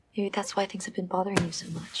Maybe that's why things have been bothering you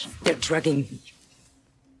so much. They're drugging me.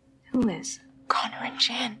 Who is? Connor and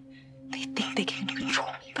Jen. They think they can control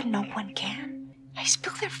me, but no one can. I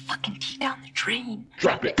spill their fucking tea down the drain.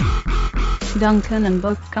 Drop it. Duncan and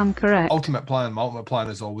both come correct. My ultimate plan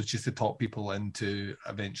is always just to talk people into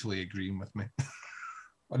eventually agreeing with me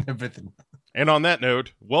on everything. And on that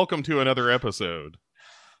note, welcome to another episode.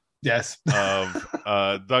 Yes.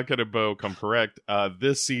 Of Duncan and Bo Come Correct.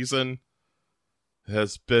 This season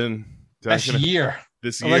has been This year,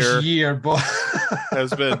 but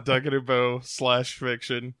has been Duncan and Bo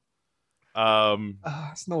 /fiction.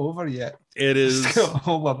 It's not over yet. It is It's got a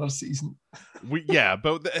whole other season.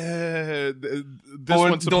 But this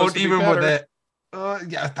one's supposed don't to be even better. with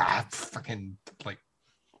it. Fucking like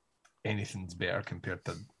anything's better compared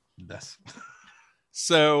to this.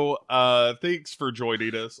 So, thanks for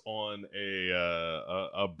joining us on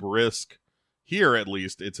a brisk, here at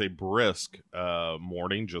least, it's a brisk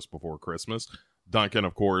morning just before Christmas. Duncan,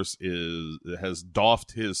 of course, has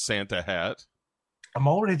doffed his Santa hat. I'm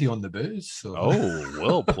already on the booze. So. Oh,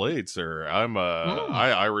 well played, sir. I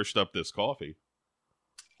Irished up this coffee.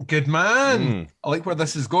 Good man. I like where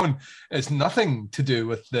this is going. It's nothing to do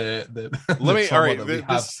with the Let me. All right. we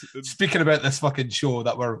have. Speaking about this fucking show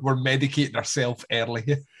that we're medicating ourselves early.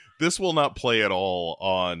 This will not play at all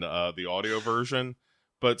on the audio version.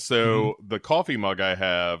 But so the coffee mug I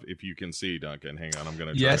have, if you can see, Duncan, hang on, I'm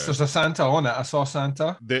gonna. There's a Santa on it. I saw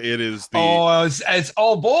Santa. It is the. Oh, it's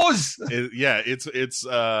all bows. It's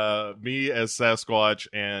me as Sasquatch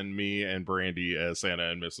and me and Brandy as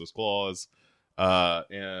Santa and Mrs. Claus,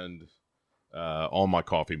 and on my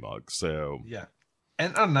coffee mug. So yeah,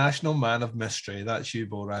 international man of mystery. That's you,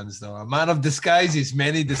 Bo Ransdell. A man of disguises,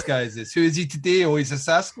 many disguises. Who is he today? Oh, he's a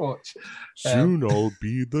Sasquatch. Soon I'll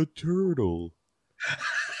be the turtle.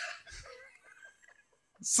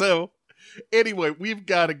 So anyway, we've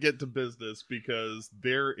got to get to business because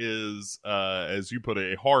there is, as you put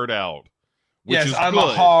it, a hard out. Yes, I'm a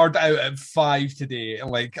hard out at 5 today.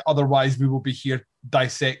 Like, otherwise we will be here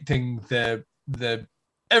dissecting the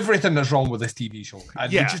everything that's wrong with this TV show. I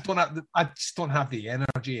just don't have the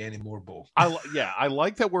energy anymore, Bo. I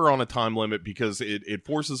like that we're on a time limit because it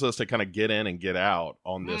forces us to kind of get in and get out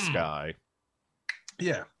on this guy.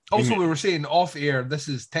 Yeah. Also, we were saying off air, this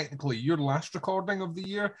is technically your last recording of the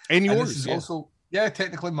year. And yours. And this is also,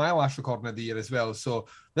 technically my last recording of the year as well. So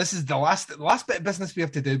this is the last bit of business we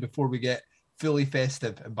have to do before we get fully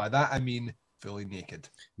festive. And by that, I mean fully naked.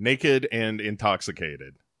 Naked and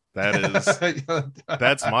intoxicated.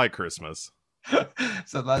 That's my Christmas.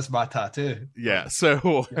 So that's my tattoo. Yeah.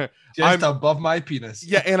 So just above my penis.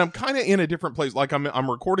 Yeah. And I'm kind of in a different place. Like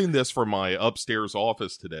I'm recording this from my upstairs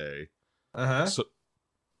office today.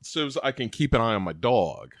 So I can keep an eye on my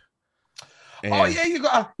dog. And you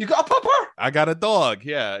got a pupper? I got a dog.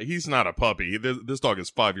 Yeah, he's not a puppy. This dog is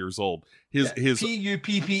 5 years old. His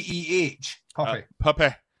Puppeh.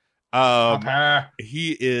 Puppy. Puppy.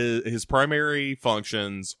 His primary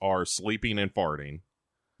functions are sleeping and farting.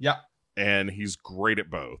 Yeah. And he's great at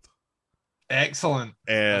both. Excellent.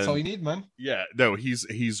 And that's all you need, man. Yeah, no,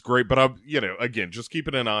 he's great. But I'm, again, just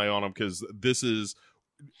keeping an eye on him because this is.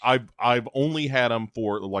 I've only had him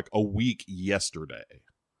for like a week yesterday.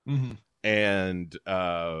 And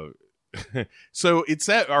so it's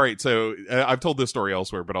that. All right. So I've told this story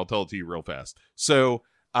elsewhere, but I'll tell it to you real fast. So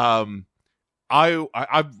I've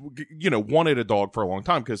wanted a dog for a long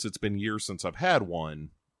time because it's been years since I've had one,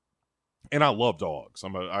 and I love dogs.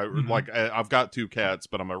 I've got 2 cats,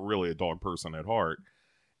 but I'm really a dog person at heart.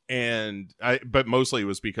 But mostly it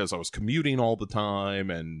was because I was commuting all the time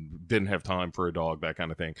and didn't have time for a dog, that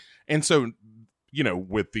kind of thing. And so,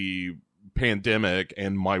 with the pandemic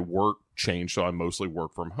and my work changed, so I mostly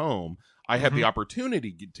work from home. I had the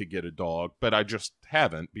opportunity to get a dog, but I just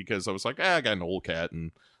haven't because I was like, I got an old cat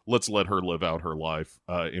and let's let her live out her life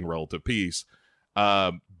in relative peace.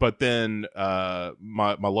 But then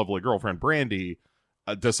my lovely girlfriend, Brandy,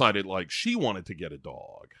 decided like she wanted to get a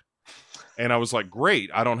dog. And I was like, great,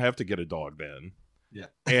 I don't have to get a dog then. Yeah.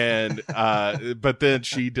 And but then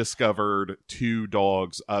she discovered 2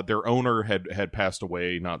 dogs. Their owner had passed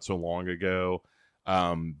away not so long ago.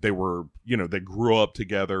 They were, they grew up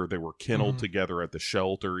together. They were kenneled together at the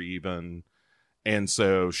shelter even. And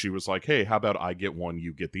so she was like, hey, how about I get one,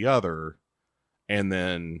 you get the other. And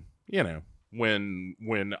then,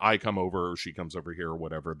 when I come over, or she comes over here or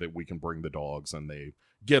whatever, that we can bring the dogs and they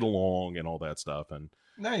get along and all that stuff. And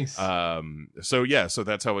nice. So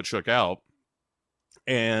that's how it shook out.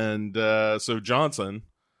 And so Johnson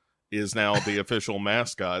is now the official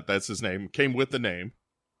mascot. That's his name. Came with the name.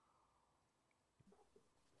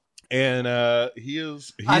 And he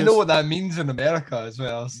I know what that means in America as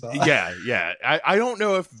well. So. Yeah. I don't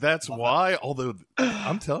know if that's why, although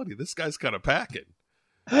I'm telling you, this guy's kind of packing.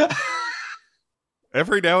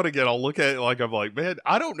 Every now and again, I'll look at it like, I'm like, man,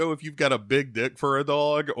 I don't know if you've got a big dick for a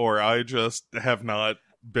dog, or I just have not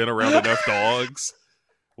been around enough dogs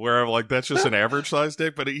where I'm like, that's just an average size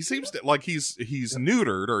dick. But he seems to, like he's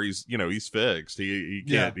neutered, or he's fixed. He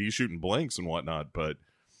can't, he's shooting blinks and whatnot, but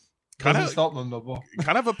kind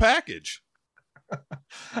of a package.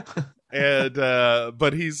 And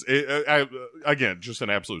but he's again just an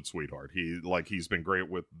absolute sweetheart. He's been great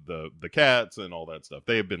with the cats and all that stuff.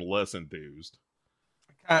 They have been less enthused.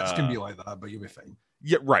 Cats can be like that, but you'll be fine.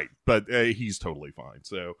 Yeah, right. But he's totally fine.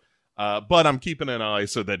 So, but I'm keeping an eye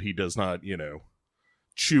so that he does not,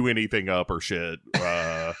 chew anything up or shit.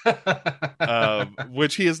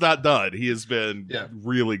 Which he has not done. He has been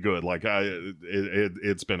really good. Like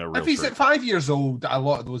it's been a real. If he's trick. at 5 years old, a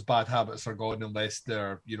lot of those bad habits are gone unless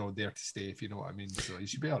they're there to stay. If you know what I mean. So he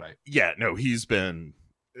should be all right. Yeah. No, he's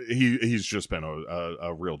just been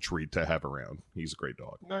a real treat to have around. He's a great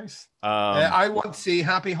dog. Nice. I want to say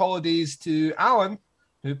happy holidays to Alan,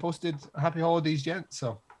 who posted happy holidays, gent.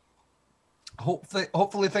 So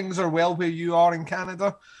hopefully things are well where you are in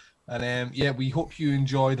Canada. And we hope you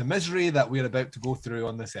enjoy the misery that we're about to go through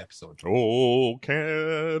on this episode. Oh,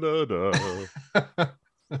 Canada.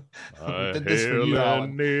 I hail a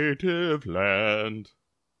native land.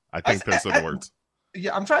 I think those are the words.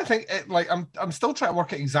 Yeah, I'm trying to think. I'm still trying to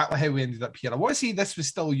work out exactly how we ended up here. I want to see this was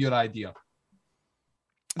still your idea.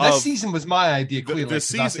 This season was my idea. Clearly, this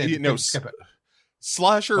season, skip it.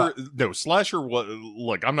 Slasher.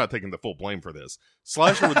 Look, I'm not taking the full blame for this.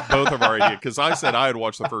 Slasher was both of our idea, because I said I had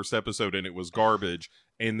watched the first episode and it was garbage,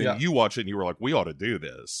 and then you watch it and you were like, we ought to do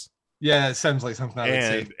this. Yeah, it sounds like something I would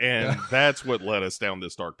say. And that's what led us down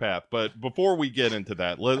this dark path. But before we get into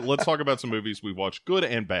that, let's talk about some movies we've watched, good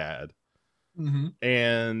and bad. Mm-hmm.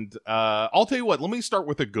 And I'll tell you what, let me start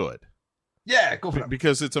with a good. Yeah, go for it.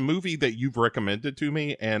 Because it's a movie that you've recommended to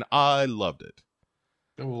me and I loved it.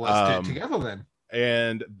 Well, let's do it together then.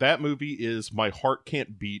 And that movie is My Heart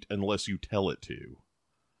Can't Beat Unless You Tell It To.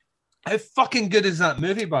 How fucking good is that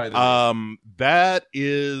movie, by the way? That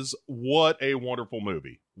is, what a wonderful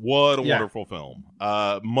movie. What a wonderful film.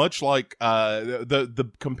 Much like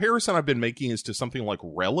the comparison I've been making is to something like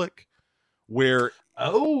Relic, where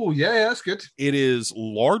that's good. It is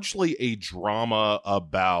largely a drama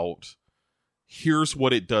about here's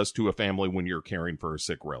what it does to a family when you're caring for a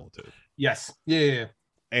sick relative. Yes. Yeah.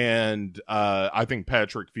 And I think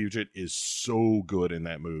Patrick Fugit is so good in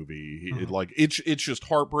that movie. It's just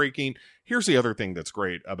heartbreaking. Here's the other thing that's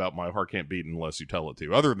great about My Heart Can't Beat Unless You Tell It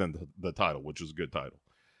To, other than the title, which is a good title.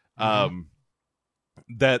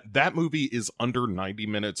 That movie is under 90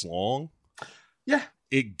 minutes long. Yeah.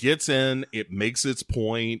 It gets in, it makes its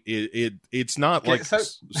point. It's not like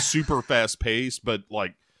super fast paced, but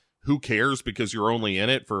like, who cares, because you're only in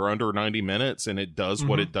it for under 90 minutes and it does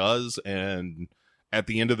what it does. And at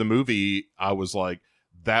the end of the movie, I was like,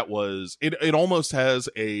 that was it. It almost has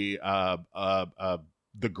a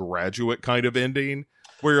The Graduate kind of ending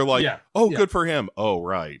where you're like, good for him. Oh,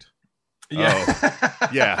 right. Yeah. Oh,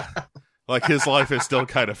 yeah. Like his life is still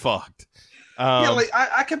kind of fucked.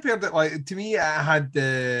 I compared it, like, to me, I had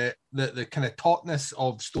the kind of tautness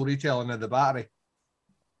of storytelling in the Battery.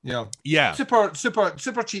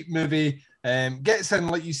 Super cheap movie. Gets in,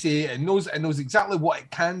 like you say, it knows exactly what it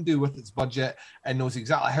can do with its budget, and knows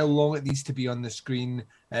exactly how long it needs to be on the screen.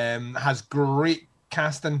 Has great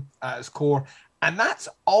casting at its core, and that's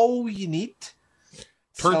all you need.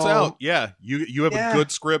 Turns out, you have a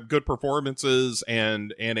good script, good performances,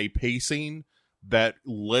 and a pacing that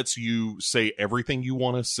lets you say everything you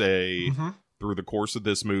want to say through the course of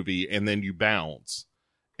this movie, and then you bounce,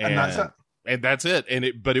 and that's it. And that's it.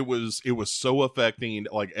 But it was so affecting.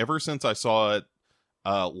 Like, ever since I saw it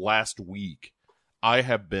last week, I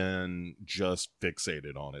have been just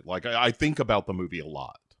fixated on it. Like, I think about the movie a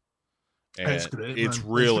lot. And it's great, it's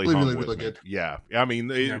man. really, really good. Yeah. I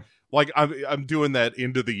mean, like I'm doing that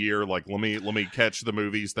end of the year. Like, let me catch the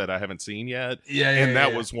movies that I haven't seen yet. And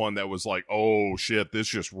that was one that was like, oh shit, this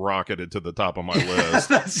just rocketed to the top of my list.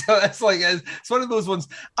 It's one of those ones.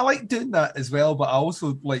 I like doing that as well, but I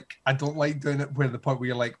also I don't like doing it where the point where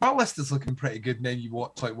you're like, my list is looking pretty good, and then you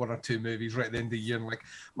watch like one or two movies right at the end of the year and like,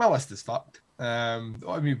 my list is fucked. I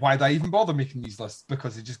mean, why do I even bother making these lists?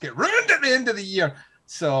 Because they just get ruined at the end of the year.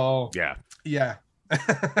 So yeah.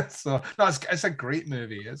 So no, it's a great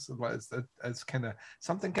movie. It's kind of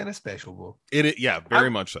something kind of special, though. Very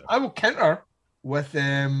much so. I will counter with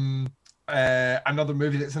another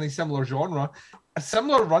movie that's in a similar genre. a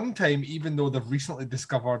similar runtime, even though they've recently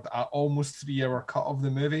discovered an almost 3-hour cut of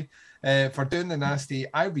the movie. For Doing the Nasty,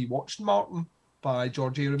 I rewatched Martin by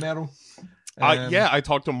George A. Romero. Yeah, I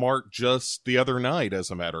talked to Mark just the other night,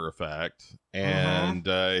 as a matter of fact, and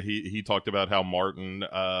he talked about how Martin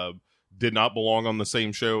did not belong on the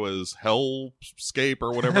same show as Hellscape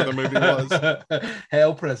or whatever the movie was.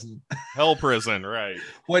 Hell Prison. Hell Prison, right.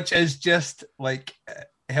 Which is just like,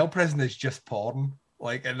 Hell Prison is just porn.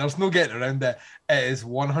 Like, and there's no getting around it. It is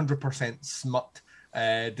 100% smut,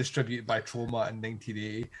 distributed by Troma in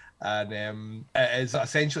 1980. And it is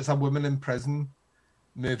essentially, it's a women in prison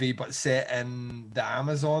movie, but set in the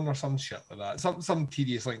Amazon or some shit like that. Some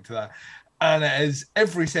tedious link to that. And it is,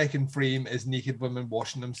 every second frame is naked women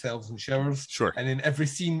washing themselves in showers. Sure. And in every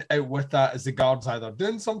scene out with that is the guards either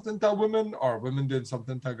doing something to a woman or a woman doing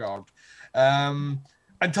something to a guard.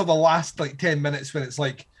 Until the last 10 minutes when it's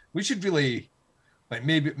like, we should really,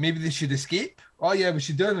 maybe they should escape. Oh yeah, we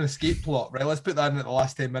should do an escape plot, right? Let's put that in at the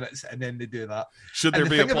last 10 minutes, and then they do that. Should there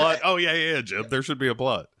be a plot? Oh yeah, Jim. There should be a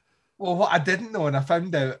plot. Well, what I didn't know, and I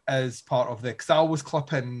found out as part of because I was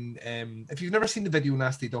clipping, if you've never seen the Video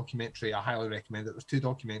Nasty documentary, I highly recommend it. There's 2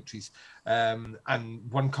 documentaries,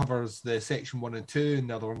 and one covers the Section 1 and 2, and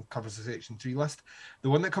the other one covers the Section 3 list. The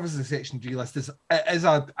one that covers the Section 3 list is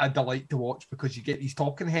a delight to watch, because you get these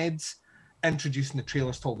talking heads introducing the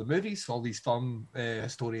trailers to all the movies, all these film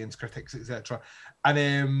historians, critics, etc.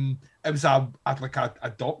 And it was a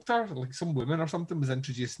doctor, like some woman or something, was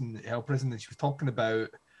introducing Hell Prison, and she was talking about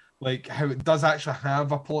how it does actually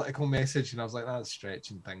have a political message, and I was like, that's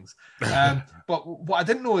stretching things. But what I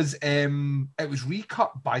didn't know is it was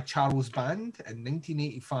recut by Charles Band in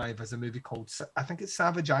 1985 as a movie called, I think it's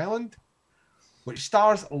Savage Island, which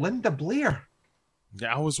stars Linda Blair.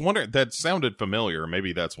 Yeah, I was wondering, that sounded familiar.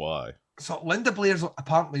 Maybe that's why. So Linda Blair's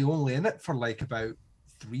apparently only in it for about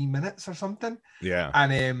 3 minutes or something. Yeah.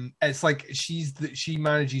 And it's like she's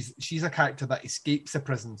a character that escapes the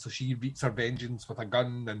prison, so she wreaks her vengeance with a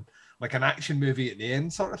gun and like an action movie at the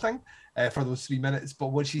end sort of thing for those 3 minutes. But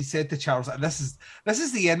what she said to Charles, and this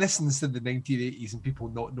is the innocence in the 1980s and people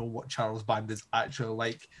not know what Charles Band is actually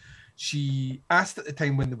like. She asked at the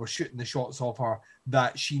time when they were shooting the shots of her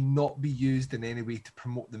that she not be used in any way to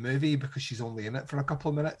promote the movie, because she's only in it for a couple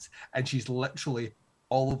of minutes, and she's literally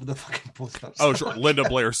all over the fucking posters. Oh, sure. Linda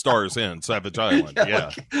Blair stars in Savage Island.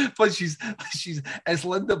 Yeah. But she's it's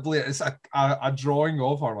Linda Blair. It's a drawing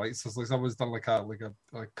of her, so it's like someone's done like a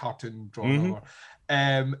cartoon drawing of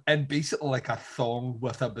her. And basically like a thong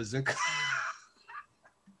with a bazooka.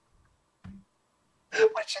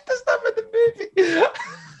 Which she doesn't have in the movie.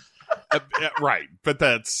 Right, but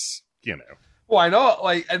that's, why not?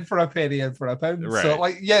 And for a penny and for a pound.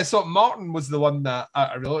 Right. So Martin was the one that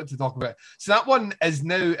I really wanted to talk about. So that one is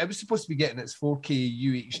now, it was supposed to be getting its 4K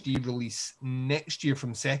UHD release next year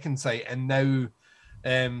from Second Sight, and now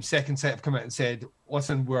Second Sight have come out and said,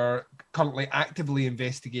 listen, we're currently actively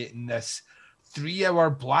investigating this 3-hour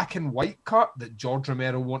black and white cut that George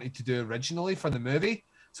Romero wanted to do originally for the movie.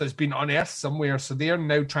 So it's been unearthed somewhere. So they are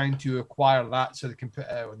now trying to acquire that so they can put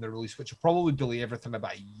it out on the release, which will probably delay everything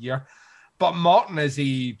about a year. But Martin is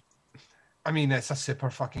it's a super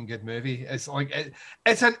fucking good movie. It's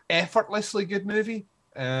it's an effortlessly good movie.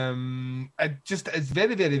 It's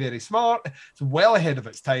very, very, very smart. It's well ahead of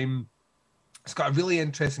its time. It's got a really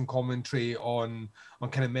interesting commentary on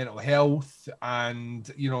kind of mental health and,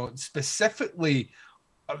 specifically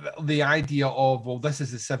the idea of, well, this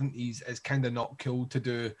is the 70s. It's kind of not cool to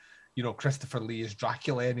do, Christopher Lee as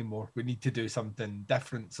Dracula anymore. We need to do something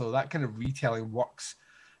different. So that kind of retelling works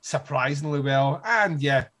surprisingly well. And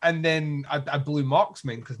then I blew Mark's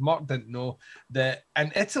mind, because Mark didn't know that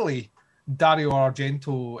in Italy, Dario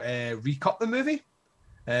Argento recut the movie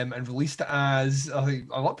and released it as, I think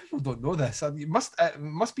a lot of people don't know this. It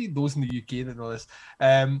must be those in the UK that know this.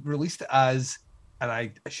 Released it as, and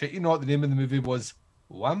I shit you not, the name of the movie was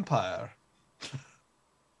Vampire.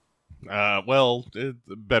 Well,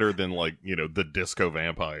 better than the Disco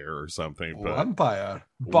Vampire or something. But Vampire.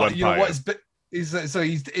 But you know what?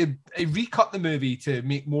 He recut the movie to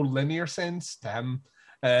make more linear sense to him,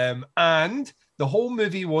 and the whole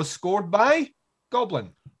movie was scored by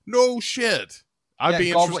Goblin. No shit. I'd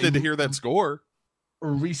be interested to hear that score.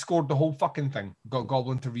 Rescored the whole fucking thing. Got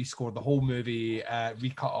Goblin to rescore the whole movie,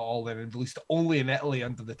 recut it all in, and released it only in Italy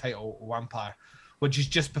under the title Vampire, which is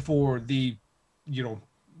just before they,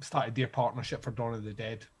 started their partnership for Dawn of the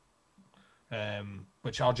Dead,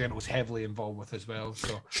 which Argento was heavily involved with as well.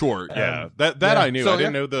 So sure, yeah, that I knew. So, I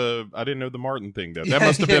didn't know the Martin thing though. That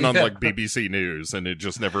must have been on BBC News, and it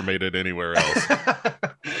just never made it anywhere else.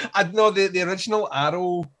 I know the original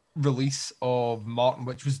Arrow release of Martin,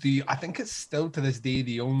 which was I think it's still to this day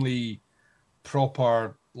the only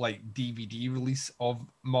proper like DVD release of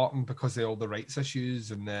Martin because of all the rights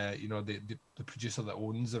issues and the producer that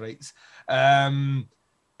owns the rights.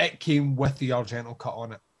 It came with the Argento cut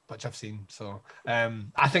on it, which I've seen. So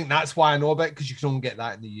I think that's why I know about it, because you can only get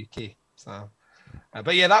that in the UK. So,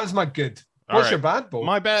 but yeah, that was my good. What's your bad, Bo?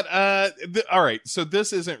 My bad. All right. So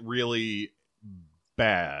this isn't really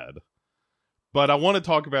bad, but I want to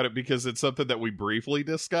talk about it because it's something that we briefly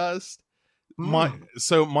discussed. My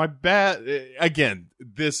bad, again,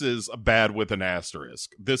 this is a bad with an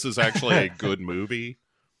asterisk. This is actually a good movie,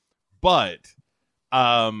 but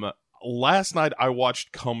last night I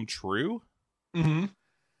watched Come True,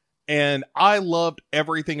 and I loved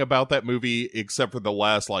everything about that movie except for the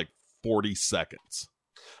last like 40 seconds.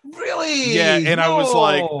 Really? Yeah, and I was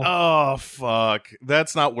like, oh fuck,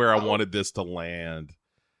 that's not where I wanted this to land.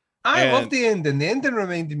 I love the ending. The ending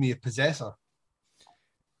reminded me of Possessor.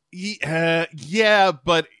 Yeah,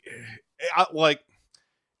 but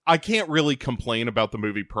I can't really complain about the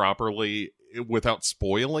movie properly without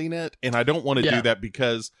spoiling it, and I don't want to do that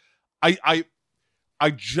because I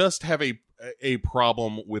just have a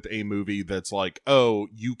problem with a movie that's like, oh,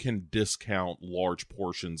 you can discount large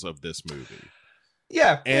portions of this movie.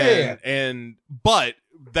 But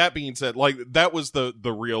that being said, like that was the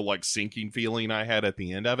real like sinking feeling I had at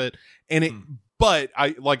the end of it, and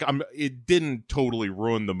it didn't totally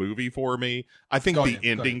ruin the movie for me. I think the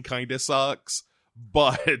ending kind of sucks,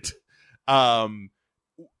 but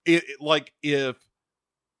if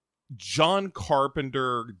John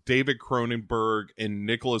Carpenter, David Cronenberg, and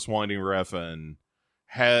Nicholas Winding Refn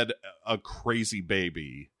had a crazy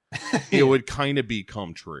baby, it would kind of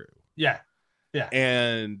become true. Yeah.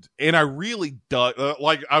 And I really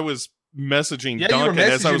like I was messaging Duncan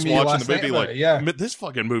as I was watching the movie, this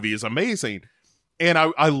fucking movie is amazing. And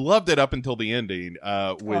I loved it up until the ending,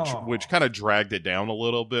 which kind of dragged it down a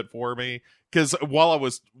little bit for me. Because while I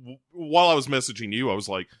was messaging you, I was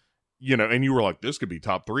like, and you were like, this could be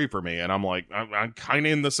top 3 for me. And I'm like, I'm kind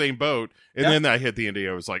of in the same boat. And then I hit the ending.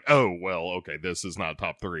 I was like, oh, well, okay, this is not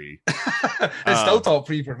top 3. It's still top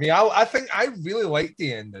 3 for me. I think I really liked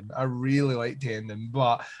the ending.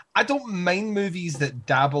 But I don't mind movies that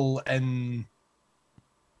dabble in...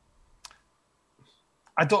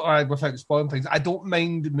 without spoiling things, I don't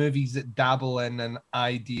mind movies that dabble in an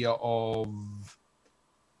idea of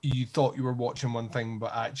you thought you were watching one thing,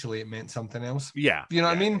 but actually it meant something else. Yeah. You know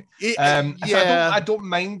what I mean? I don't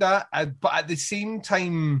mind that. But at the same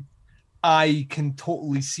time, I can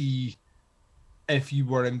totally see if you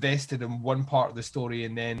were invested in one part of the story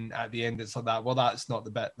and then at the end it's like that, well, that's not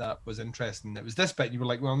the bit that was interesting. It was this bit. And you were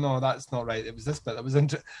like, well, no, that's not right. It was this bit that was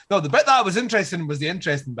interesting. No, the bit that was interesting was the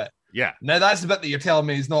interesting bit. Yeah. Now that's the bit that you're telling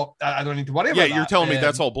me is not, I don't need to worry about that. Yeah, you're telling me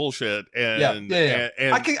that's all bullshit. And,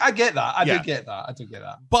 And I get that. I do get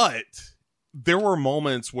that. But there were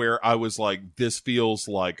moments where I was like, this feels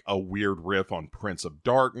like a weird riff on Prince of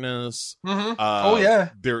Darkness. There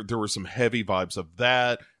were some heavy vibes of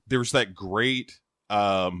that. There's that great,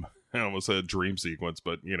 I almost said dream sequence,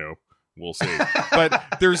 but we'll see.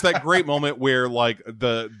 But there's that great moment where like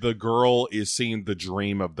the girl is seeing the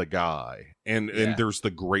dream of the guy, and there's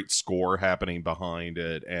the great score happening behind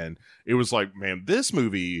it, and it was like, man, this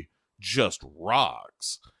movie just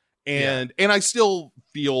rocks. And I still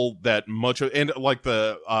feel that much of, and like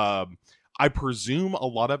I presume a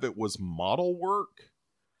lot of it was model work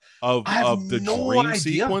of the dream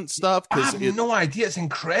sequence stuff. I have no idea. It's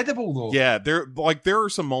incredible though. Yeah, there are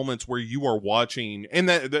some moments where you are watching, and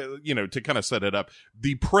that to kind of set it up,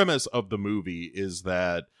 the premise of the movie is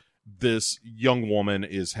that this young woman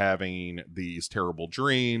is having these terrible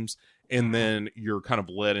dreams, and then you're kind of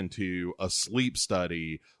led into a sleep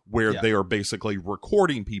study where they are basically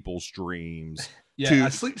recording people's dreams. Yeah,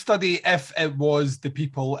 a sleep study if it was the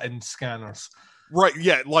people in scanners. Right,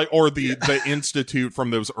 yeah, or the Institute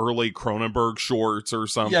from those early Cronenberg shorts or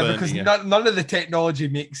something. Yeah, because none of the technology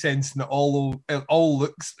makes sense, and it all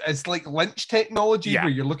looks, it's like Lynch technology where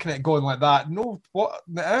you're looking at it going like that. No, what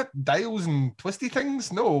dials and twisty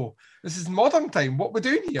things? No, this is modern time. What we're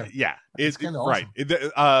doing here? Yeah, it's kind of right.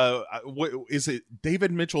 Awesome. Is it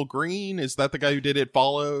David Mitchell Green? Is that the guy who did It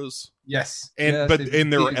Follows? Yes, and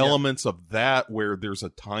there are elements of that where there's a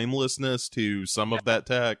timelessness to some of that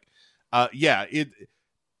tech. It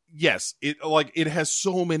has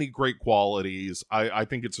so many great qualities. I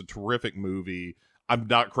think it's a terrific movie. I'm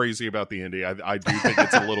not crazy about the ending. I do think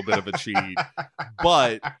it's a little bit of a cheat,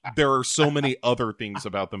 but there are so many other things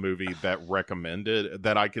about the movie that recommend it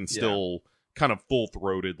that I can still kind of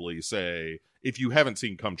full-throatedly say, if you haven't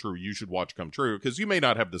seen Come True, you should watch Come True, because you may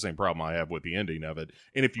not have the same problem I have with the ending of it.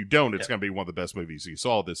 And if you don't, it's going to be one of the best movies you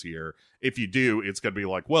saw this year. If you do, it's going to be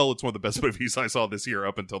like, well, it's one of the best movies I saw this year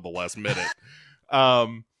up until the last minute.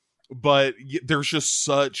 But there's just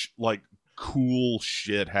such like cool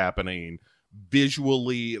shit happening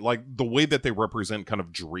visually, like the way that they represent kind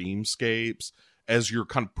of dreamscapes as you're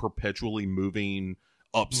kind of perpetually moving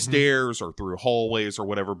upstairs or through hallways or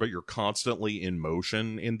whatever, but you're constantly in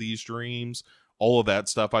motion in these dreams. All of that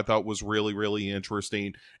stuff I thought was really, really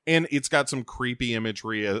interesting. And it's got some creepy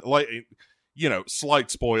imagery, like, you know,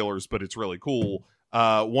 slight spoilers, but it's really cool.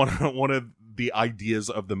 One of the ideas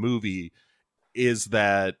of the movie is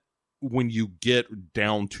that when you get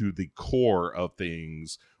down to the core of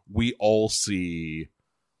things, we all see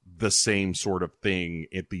the same sort of thing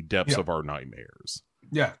at the depths of our nightmares.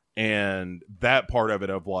 Yeah. And that part of it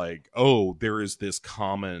of like, oh, there is this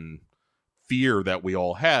common fear that we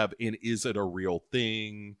all have, and is it a real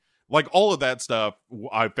thing? Like, all of that stuff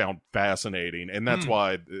I found fascinating, and that's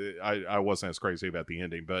why I wasn't as crazy about the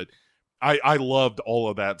ending, but I loved all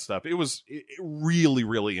of that stuff. It was really,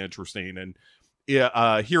 really interesting. And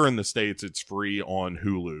here in the States, it's free on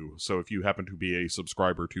Hulu. So if you happen to be a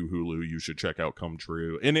subscriber to Hulu, you should check out Come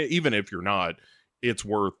True. And even if you're not, it's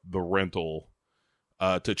worth the rental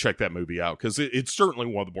to check that movie out, because it's certainly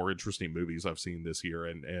one of the more interesting movies I've seen this year,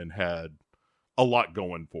 and had a lot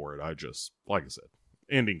going for it. I just, like I said,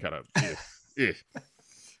 ending kind of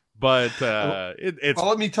but it's well,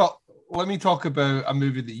 let me talk about a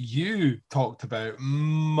movie that you talked about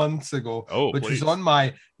months ago, which was on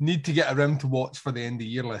my need to get around to watch for the end of the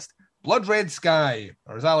year list. Blood Red Sky,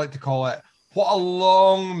 or as I like to call it, what a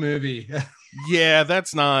long movie. Yeah,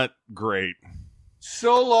 that's not great.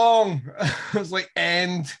 So long. It was like,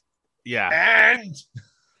 end. Yeah. End.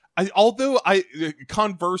 Although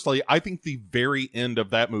conversely, I think the very end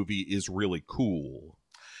of that movie is really cool.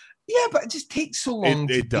 Yeah, but it just takes so long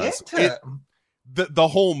to get to it. The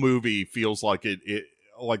whole movie feels like it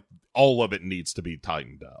like all of it needs to be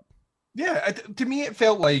tightened up. Yeah, to me it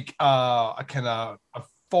felt like a kind of a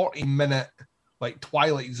 40-minute like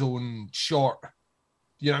Twilight Zone short.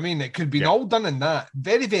 You know what I mean? It could be all done in that.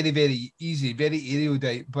 Very, very, very easy, very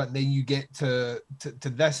erudite. But then you get to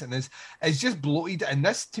this, and it's just bloated. And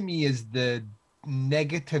this, to me, is the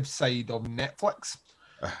negative side of Netflix.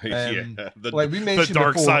 Like we mentioned, the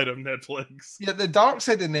dark before, side of Netflix. Yeah, the dark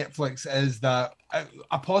side of Netflix is that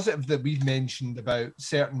a positive that we've mentioned about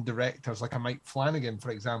certain directors, like a Mike Flanagan,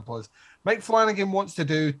 for example, is Mike Flanagan wants to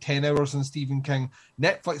do 10 hours on Stephen King.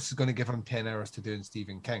 Netflix is going to give him 10 hours to do in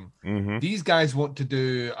Stephen King. Mm-hmm. These guys want to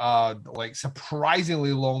do like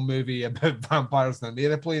surprisingly long movie about vampires on an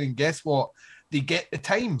airplane, and guess what? They get the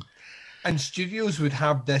time. And studios would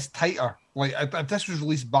have this tighter. Like, if this was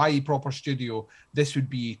released by a proper studio, this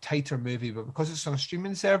would be a tighter movie. But because it's on a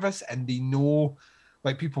streaming service and they know,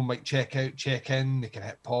 like, people might check out, check in, they can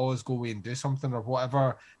hit pause, go away and do something or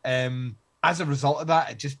whatever. As a result of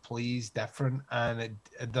that, it just plays different. And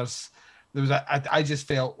I just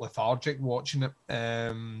felt lethargic watching it.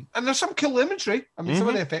 And there's some cool imagery. I mean, some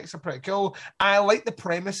of the effects are pretty cool. I like the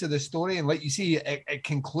premise of the story. And like you see, it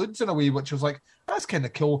concludes in a way which was like, that's kind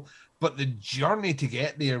of cool. But the journey to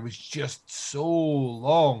get there was just so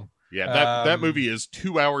long. Yeah, that movie is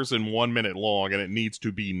 2 hours and 1 minute long, and it needs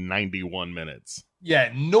to be 91 minutes.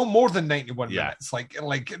 Yeah, no more than 91 minutes. Like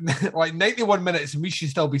 91 minutes, and we should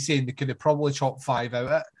still be saying they could have probably chopped 5 out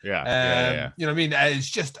of it. Yeah. You know what I mean? It's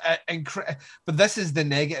just incredible. But this is the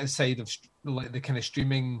negative side of like the kind of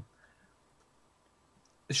streaming.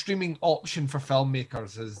 The streaming option for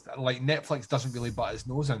filmmakers is like Netflix doesn't really butt its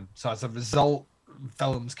nose in. So as a result,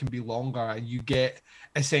 films can be longer, and you get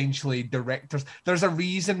essentially directors. There's a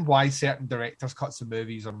reason why certain directors' cuts of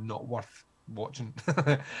movies are not worth watching.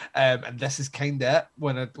 And this is kind of it.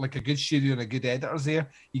 When a good studio and a good editor's there,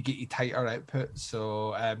 you get your tighter output.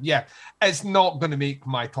 So it's not going to make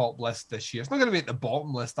my top list this year. It's not going to make the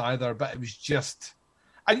bottom list either, but it was just,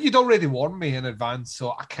 and you'd already warned me in advance,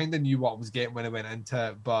 so I kind of knew what I was getting when I went into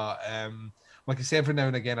it. But like I say, every now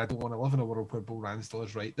and again, I don't want to live in a world where Bo Ransdell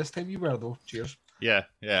is right. This time you were, though. Cheers. Yeah.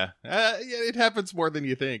 It happens more than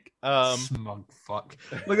you think. Smug fuck.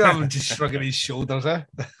 Look at him just shrugging his shoulders, eh?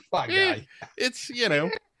 That guy. It's,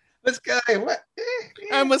 This guy, what?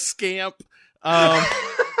 I'm a scamp. But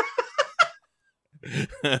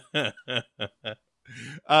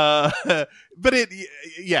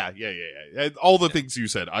all the things you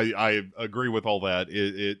said, I agree with all that.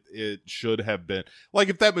 It should have been like,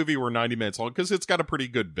 if that movie were 90 minutes long, because it's got a pretty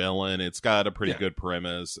good villain, it's got a pretty good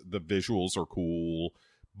premise, the visuals are cool,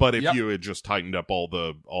 But if you had just tightened up all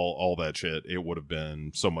that shit, it would have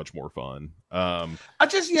been so much more fun. Like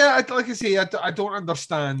I say, I don't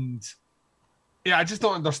understand. Yeah, I just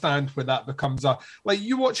don't understand where that becomes like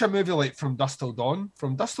you watch a movie like From Dusk Till Dawn.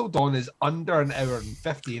 From Dusk Till Dawn is under an hour and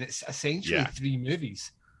 50, and it's essentially 3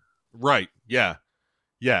 movies. Right. Yeah.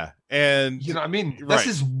 Yeah. And you know what I mean? Right. This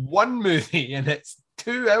is one movie and it's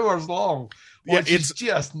 2 hours long. Which is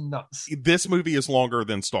just nuts. This movie is longer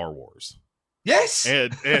than Star Wars. Yes.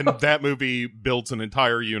 And that movie built an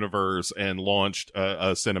entire universe and launched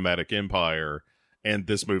a cinematic empire, and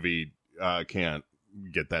this movie can't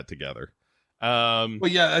get that together. Well,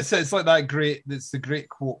 yeah, it's like that great. It's the great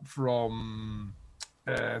quote from.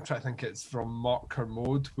 I'm trying to think. It's from Mark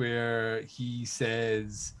Kermode, where he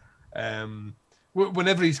says,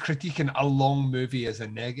 whenever he's critiquing a long movie as a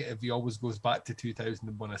negative, he always goes back to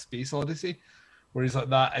 2001: A Space Odyssey, where he's like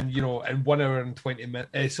that, and in 1 hour and 20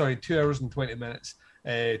 minutes. 2 hours and 20 minutes.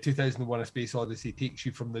 2001: A Space Odyssey takes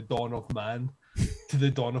you from the dawn of man to the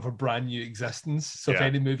dawn of a brand new existence. So if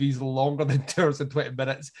any movie's longer than 2 hours and 20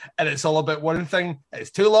 minutes and it's all about one thing, it's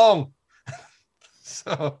too long.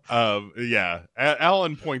 So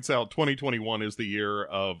Alan points out 2021 is the year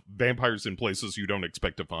of vampires in places you don't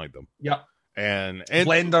expect to find them. Yeah. And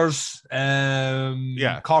blenders,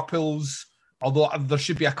 carpools. Although there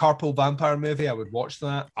should be a carpool vampire movie, I would watch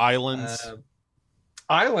that. Islands.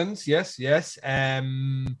 Islands, yes.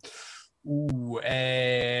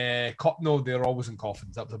 No, they're always in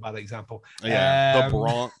coffins. That was a bad example. Yeah, the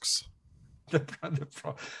Bronx.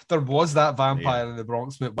 There was that vampire in the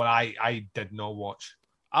Bronx, but I did not watch.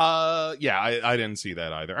 I didn't see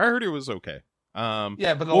that either. I heard it was okay. But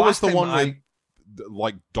what was the one with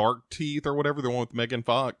like dark teeth or whatever? The one with Megan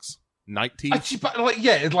Fox, night teeth.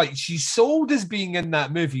 She's sold as being in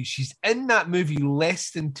that movie. She's in that movie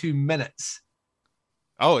less than 2 minutes.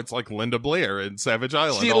 Oh, it's like Linda Blair in Savage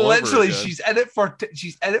Island. She literally, she's in it for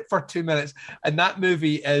 2 minutes, and that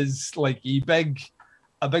movie is like a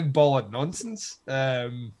big ball of nonsense.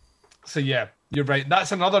 So yeah, you're right.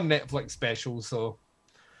 That's another Netflix special. So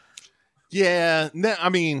yeah, I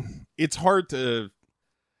mean, it's hard to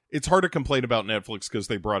complain about Netflix because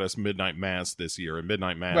they brought us Midnight Mass this year, and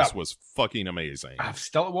Midnight Mass was fucking amazing. I've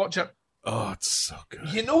still to watch it. Oh, it's so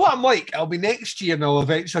good. You know what I'm like? I'll be next year and I'll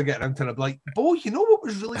eventually get into it. I'll be like, Bo, you know what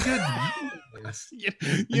was really good?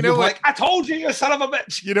 you know what? Like, I told you, you son of a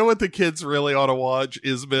bitch. You know what the kids really ought to watch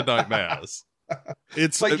is Midnight Mass.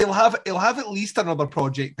 It's like he'll have at least another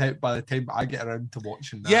project out by the time I get around to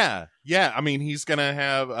watching that. Yeah. I mean, he's gonna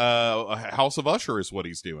have a House of Usher is what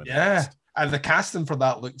he's doing. Yeah, next. And the casting for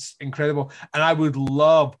that looks incredible. And I would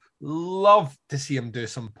love to see him do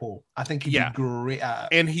some Poe. I think he'd be great at it.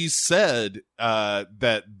 And he said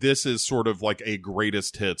that this is sort of like a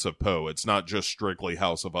greatest hits of Poe. It's not just strictly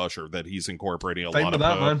House of Usher, that he's incorporating a lot of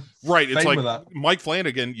Poe. Man. Right. It's like Mike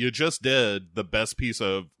Flanagan, you just did the best piece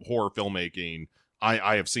of horror filmmaking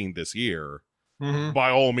I have seen this year. Mm-hmm.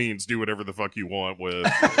 By all means, do whatever the fuck you want with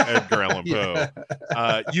Edgar Allan Poe.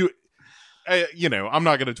 I'm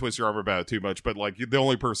not going to twist your arm about it too much, but like the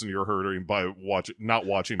only person you're hurting by not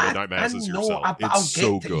watching Midnight Mass is yourself. It's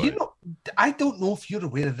so good. I don't know if you're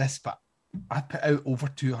aware of this, but I put out over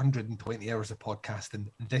 220 hours of podcasting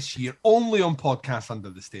this year, only on Podcasts Under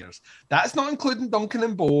the Stairs. That's not including Duncan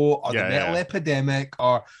and Bo or the Metal Epidemic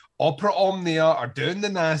or Opera Omnia or Doing the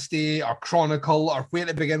Nasty or Chronicle or Where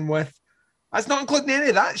to Begin With. That's not including any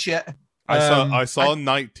of that shit. I saw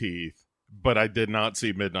Night Teeth. But I did not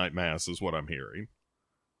see Midnight Mass, is what I'm hearing.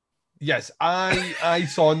 Yes, I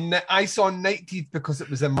saw Night Teeth because it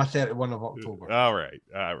was in my 31 of October. All right.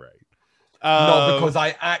 Not because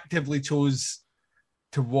I actively chose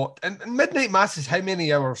to watch. And Midnight Mass is how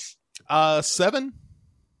many hours? 7.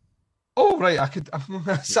 Oh, right. I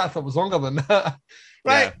thought it was longer than that.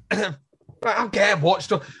 Right. Yeah. Right, I'll get it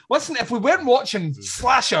watched. Listen, if we weren't watching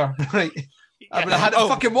Slasher, right, I would have had it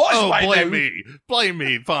fucking watched by now. Blame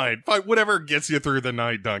me. Fine. Whatever gets you through the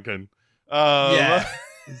night, Duncan.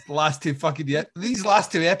 These last two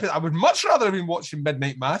episodes, I would much rather have been watching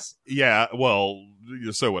Midnight Mass. Yeah, well,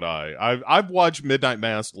 so would I. I've watched Midnight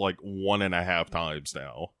Mass like 1.5 times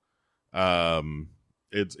now.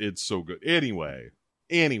 It's so good.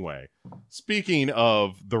 Anyway, speaking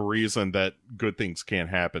of the reason that good things can't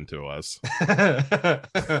happen to us.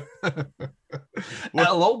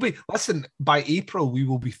 Listen, by April, we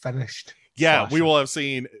will be finished. Yeah, we will have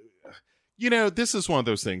seen, this is one of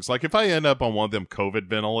those things. Like if I end up on one of them COVID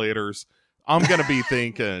ventilators, I'm going to be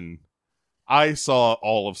thinking, I saw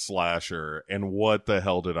all of Slasher and what the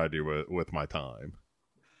hell did I do with my time?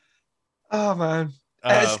 Oh man.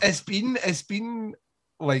 It's been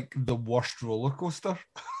like the worst roller coaster.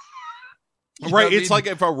 Right. It's like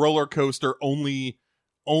if a roller coaster only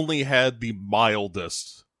had the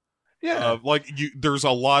mildest. Yeah. There's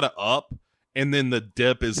a lot of up, and then the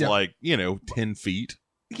dip is 10 feet.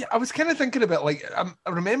 Yeah, I was kind of thinking about I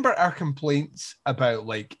remember our complaints about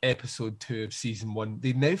like episode 2 of season 1.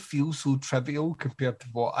 They now feel so trivial compared to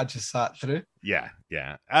what I just sat through. Yeah.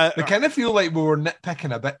 I kind of feel like we were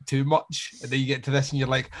nitpicking a bit too much, and then you get to this and you're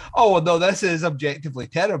like, oh no, this is objectively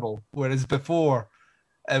terrible. Whereas before,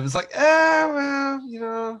 it was like,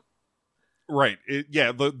 well. Right.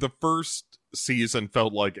 The first season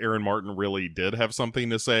felt like Aaron Martin really did have something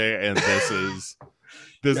to say, and this is.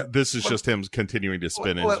 This is just him continuing to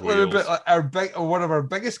spin his wheels. One of our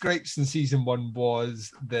biggest gripes in season 1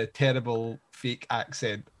 was the terrible fake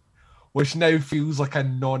accent, which now feels like a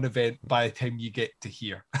non-event by the time you get to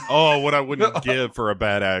here. Oh, what I wouldn't give for a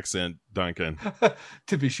bad accent, Duncan.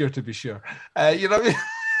 To be sure. You know what I mean?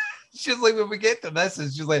 It's just like when we get to this,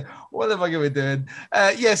 it's just like, what the fuck are we doing?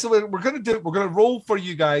 So we're gonna roll for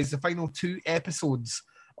you guys the final 2 episodes.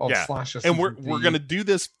 Slasher and we're going to do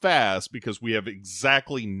this fast because we have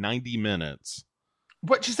exactly 90 minutes.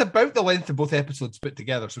 Which is about the length of both episodes put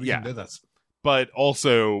together, so we can do this. But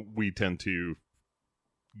also, we tend to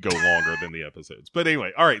go longer than the episodes. But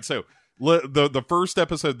anyway, all right, so the first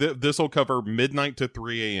episode, this will cover midnight to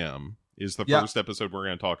 3 a.m. is the first episode we're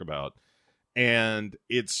going to talk about. And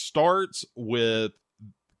it starts with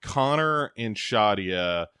Connor and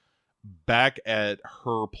Shadia back at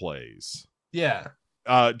her place. Yeah.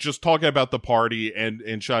 Just talking about the party and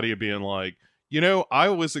Shadia being like, I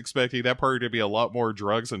was expecting that party to be a lot more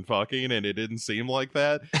drugs and fucking, and it didn't seem like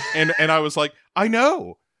that. And I was like, I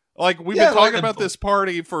know. Like, we've been talking about this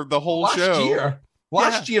party for the whole show.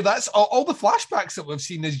 Last year, that's all the flashbacks that we've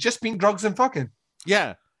seen has just been drugs and fucking.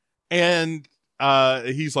 Yeah. And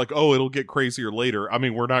he's like, oh, it'll get crazier later. I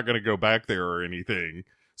mean, we're not going to go back there or anything.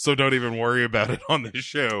 So don't even worry about it on this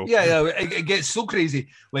show. Yeah, it gets so crazy.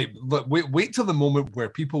 Like, wait till the moment where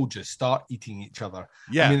people just start eating each other.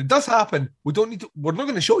 Yeah, I mean, it does happen. We don't need to. We're not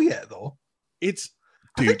going to show you it though. I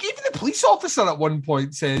think even the police officer at one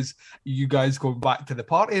point says, "You guys going back to the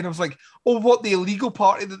party?" And I was like, "Oh, what, the illegal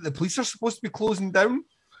party that the police are supposed to be closing down?"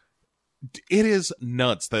 It is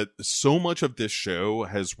nuts that so much of this show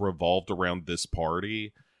has revolved around this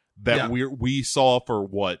party that we saw for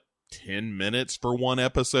what. 10 minutes for one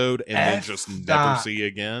episode and then just never see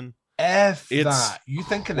again. It's that. You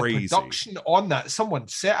think of the production on that. Someone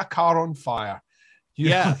set a car on fire.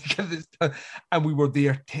 And we were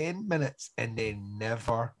there 10 minutes and then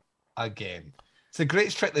never again. It's a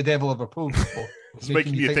great trick the devil ever pulled. It's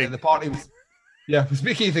making you think that the party was. Yeah, it was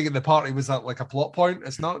making you think that the party was like a plot point.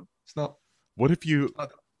 It's not. What if you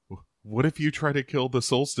try to kill the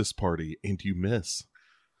solstice party and you miss?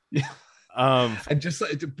 Yeah. And just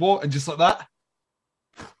like that,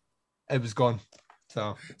 it was gone.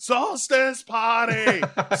 So solstice party,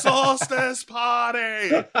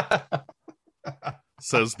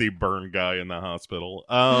 says the burn guy in the hospital.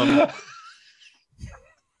 Oh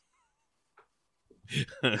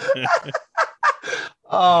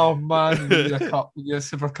man, we need a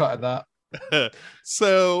super cut of that.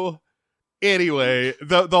 So anyway,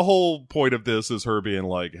 the whole point of this is her being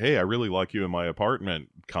like, "Hey, I really like you in my apartment,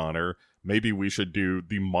 Connor. Maybe we should do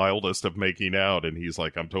the mildest of making out." And he's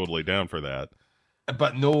like, I'm totally down for that.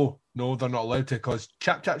 But no, they're not allowed to, because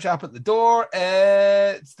chap at the door.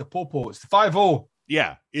 It's the popo. It's the 5-0.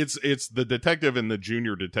 Yeah, it's the detective and the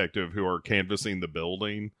junior detective who are canvassing the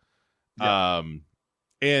building. Yeah.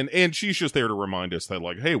 And she's just there to remind us that,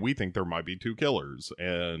 like, hey, we think there might be 2 killers.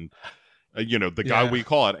 And, the guy we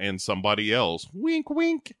caught and somebody else. Wink,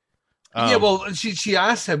 wink. Well, she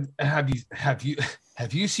asked him, have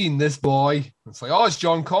you seen this boy? It's like, oh, it's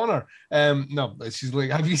John Connor. No, she's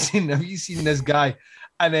like, have you seen this guy?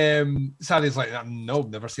 And Sally's like, no,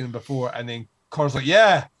 never seen him before. And then Connor's like,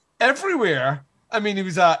 yeah, everywhere. I mean, he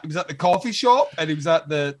was at the coffee shop, and he was at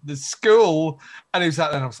the school, and he was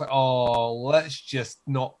at, and I was like, oh, let's just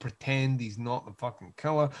not pretend he's not the fucking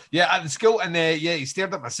killer. Yeah, at the school, and he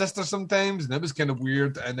stared at my sister sometimes, and it was kind of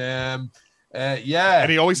weird. And and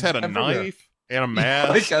he always had a knife and a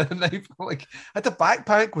mask. Like a knife, like had a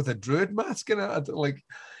backpack with a druid mask in it. Like,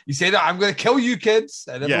 he said, I'm going to kill you kids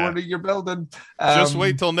and everyone in your building. Just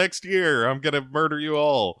wait till next year. I'm going to murder you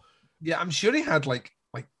all. Yeah, I'm sure he had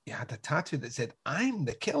he had a tattoo that said, I'm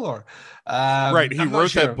the killer. Right. He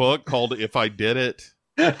wrote that book called If I Did It.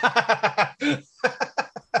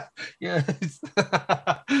 Yes.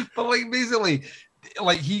 But like, basically,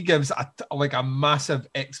 like, he gives a massive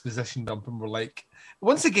exposition dump, and we're like,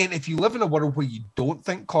 once again, if you live in a world where you don't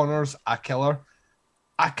think Connor's a killer,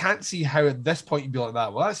 I can't see how at this point you'd be like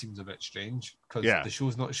that. Well, that seems a bit strange because Yeah. the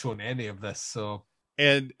show's not showing any of this. So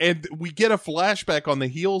And we get a flashback on the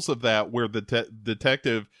heels of that where the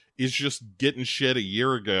detective is just getting shit a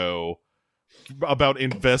year ago about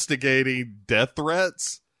investigating death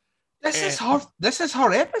threats. this is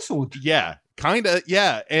her episode. Yeah, kind of.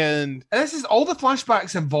 Yeah, and This is all the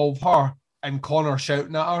flashbacks involve her and Connor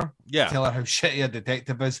shouting at her, yeah, tell her how shitty a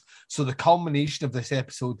detective is. So the culmination of this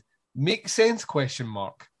episode makes sense? Question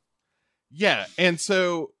mark. yeah, and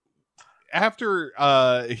so after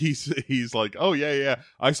he's like, oh yeah,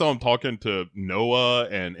 I saw him talking to Noah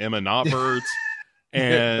and Emma Notvitz,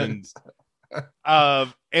 and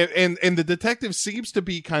and the detective seems to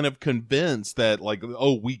be kind of convinced that like,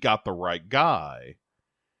 oh, we got the right guy.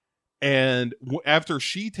 And after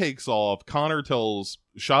she takes off, Connor tells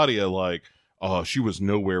Shadia like, oh, she was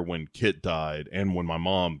nowhere when Kit died and when my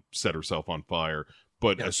mom set herself on fire.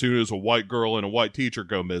 But as soon as a white girl and a white teacher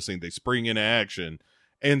go missing, they spring into action.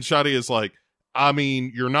 And Shadia is like, I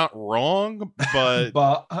mean, you're not wrong, but,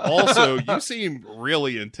 also you seem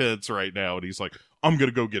really intense right now. And he's like, I'm going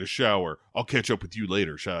to go get a shower. I'll catch up with you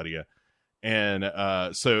later, Shadia. And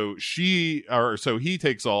so he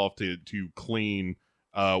takes off to clean,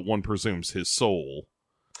 one presumes, his soul.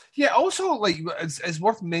 Yeah, also, like, it's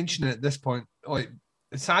worth mentioning at this point, like,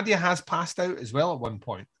 Sadia has passed out as well at one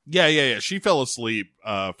point. Yeah. She fell asleep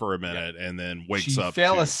for a minute and then wakes up. She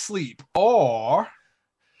fell asleep, or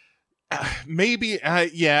maybe,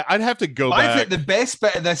 I'd have to go back. I think the best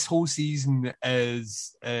bit of this whole season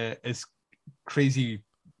is Crazy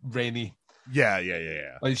Rennie. Yeah.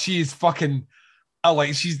 Like, she is fucking,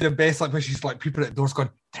 like, she's the best. Like, when she's like, people at the doors going,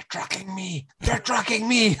 they're tracking me.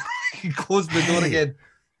 He closed the door again.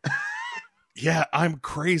 Yeah, I'm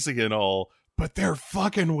crazy and all, but they're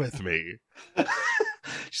fucking with me.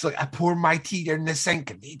 She's like, I pour my tea in the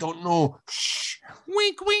sink and they don't know. Shh.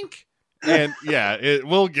 Wink, wink. And yeah,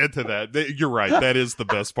 we'll get to that. You're right. That is the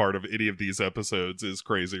best part of any of these episodes is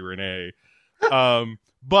Crazy Renee.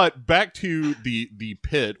 But back to the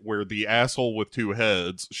pit where the asshole with two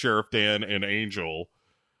heads, Sheriff Dan and Angel,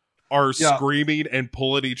 are screaming and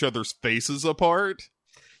pulling each other's faces apart.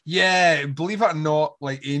 Yeah, believe it or not,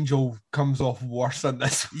 like, Angel comes off worse than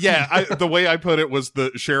this. Yeah, the way I put it was the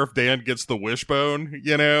Sheriff Dan gets the wishbone,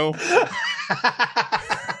 you know?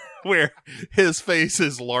 Where his face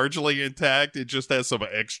is largely intact. It just has some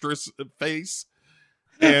extra face.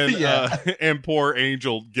 And and poor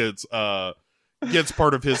Angel gets part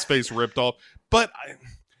of his face ripped off. But,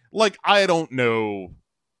 I don't know.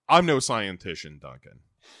 I'm no scientician, Duncan.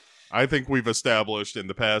 I think we've established in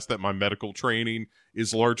the past that my medical training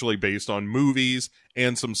is largely based on movies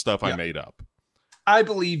and some stuff I made up. I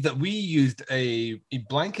believe that we used a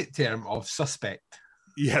blanket term of suspect.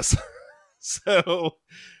 Yes. So,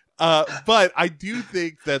 but I do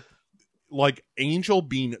think that, like, Angel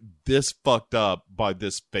being this fucked up by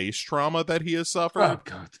this face trauma that he has suffered. Oh,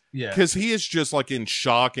 God. Yeah. Because he is just, like, in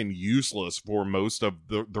shock and useless for most of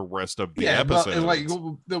the rest of the episode. But, like,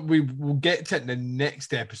 we will get to it in the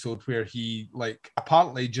next episode where he, like,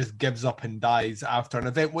 apparently just gives up and dies after an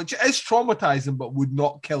event, which is traumatizing but would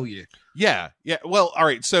not kill you. Yeah. Well, all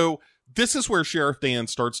right. So this is where Sheriff Dan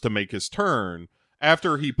starts to make his turn.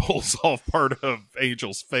 After he pulls off part of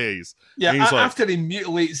Angel's face. Yeah, after he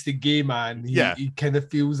mutilates the gay man, he kind of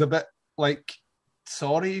feels a bit, like,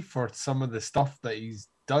 sorry for some of the stuff that he's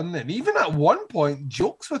done. And even at one point,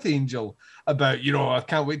 jokes with Angel about, I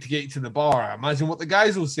can't wait to get you to the bar. Imagine what the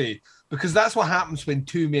guys will say. Because that's what happens when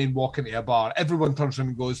two men walk into a bar. Everyone turns around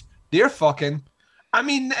and goes, they're fucking. I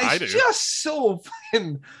mean, it's just so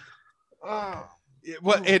fucking...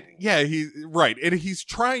 Well, right, and he's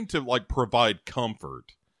trying to, like, provide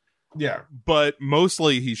comfort. Yeah, but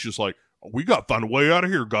mostly he's just like, we got to find a way out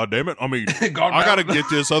of here. God damn it! I mean, I got to get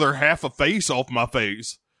this other half a face off my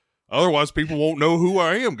face, otherwise people won't know who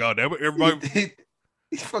I am. God damn it! Everybody,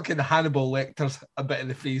 he's fucking Hannibal Lecter's a bit of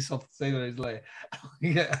the face off the side of his leg.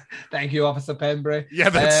 Yeah. Thank you, Officer Pembury.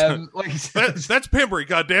 Yeah, that's Pembury.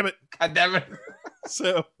 God damn it! God damn it!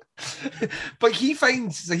 So. But he's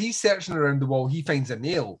searching around the wall. He finds a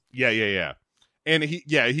nail. Yeah. And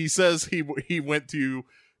he says he went to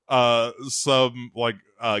some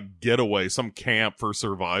getaway, some camp for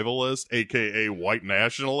survivalists, aka white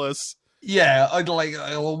nationalists. Yeah, like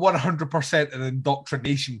 100% an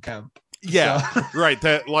indoctrination camp. Yeah, so. Right.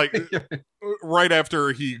 That right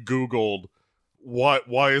after he Googled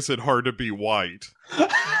why is it hard to be white.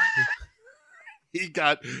 He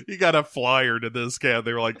got a flyer to this camp.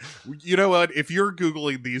 They were like, you know what? If you're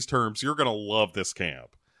Googling these terms, you're going to love this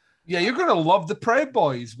camp. Yeah, you're going to love the Proud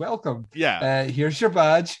Boys. Welcome. Yeah. Here's your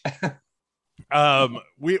badge.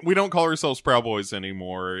 We don't call ourselves Proud Boys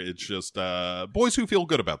anymore. It's just boys who feel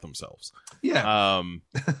good about themselves. Yeah.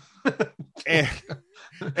 But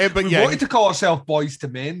we wanted to call ourselves Boys to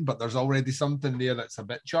Men, but there's already something there that's a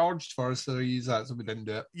bit charged for us to use that, so we didn't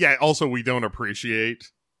do it. Yeah. Also, we don't appreciate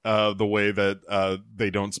the way that they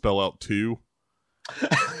don't spell out two.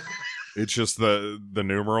 It's just the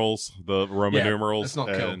numerals, the Roman numerals. It's not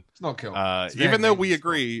cool. It's not cool. Even though we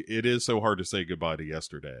agree, it is so hard to say goodbye to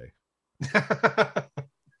yesterday.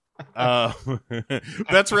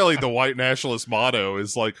 That's really the white nationalist motto,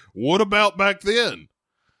 is like, what about back then?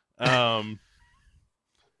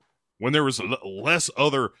 When there was less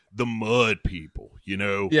the mud people, you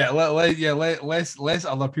know? Yeah, less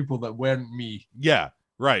other people that weren't me. Yeah,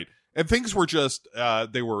 right. And things were just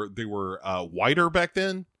they were whiter back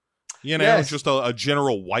then. You know, just a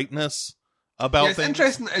general whiteness about it's things.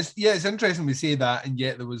 Interesting. It's interesting we say that, and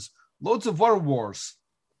yet there was loads of world wars.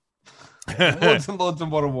 loads and loads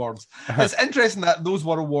of world wars. It's interesting that those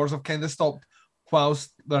world wars have kind of stopped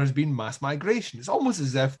whilst there has been mass migration. It's almost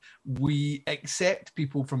as if we accept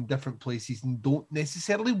people from different places and don't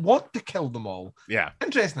necessarily want to kill them all. Yeah.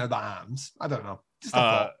 Interesting how that happens. I don't know. Just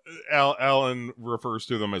a thought. Alan refers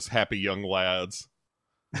to them as happy young lads,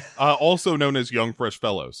 also known as young fresh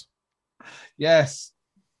fellows. Yes.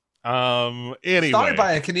 Anyway, started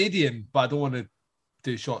by a Canadian, but I don't want to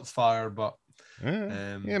do shots fired. But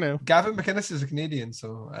you know, Gavin McInnes is a Canadian,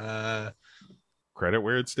 so credit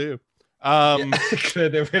where it's due.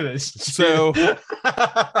 Credit where it's due.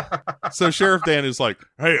 So Sheriff Dan is like,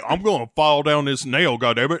 "Hey, I'm going to file down this nail,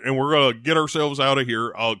 goddammit, and we're going to get ourselves out of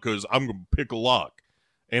here because I'm going to pick a lock."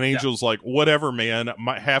 And Angel's like, "Whatever, man.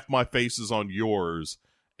 Half my face is on yours."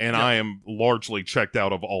 And I am largely checked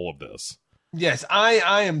out of all of this. Yes,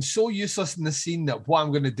 I am so useless in the scene that what I'm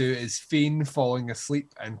going to do is feign falling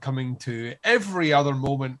asleep and coming to every other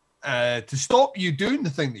moment to stop you doing the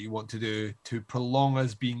thing that you want to do to prolong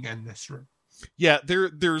us being in this room. Yeah,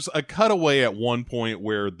 there's a cutaway at one point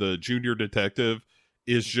where the junior detective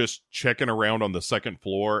is just checking around on the second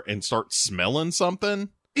floor and starts smelling something.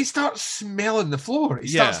 He starts smelling the floor. He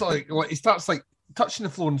starts like touching the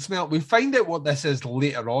floor and smell. We find out what this is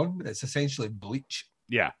later on. It's essentially bleach.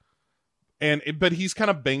 Yeah. But he's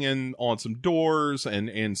kind of banging on some doors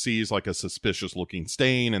and sees like a suspicious looking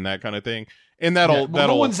stain and that kind of thing. And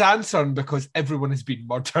no one's answering because everyone has been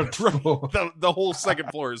murdered. The whole second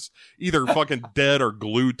floor is either fucking dead or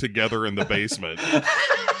glued together in the basement.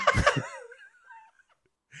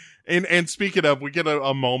 And speaking of, we get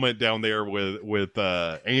a moment down there with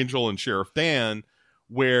Angel and Sheriff Dan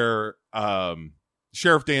where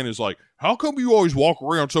Sheriff Dan is like, "How come you always walk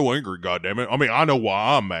around so angry, goddammit? I mean, I know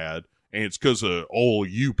why I'm mad, and it's because of all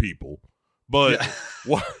you people. But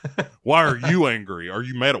why are you angry? Are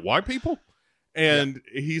you mad at white people?" And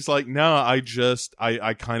he's like, "No, I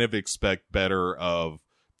kind of expect better of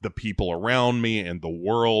the people around me and the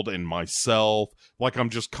world and myself. Like, I'm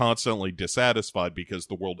just constantly dissatisfied because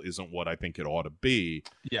the world isn't what I think it ought to be."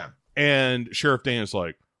 Yeah. And Sheriff Dan is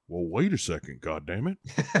like, "Well, wait a second, goddammit.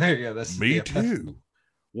 Yeah, that's me too.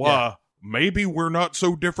 Why, maybe we're not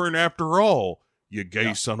so different after all, you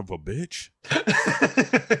gay son of a bitch."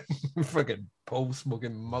 Freaking pole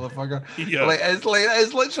smoking motherfucker. Yeah. It's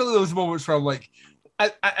literally those moments where I'm like,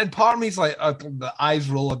 and part of me is like, the eyes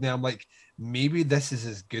roll at me. I'm like, maybe this is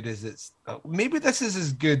as good as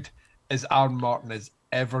Aaron Martin is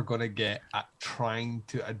ever going to get at trying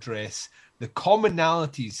to address the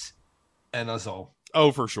commonalities in us all.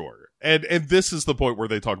 Oh, for sure. And this is the point where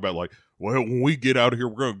they talk about like, well, when we get out of here,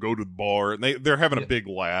 we're going to go to the bar. And they're having a big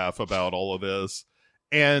laugh about all of this.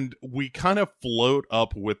 And we kind of float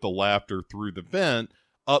up with the laughter through the vent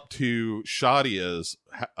up to Shadia's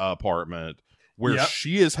apartment where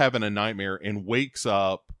she is having a nightmare and wakes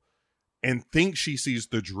up and thinks she sees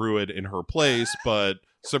the druid in her place. But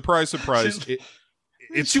surprise, surprise.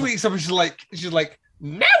 She wakes up and she's like,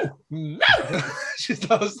 no. She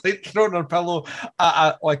starts like throwing her pillow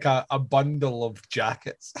at like a bundle of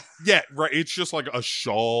jackets. Yeah, right. It's just like a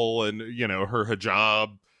shawl and, you know, her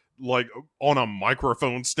hijab like on a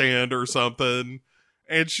microphone stand or something.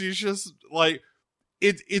 And she's just like,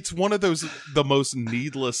 it's one of those, the most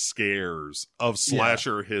needless scares of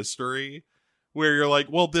slasher history where you're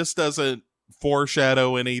like, well, this doesn't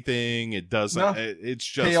foreshadow anything. It doesn't, it's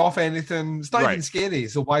just pay off anything. It's not even scary.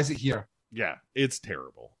 So why is it here? Yeah, it's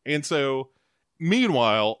terrible. And so,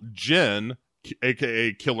 meanwhile, Jen,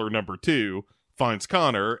 aka Killer Number 2, finds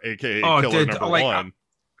Connor, aka Killer Number 1.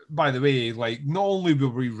 By the way, like, not only were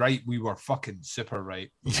we right, we were fucking super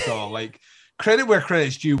right. So, like, credit where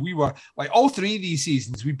credit's due. We were, like, all 3 of these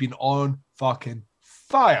seasons, we've been on fucking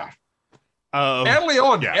fire. Early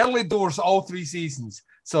on, yeah. early doors, all 3 seasons.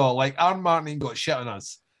 So, like, Aaron Martin got shit on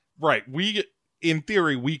us. Right. In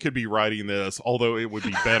theory, we could be writing this, although it would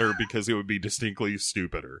be better because it would be distinctly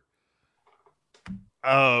stupider.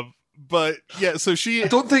 But yeah, so I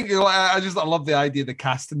don't think, I love the idea of the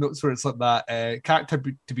casting notes where it's like that character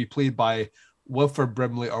to be played by Wilford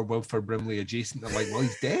Brimley or Wilford Brimley adjacent. They're like, well,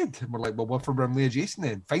 he's dead. And we're like, well, Wilford Brimley adjacent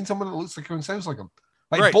then. Find someone that looks like him and sounds like him.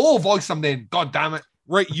 Like, right. Bo voice him then. God damn it.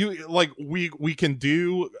 Right, you like we can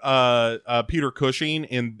do Peter Cushing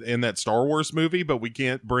in that Star Wars movie, but we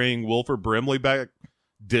can't bring Wilford Brimley back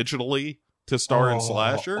digitally to star in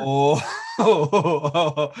Slasher. A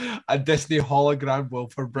Disney hologram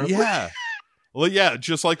Wilford Brimley. Yeah, well, yeah,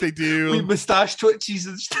 just like they do. We mustache twitches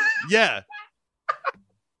and stuff. Yeah.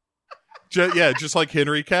 Just like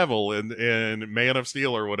Henry Cavill in Man of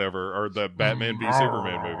Steel or whatever, or the Batman v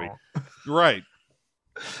Superman movie. Right.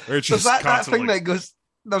 It's just that thing that goes.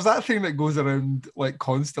 There's that thing that goes around like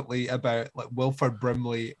constantly about like Wilford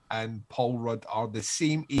Brimley and Paul Rudd are the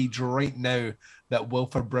same age right now that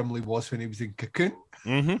Wilford Brimley was when he was in Cocoon.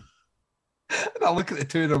 Mm-hmm. And I look at the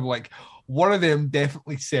two of them like one of them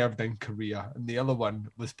definitely served in Korea and the other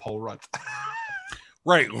one was Paul Rudd.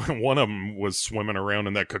 Right. One of them was swimming around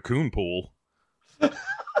in that Cocoon pool.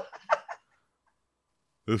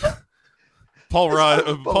 Paul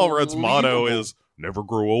Rudd's motto is never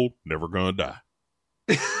grow old, never gonna die.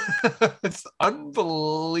 It's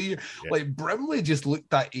unbelievable. Yeah. Like Brimley just looked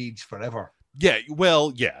that age forever. Yeah,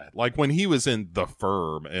 well, yeah. Like when he was in The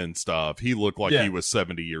Firm and stuff, he looked like he was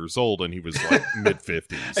 70 years old and he was like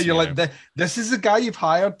mid-50s. And you're like, this is the guy you've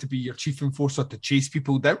hired to be your chief enforcer to chase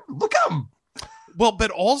people down. Look at him. Well,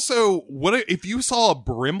 but also, what if you saw a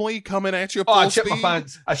Brimley coming at you? I shit my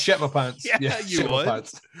pants. I shit my pants. Yeah, you would.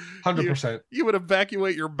 100%. You would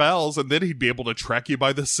evacuate your bowels, and then he'd be able to track you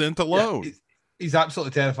by the scent alone. Yeah, he's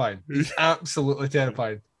absolutely terrifying. He's absolutely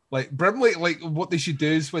terrifying. Like Brimley, like what they should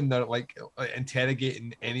do is when they're like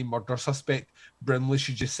interrogating any murder suspect, Brimley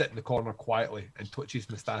should just sit in the corner quietly and twitch his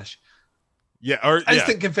mustache. Yeah, or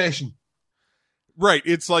instant confession. Right.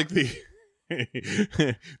 It's like the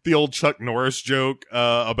old Chuck Norris joke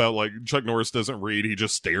about like Chuck Norris doesn't read, he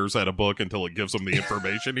just stares at a book until it gives him the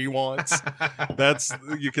information he wants.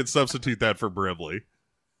 You can substitute that for Brimley.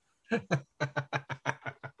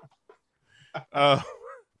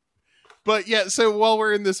 But yeah, so while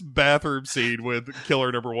we're in this bathroom scene with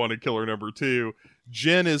killer number 1 and killer number 2,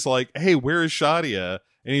 Jen is like, hey, where is Shadia?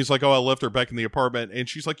 And he's like, oh, I left her back in the apartment. And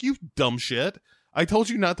she's like, you dumb shit. I told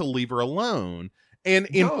you not to leave her alone. And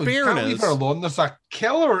in fairness, you can't leave her alone. There's a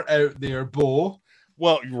killer out there, Bo.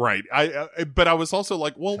 Well, right. But I was also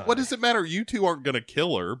like, well, what does it matter? You two aren't going to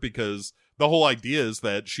kill her because the whole idea is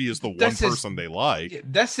that she is the one person they like.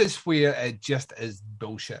 This is where it just is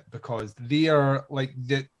bullshit because they are like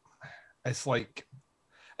it's like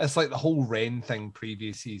the whole Ren thing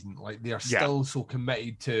previous season. Like they are still so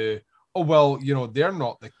committed to, oh well, you know, they're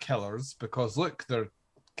not the killers because look, they're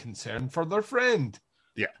concerned for their friend.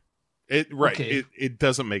 Yeah. It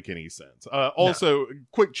doesn't make any sense. Also,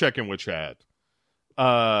 quick check-in with Chad.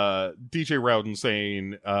 DJ Rowden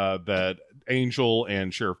saying that Angel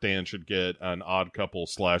and Sheriff Dan should get an Odd Couple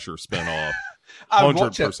slasher spinoff.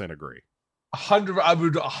 100% agree. I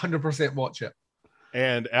would 100% watch it.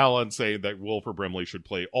 And Alan saying that Wilford Brimley should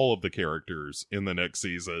play all of the characters in the next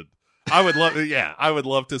season. I would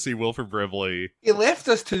love to see Wilford Brimley. He left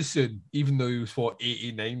us too soon, even though he was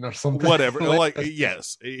 89 or something. Whatever. Like,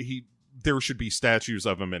 yes, there should be statues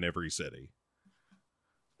of him in every city.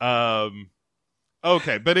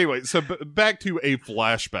 Okay, but anyway, so back to a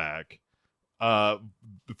flashback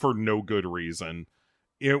for no good reason.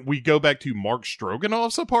 We go back to Mark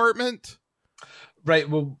Stroganoff's apartment. Right,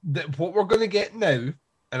 well, what we're going to get now,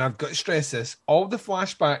 and I've got to stress this, all the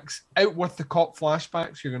flashbacks, out with the cop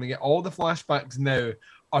flashbacks, you're going to get all the flashbacks now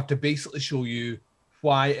are to basically show you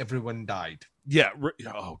why everyone died. Yeah,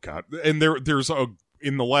 oh God. And there's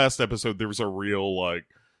in the last episode, there was a real, like,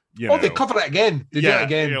 they cover it again. They do it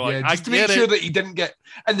again. Like, just to make sure that he didn't get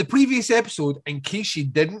in the previous episode, in case you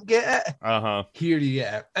didn't get it. Here you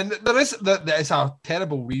get it. And there is a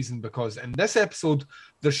terrible reason because in this episode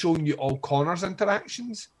they're showing you all Connor's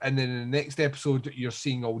interactions, and then in the next episode you're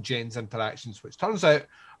seeing all Jen's interactions, which turns out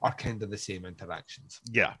are kind of the same interactions.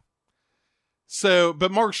 Yeah. So,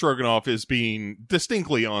 but Mark Stroganoff is being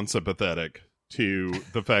distinctly unsympathetic to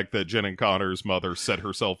the fact that Jen and Connor's mother set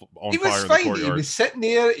herself on fire in the courtyard. He was sitting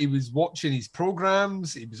there, he was watching his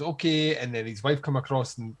programs, he was okay, and then his wife come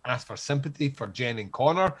across and asked for sympathy for Jen and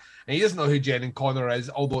Connor, and he doesn't know who Jen and Connor is,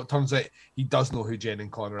 although it turns out he does know who Jen and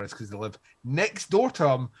Connor is because they live next door to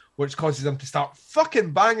him, which causes him to start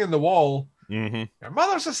fucking banging the wall Mm-hmm. Your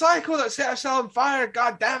mother's a psycho that set herself on fire.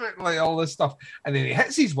 God damn it! Like all this stuff, and then he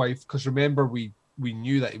hits his wife because remember we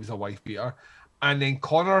knew that he was a wife beater, and then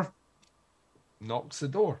Connor knocks the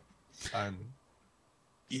door, and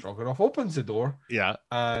Stroganoff opens the door. Yeah,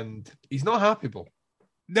 and he's not happy, Bo.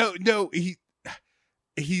 No,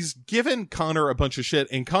 he's given Connor a bunch of shit,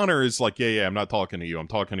 and Connor is like, yeah, I'm not talking to you. I'm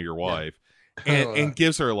talking to your wife, and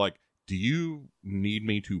gives her like, do you need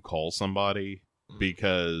me to call somebody?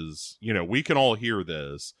 Because, you know, we can all hear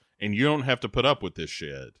this, and you don't have to put up with this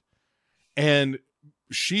shit. And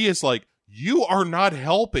she is like, you are not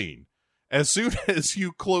helping. As soon as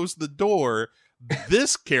you close the door,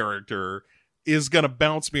 this character is going to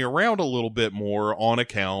bounce me around a little bit more on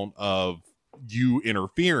account of you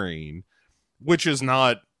interfering, which is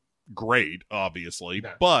not great, obviously,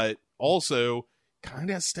 but also kind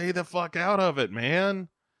of stay the fuck out of it, man.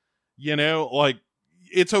 You know, like,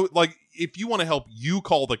 it's like, if you want to help, you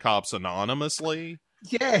call the cops anonymously.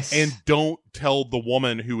 Yes. And don't tell the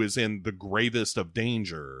woman who is in the gravest of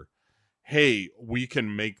danger, hey, we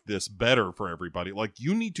can make this better for everybody. Like,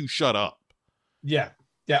 you need to shut up. Yeah.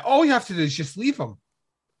 Yeah. All you have to do is just leave them.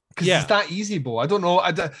 Because it's that easy, Bo. I don't know.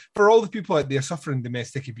 For all the people out there suffering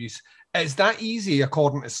domestic abuse, it's that easy,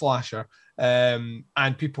 according to Slasher, and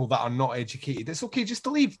people that are not educated. It's okay just to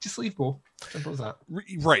leave. Just leave, Bo. Simple as that.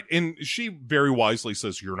 Right. And she very wisely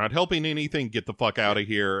says, you're not helping anything. Get the fuck out of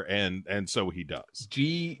here. And so he does.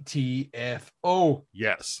 GTFO.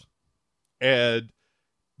 Yes. And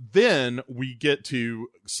then we get to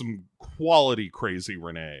some quality Crazy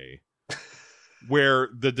Renee, where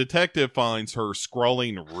the detective finds her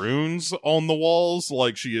scrawling runes on the walls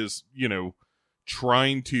like she is, you know,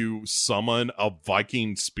 trying to summon a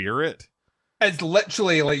Viking spirit. It's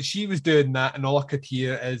literally like she was doing that, and all I could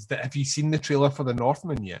hear is that, have you seen the trailer for The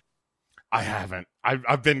Northman yet? I haven't.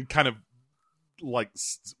 I've been kind of like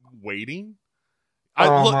waiting.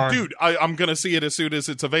 Dude, I'm gonna see it as soon as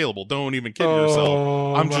it's available. Don't even kid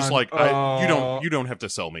yourself. I'm just like, you don't have to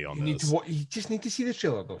sell me on this. You just need to see the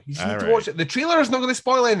trailer, though. You just need to watch it. The trailer is not going to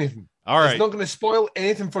spoil anything. All right, it's not going to spoil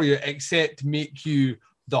anything for you except make you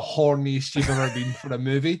the horniest you've ever been for a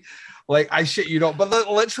movie. Like, I shit you not. But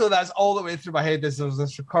literally, that's all that went through my head. Is there's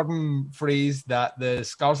this recurring phrase that the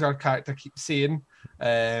Skarsgård character keeps saying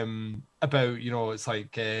about, you know, it's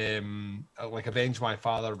like avenge my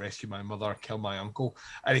father, rescue my mother, kill my uncle,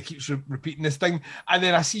 and he keeps repeating this thing. And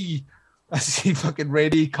then I see fucking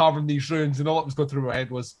Reddy carving these runes, and all that was going through my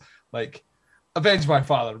head was like, avenge my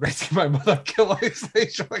father, rescue my mother, kill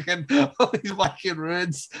these fucking all these Viking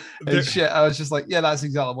runes and shit. I was just like, yeah, that's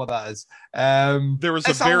exactly what that is. There was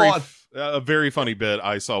a very funny bit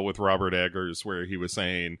I saw with Robert Eggers where he was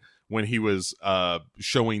saying, when he was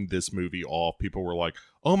showing this movie off, people were like,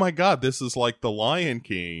 oh my god, this is like The Lion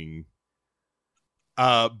King,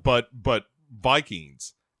 but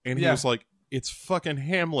Vikings. And he was like, it's fucking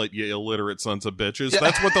Hamlet, you illiterate sons of bitches.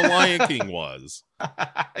 That's what The Lion King was.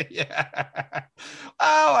 Yeah.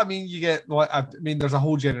 Oh, I mean, there's a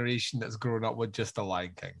whole generation that's grown up with just The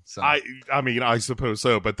Lion King. So I mean, I suppose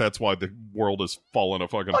so, but that's why the world has fallen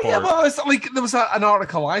apart. Yeah, but it's like there was an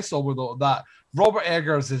article I saw with that Robert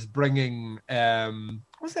Eggers is bringing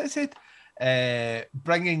what's that it said?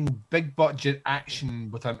 Bringing big budget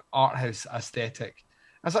action with an art house aesthetic.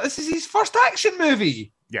 I was like, this is his first action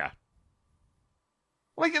movie. Yeah.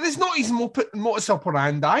 Like, it's not his modus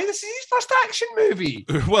operandi. This is his first action movie.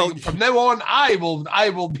 Well, like, from now on, I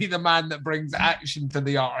will be the man that brings action to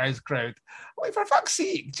the art house crowd. Like, for fuck's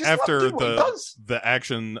sake, just after let him do what he does. The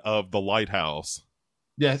action of The Lighthouse.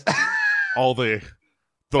 Yes. All the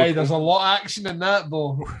hey, there's a lot of action in that,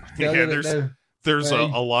 though. Yeah, there's a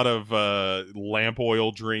lot of lamp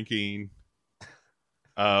oil drinking.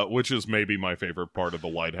 Which is maybe my favorite part of The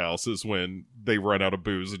Lighthouse, is when they run out of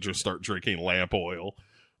booze and just start drinking lamp oil.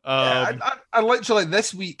 I literally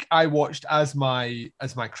this week I watched as my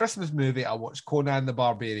Christmas movie. I watched Conan the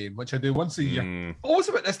Barbarian, which I do once a year. Always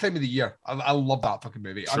about this time of the year. I love that fucking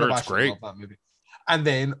movie. Sure, it's great. Love that movie. And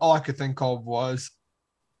then all I could think of was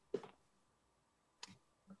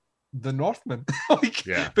The Northman,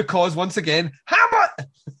 because once again, Hammer.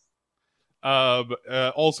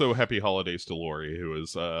 Also, happy holidays to Lori, who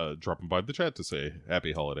is dropping by the chat to say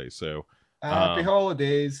happy holidays. So happy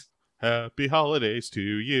holidays. Happy holidays to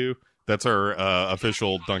you. That's our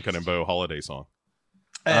official Duncan and Bo holiday song.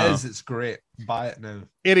 It is. It's great. Buy it now.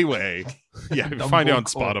 Anyway, yeah, find it on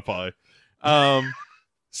Spotify.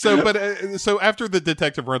 So after the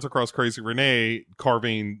detective runs across Crazy Renee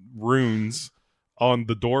carving runes on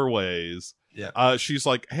the doorways, she's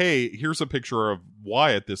like, hey, here's a picture of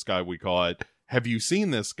Wyatt, this guy we caught. Have you seen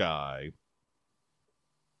this guy?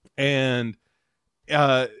 And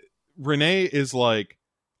Renee is like,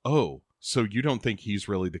 oh, so you don't think he's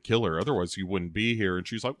really the killer? Otherwise, you wouldn't be here. And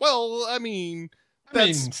she's like, well, I mean,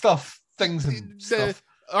 things and stuff.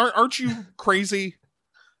 Aren't you crazy?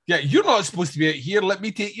 Yeah, you're not supposed to be out here. Let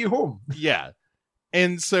me take you home. Yeah.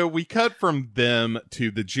 And so we cut from them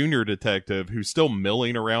to the junior detective who's still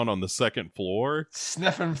milling around on the second floor.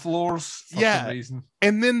 Sniffing floors for yeah. some reason.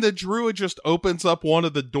 And then the druid just opens up one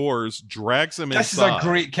of the doors, drags him This inside. is a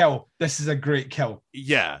great kill. This is a great kill.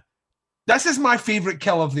 Yeah. This is my favorite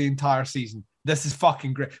kill of the entire season. This is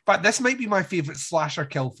fucking great. But this might be my favorite slasher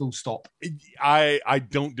kill, full stop. I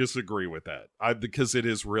don't disagree with that. Because it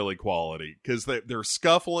is really quality. Because they're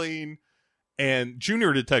scuffling. And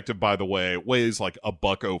junior detective, by the way, weighs like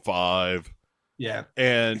 $105. Yeah.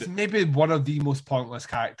 And it's maybe one of the most pointless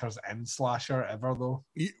characters in slasher ever, though.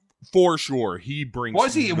 For sure. He brings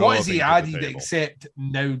What is he added table. except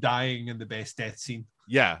now dying in the best death scene?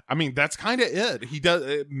 Yeah, I mean, that's kind of it. He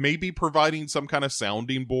does maybe providing some kind of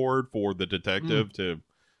sounding board for the detective to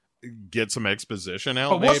get some exposition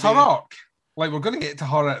out. But what's her arc? Like, we're going to get to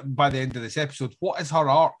her by the end of this episode. What is her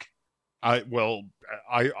arc? I'm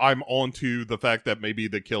on to the fact that maybe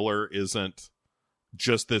the killer isn't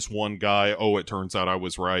just this one guy. Oh, it turns out I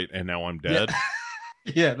was right, and now I'm dead.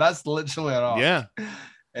 Yeah, that's literally her arc. Yeah,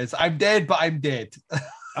 it's I'm dead, but I'm dead.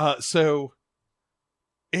 So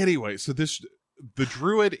anyway, the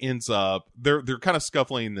druid ends up they're kind of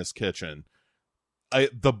scuffling in this kitchen.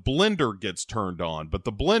 The blender gets turned on, but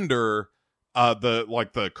the blender,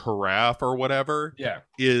 the carafe or whatever,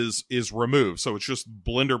 is removed, so it's just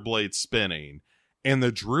blender blade spinning, and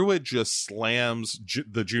the druid just slams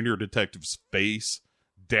the junior detective's face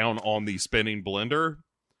down on the spinning blender.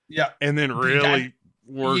 Yeah, and then really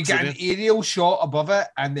works. You get an aerial shot above it,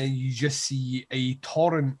 and then you just see a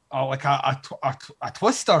torrent, like a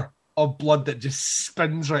twister of blood that just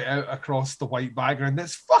spins right out across the white background.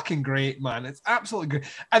 That's fucking great, man. It's absolutely great.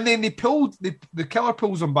 And then the killer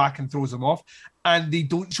pulls him back and throws him off, and they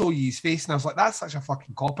don't show you his face. And I was like, that's such a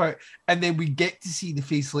fucking cop out. And then we get to see the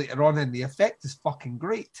face later on, and the effect is fucking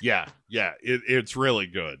great. Yeah, it's really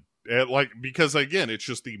good. Because again, it's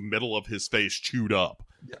just the middle of his face chewed up.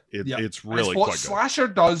 It's really quite good. Slasher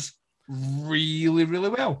does really, really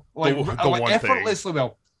well. Effortlessly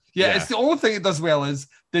well. Yeah, it's the only thing it does well is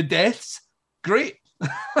the deaths. Great.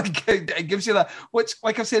 It gives you that. Which,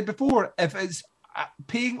 like I've said before, if it's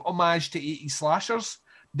paying homage to 80s slashers,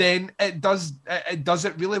 then it does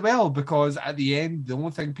it really well, because at the end, the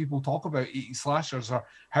only thing people talk about 80s slashers are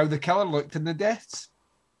how the killer looked in the deaths.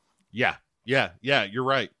 Yeah, you're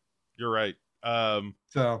right.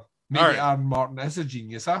 So maybe Aaron Martin is a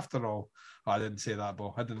genius after all. Oh, I didn't say that,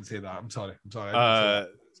 Bo. I didn't say that. I'm sorry. I didn't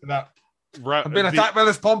say that. Right, I'm being attacked by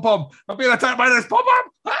this pom-pom.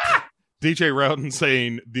 Ah! DJ Rowden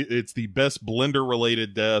saying it's the best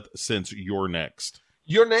blender-related death since You're Next.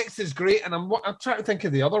 You're Next is great, and I'm trying to think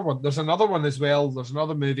of the other one. There's another one as well. There's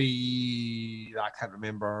another movie that I can't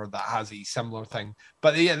remember that has a similar thing.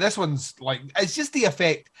 But yeah, this one's like, it's just the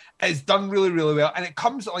effect. It's done really, really well. And it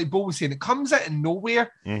comes, like Bo was saying, it comes out of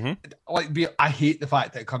nowhere. Mm-hmm. I hate the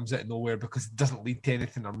fact that it comes out of nowhere because it doesn't lead to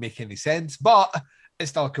anything or make any sense, but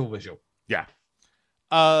it's still a cool visual. Yeah.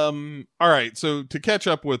 All right. So to catch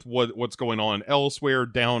up with what's going on elsewhere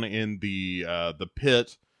down in the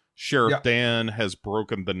pit, Sheriff Dan has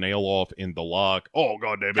broken the nail off in the lock. Oh,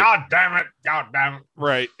 God damn it.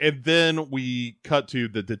 Right. And then we cut to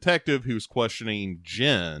the detective who's questioning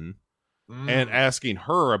Jen and asking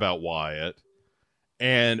her about Wyatt.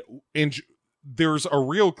 And there's a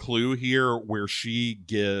real clue here where she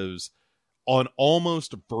gives an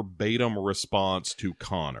almost verbatim response to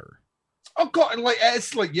Connor. Oh God!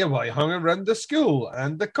 It's like, yeah, well, he hung around the school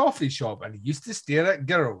and the coffee shop, and he used to stare at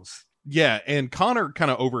girls. Yeah, and Connor kind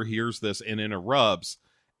of overhears this and interrupts,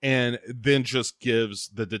 and then just gives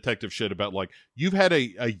the detective shit about, like, you've had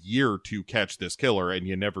a year to catch this killer, and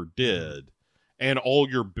you never did, and all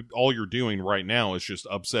you're doing right now is just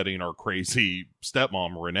upsetting our crazy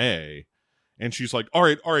stepmom Renee. And she's like, all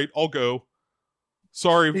right, I'll go.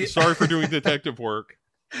 Sorry for doing detective work.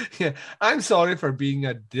 Yeah, I'm sorry for being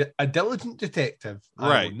a diligent detective.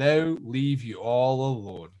 I will now leave you all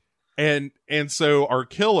alone. And so our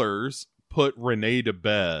killers put Renee to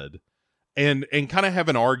bed and kind of have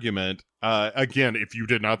an argument, again, if you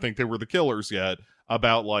did not think they were the killers yet,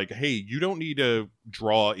 about like, hey, you don't need to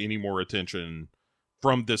draw any more attention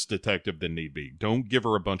from this detective than need be. Don't give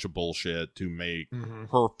her a bunch of bullshit to make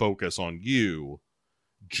her focus on you.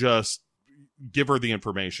 Just give her the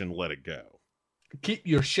information, let it go. Keep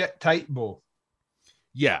your shit tight, Bo.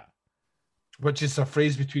 Yeah. Which is a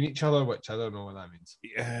phrase between each other, which I don't know what that means.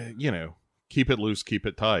 Keep it loose, keep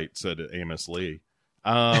it tight, said Amos Lee.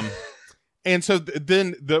 And so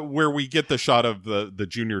then where we get the shot of the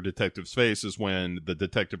junior detective's face is when the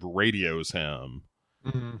detective radios him.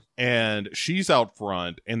 Mm-hmm. And she's out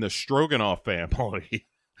front, and the Stroganoff family,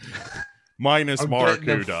 minus Mark,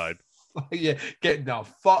 who died. Yeah, getting the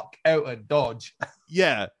fuck out of Dodge.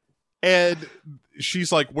 Yeah. And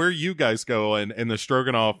she's like, where you guys going? And the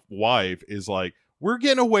Stroganoff wife is like, we're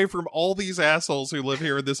getting away from all these assholes who live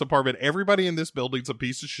here in this apartment. Everybody in this building's a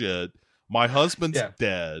piece of shit. My husband's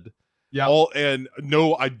dead. Yeah. And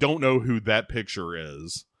no, I don't know who that picture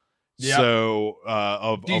is. Yeah. So,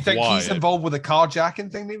 do you think he's involved with the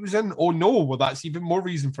carjacking thing that he was in? Oh no, well that's even more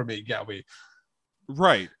reason for me to get away.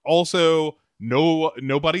 Right. Also,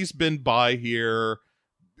 nobody's been by here.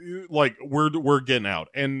 Like we're getting out,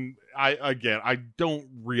 and I don't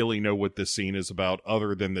really know what this scene is about,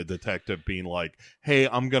 other than the detective being like, "Hey,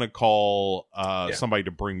 I'm gonna call somebody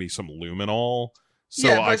to bring me some luminol."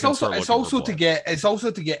 So but it's also to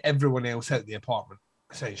get everyone else out of the apartment,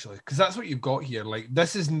 essentially, because that's what you've got here. Like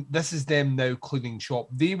this is them now cleaning shop.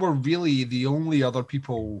 They were really the only other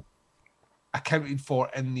people accounted for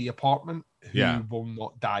in the apartment who will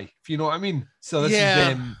not die, if you know what I mean. So this is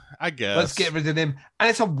them. I guess let's get rid of them, and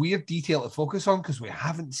it's a weird detail to focus on because we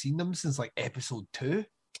haven't seen them since like episode 2.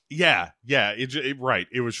 Yeah. Right.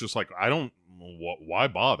 It was just like, I don't. Why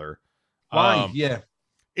bother? Why?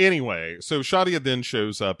 Anyway, so Shadia then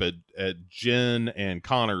shows up at Jen and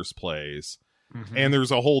Connor's place, and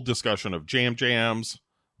there's a whole discussion of jams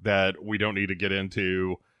that we don't need to get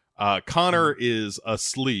into. Connor is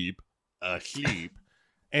asleep, and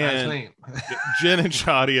Jen and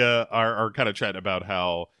Shadia are kind of chatting about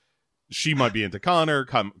how she might be into Connor,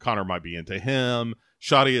 Connor might be into him.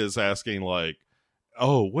 Shadia is asking like,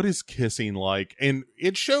 oh, what is kissing like? And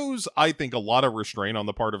it shows, I think, a lot of restraint on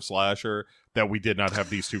the part of Slasher that we did not have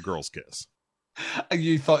these two girls kiss.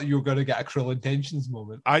 You thought you were going to get a Cruel Intentions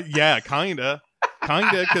moment. Kinda,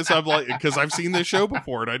 because I've seen this show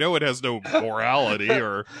before and I know it has no morality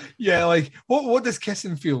or like what does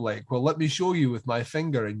kissing feel like? Well, let me show you with my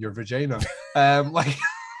finger in your vagina. Like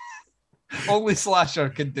only Slasher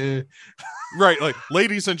can do. Right, like,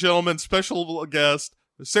 ladies and gentlemen, special guest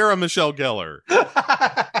Sarah Michelle Gellar.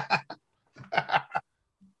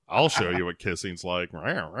 I'll show you what kissing's like.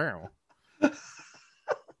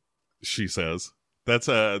 She says. That's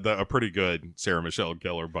a pretty good Sarah Michelle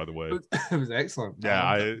Gellar, by the way. It was excellent.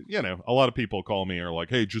 Yeah, a lot of people call me and are like,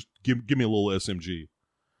 hey, just give me a little SMG.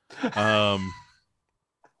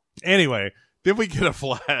 Anyway, then we get a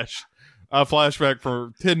flashback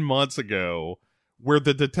from 10 months ago where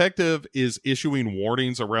the detective is issuing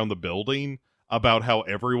warnings around the building about how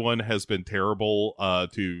everyone has been terrible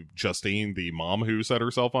to Justine, the mom who set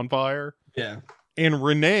herself on fire. Yeah. And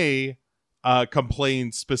Renee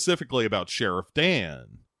complained specifically about Sheriff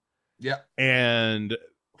Dan. Yeah. And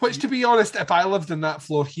which, to be honest, if I lived on that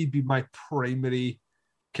floor, he'd be my primary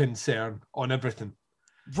concern on everything.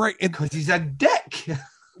 Right. Because he's a dick.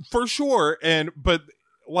 For sure. But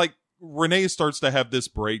like Renee starts to have this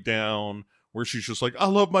breakdown where she's just like, I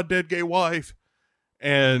love my dead gay wife.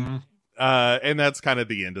 And that's kind of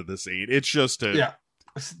the end of the scene. It's just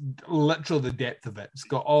it's literally the depth of it. It's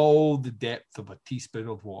got all the depth of a teaspoon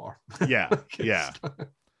of water. Yeah, yeah.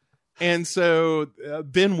 And so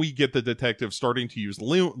then we get the detective starting to use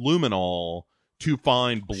luminol to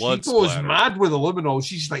find blood splatter. She goes mad with the luminol.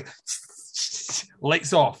 She's like,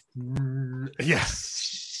 lights off.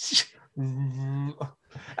 Yes. And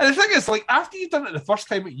the thing is, like, after you've done it the first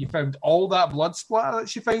time, you found all that blood splatter that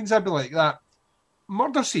she finds, I'd be like, that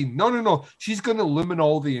murder scene. No. She's going to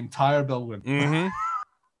luminol the entire building. Mm-hmm.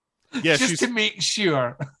 Yeah, just to make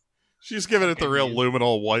sure. She's giving it the real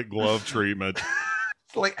luminol white glove treatment.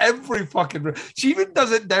 Like every fucking room. She even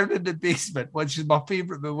does it down in the basement, which is my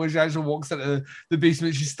favourite bit. When she actually walks into the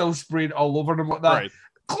basement, she's still spraying all over them like that. Right.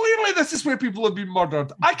 Clearly, this is where people have been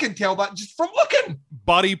murdered. I can tell that just from looking.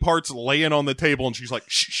 Body parts laying on the table, and she's like,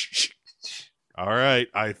 shh. All right,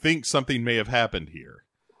 I think something may have happened here.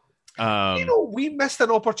 We missed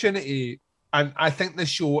an opportunity, and I think the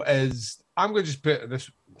show is. I'm going to just put this.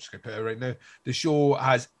 I'm just going to put it right now. The show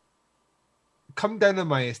has come down in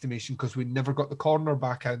my estimation because we never got the coroner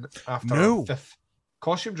back in after our 5th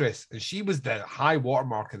costume dress, and she was the high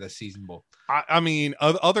watermark of this season. But I mean,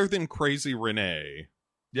 other than Crazy Renee,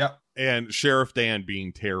 and Sheriff Dan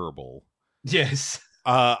being terrible, yes,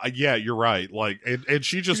 yeah, you're right. Like, and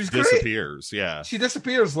she just disappears. Great. Yeah, she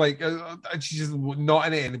disappears. Like, and she's just not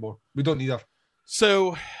in it anymore. We don't need her.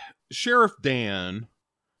 So, Sheriff Dan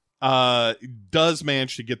does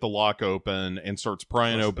manage to get the lock open and starts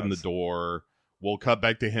prying open the door. We'll cut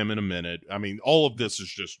back to him in a minute. I mean, all of this is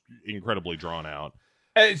just incredibly drawn out.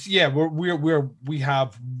 It's we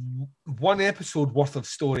have one episode worth of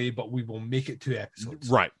story, but we will make it 2 episodes.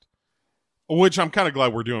 Right. Which I'm kind of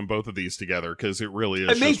glad we're doing both of these together because it really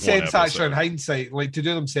is. It made just one sense actually in episode. hindsight. Like to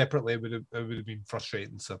do them separately would have been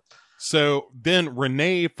frustrating. So then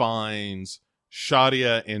Renee finds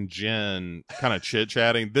Shadia and Jen kind of chit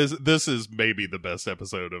chatting. This is maybe the best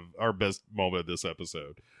episode of our best moment of this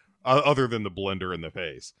episode, other than the blender in the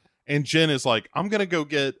face. And Jen is like, "I'm gonna go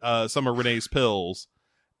get some of Renee's pills,"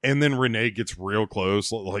 and then Renee gets real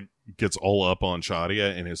close, like gets all up on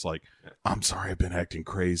Shadia, and is like, "I'm sorry, I've been acting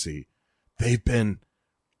crazy. They've been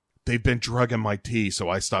drugging my tea, so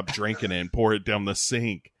I stopped drinking it and pour it down the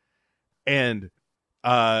sink." And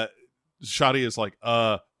Shadia is like,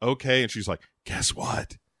 okay. And she's like, "Guess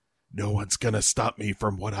what? No one's gonna stop me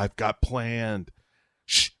from what I've got planned.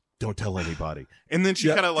 Shh, don't tell anybody." And then she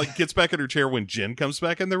kind of like gets back in her chair when Jen comes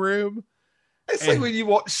back in the room. It's like when you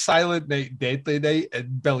watch Silent Night, Deadly Night,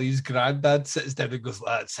 and Billy's granddad sits down and goes,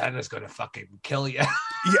 "Santa's gonna fucking kill you."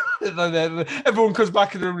 Yeah. And then everyone comes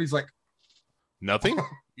back in the room and he's like, "Nothing."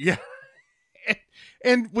 Yeah.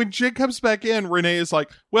 And when Jen comes back in, Renee is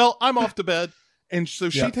like, "Well, I'm off to bed." And so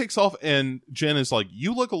she takes off, and Jen is like,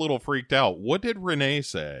 "You look a little freaked out. What did Renee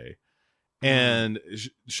say?" And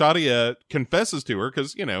Shadia confesses to her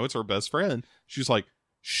because, you know, it's her best friend. She's like,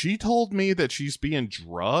 "She told me that she's being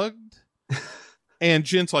drugged." And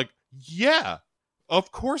Jen's like, "Yeah,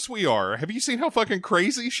 of course we are. Have you seen how fucking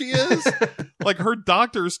crazy she is? Like, her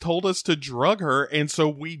doctors told us to drug her, and so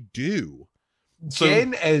we do." So,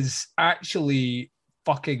 Jen is actually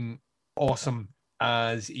fucking awesome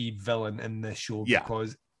as a villain in this show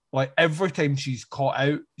because like every time she's caught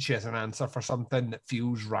out, she has an answer for something that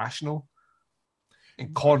feels rational.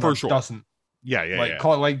 And Connor doesn't.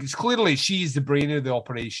 Like it's clearly she's the brain of the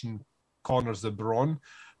operation, Connor's the brawn.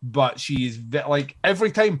 But she's like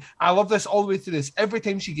every time, I love this all the way through this. Every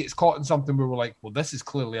time she gets caught in something where we're like, well, this is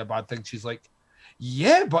clearly a bad thing. She's like,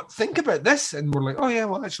 yeah, but think about this. And we're like, oh yeah,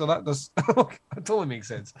 well, actually that does that totally makes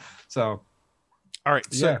sense. So, all right.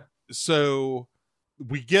 So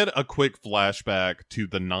we get a quick flashback to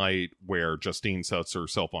the night where Justine sets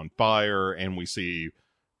herself on fire, and we see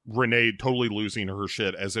Renee totally losing her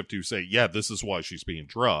shit as if to say, yeah, this is why she's being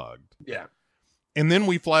drugged. Yeah. And then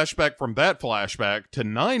we flashback from that flashback to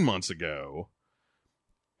 9 months ago,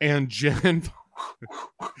 and Jen,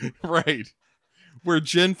 right, where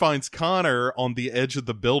Jen finds Connor on the edge of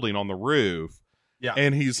the building on the roof. Yeah.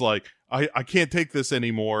 And he's like, I can't take this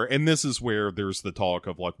anymore. And this is where there's the talk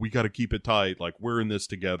of like, we got to keep it tight. Like, we're in this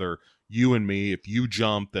together, you and me. If you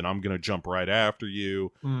jump, then I'm going to jump right after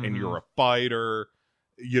you. Mm-hmm. And you're a fighter.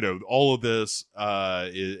 You know, all of this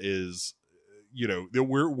is you know,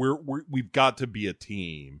 we've got to be a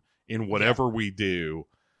team in whatever we do.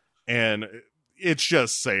 And it's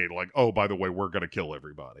just saying like, oh, by the way, we're going to kill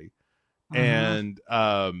everybody. Mm-hmm.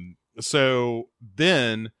 And so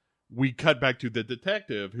then we cut back to the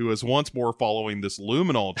detective who is once more following this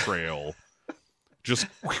luminol trail. Just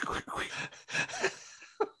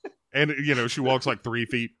and you know, she walks like 3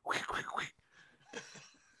 feet.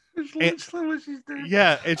 And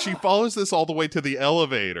she follows this all the way to the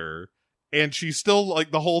elevator. And she's still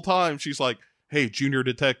like the whole time she's like, "Hey, junior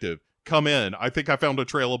detective, come in. I think I found a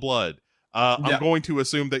trail of blood. I'm going to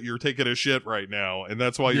assume that you're taking a shit right now, and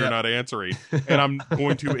that's why you're not answering. And I'm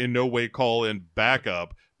going to in no way call in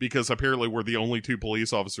backup because apparently we're the only 2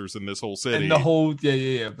 police officers in this whole city." In the whole,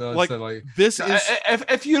 Like this is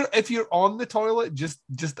if you're on the toilet, just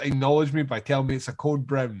acknowledge me by telling me it's a code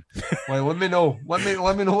brown. Like, let me know. Let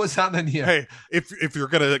me know what's happening here. Hey, if you're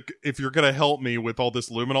gonna help me with all this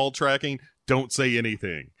luminol tracking, don't say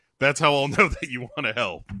anything. That's how I'll know that you want to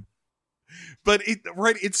help. But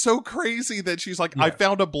it's so crazy that she's like, I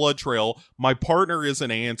found a blood trail. My partner isn't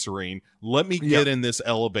answering. Let me get in this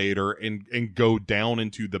elevator and go down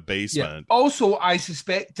into the basement. Yeah. Also, I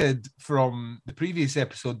suspected from the previous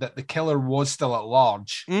episode that the killer was still at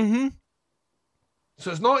large. Mm-hmm. So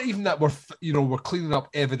it's not even that we're cleaning up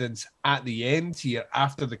evidence at the end here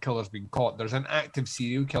after the killer's been caught. There's an active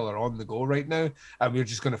serial killer on the go right now, and we're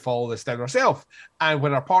just going to follow this down ourselves. And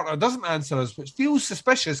when our partner doesn't answer us, which feels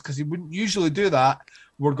suspicious because he wouldn't usually do that,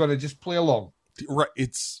 we're going to just play along. Right?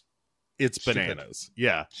 It's bananas.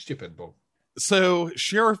 Yeah, stupid, Bo. So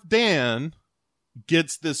Sheriff Dan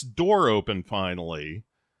gets this door open finally.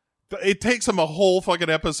 It takes him a whole fucking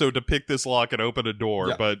episode to pick this lock and open a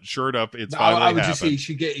door, but sure enough, it's finally I would just say he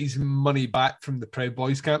should get his money back from the Proud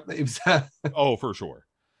Boys camp that he was at. Oh, for sure.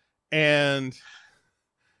 And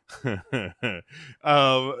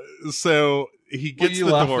so he gets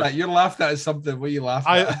the door. You're laughing at something. What are you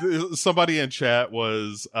laughing at? Somebody in chat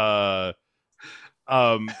was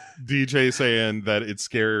DJ saying that it's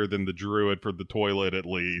scarier than the druid for the toilet, at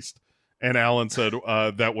least. And Alan said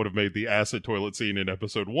that would have made the acid toilet scene in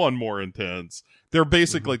episode 1 more intense. They're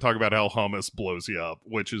basically talking about how hummus blows you up,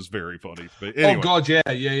 which is very funny. But anyway. Oh, God,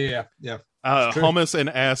 yeah. Hummus and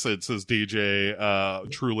acid, says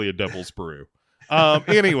DJ. Truly a devil's brew.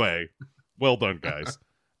 Anyway, well done, guys.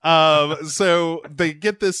 So they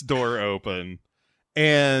get this door open,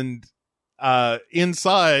 and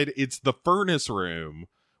inside, it's the furnace room,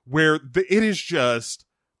 where it is just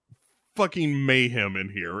fucking mayhem in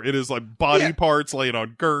here. It is like body parts laying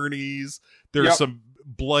on gurneys. There's some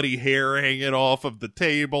bloody hair hanging off of the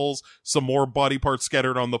tables, some more body parts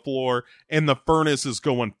scattered on the floor, and the furnace is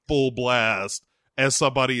going full blast as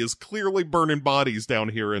somebody is clearly burning bodies down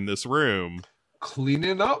here in this room.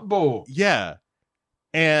 Cleaning up, Bo. Yeah.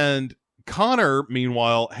 And Connor,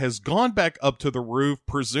 meanwhile, has gone back up to the roof,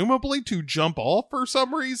 presumably to jump off for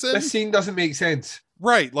some reason. This scene doesn't make sense.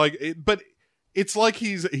 Right, but it's like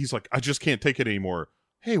he's like, I just can't take it anymore.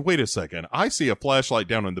 Hey, wait a second. I see a flashlight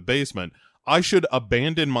down in the basement. I should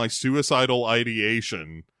abandon my suicidal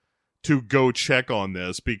ideation to go check on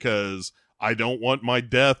this because I don't want my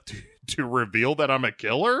death to reveal that I'm a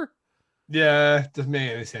killer. Yeah, doesn't make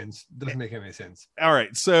any sense. All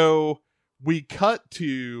right, so we cut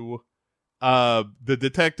to the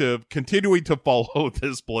detective continuing to follow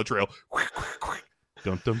this blood trail.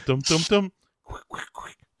 Dum dum dum dum dum.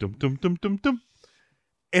 Dum dum dum dum dum.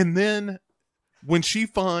 And then when she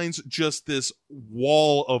finds just this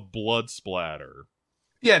wall of blood splatter.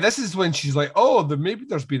 Yeah, this is when she's like, oh, maybe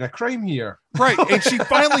there's been a crime here. Right. And she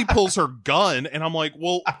finally pulls her gun, and I'm like,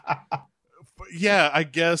 well, yeah, I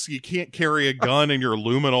guess you can't carry a gun in your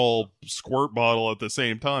luminol squirt bottle at the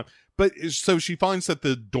same time. But so she finds that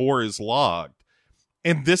the door is locked,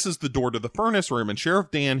 and this is the door to the furnace room, and Sheriff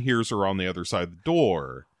Dan hears her on the other side of the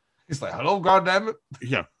door. He's like, hello, goddammit.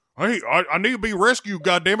 Yeah. Hey, I need to be rescued,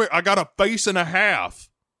 goddammit. I got a face and a half.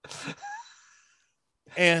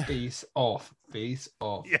 And face off.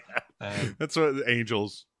 Yeah. That's what the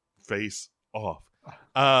Angel's face off.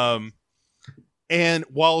 And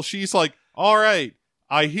while she's like, all right,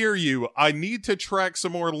 I hear you. I need to track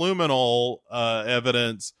some more luminol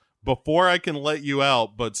evidence before I can let you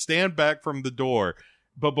out, but stand back from the door.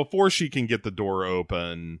 But before she can get the door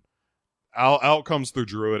open, out comes the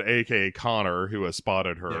druid, aka Connor, who has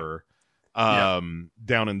spotted her down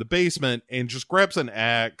in the basement, and just grabs an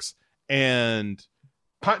axe and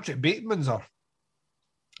Patrick Bateman's her.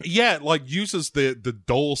 Yeah, like uses the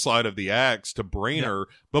dull side of the axe to brain her,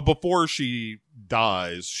 but before she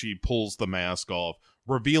dies, she pulls the mask off,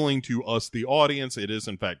 revealing to us, the audience, it is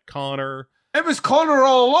in fact Connor. It was Connor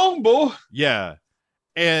all along, Bo. Yeah,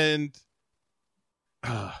 and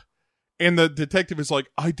the detective is like,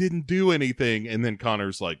 I didn't do anything, and then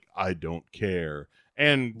Connor's like, I don't care,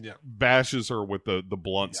 and bashes her with the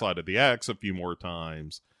blunt side of the axe a few more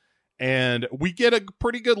times, and we get a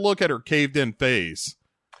pretty good look at her caved in face.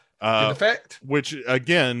 In effect, which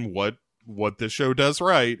again, what this show does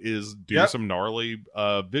right is do some gnarly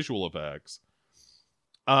visual effects.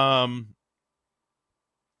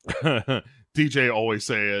 DJ always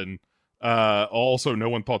saying, also no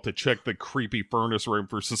one thought to check the creepy furnace room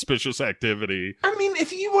for suspicious activity. I mean,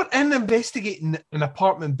 if you were investigating an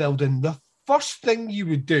apartment building, the first thing you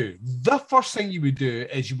would do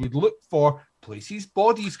is you would look for places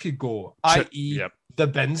bodies could go, i.e. the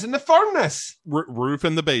bins in the furnace. Roof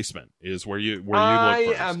in the basement is where you look first.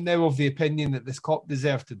 I am now of the opinion that this cop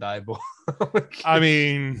deserved to die, but I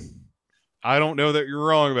mean, I don't know that you're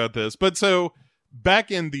wrong about this, but so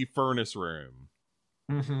back in the furnace room,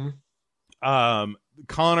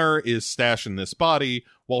 Connor is stashing this body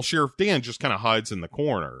while Sheriff Dan just kind of hides in the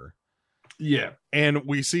corner. Yeah. And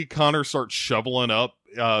we see Connor start shoveling up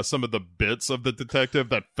some of the bits of the detective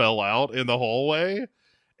that fell out in the hallway,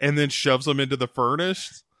 and then shoves them into the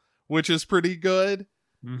furnace, which is pretty good.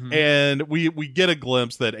 And we get a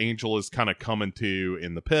glimpse that Angel is kind of coming to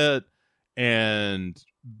in the pit, and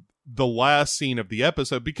the last scene of the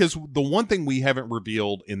episode, because the one thing we haven't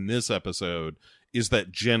revealed in this episode is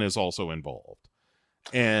that Jen is also involved.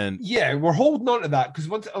 And yeah, we're holding on to that because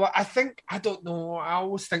I don't know. I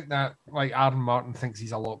always think that like Aaron Martin thinks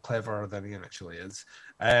he's a lot cleverer than he actually is.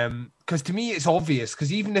 Because to me, it's obvious.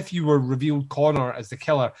 Because even if you were revealed Connor as the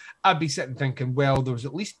killer, I'd be sitting thinking, well, there was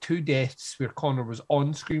at least 2 deaths where Connor was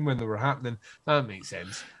on screen when they were happening. That makes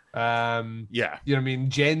sense. You know what I mean?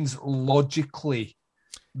 Jen's logically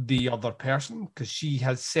the other person because she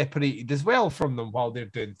has separated as well from them while they're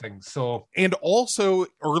doing things. So, and also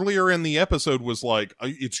earlier in the episode was like,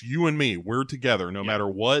 it's you and me, we're together no matter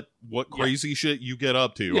what crazy shit you get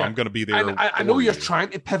up to. I'm going to be there. I know you're trying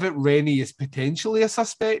to pivot Rennie as potentially a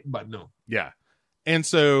suspect, but no. Yeah. And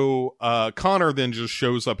so Connor then just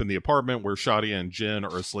shows up in the apartment where Shadia and Jen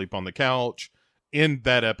are asleep on the couch in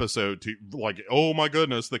that episode to like, oh my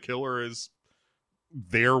goodness, the killer is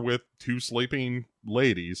there with two sleeping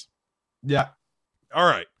ladies. Yeah. All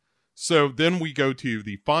right. So then we go to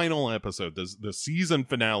the final episode, the season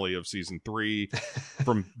finale of season 3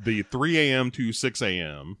 from the 3 a.m. to 6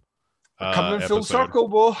 a.m. Coming in full circle,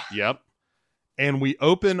 boy. Yep. And we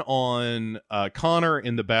open on Connor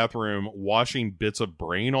in the bathroom washing bits of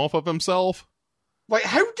brain off of himself. Like,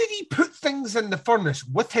 how did he put things in the furnace?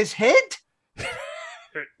 With his head?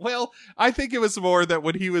 Well, I think it was more that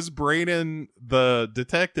when he was braining the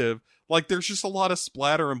detective, like there's just a lot of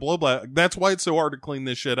splatter and blow. That's why it's so hard to clean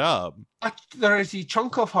this shit up. There is a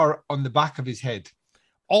chunk of her on the back of his head.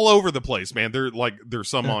 All over the place, man. There's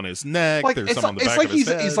some on his neck. Like, there's some on the back of his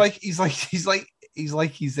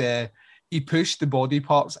head. He pushed the body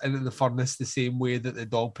parts into the furnace the same way that the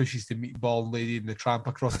dog pushes the meatball lady and the tramp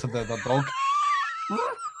across to the other dog.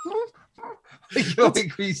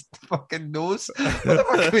 Like his fucking nose. What the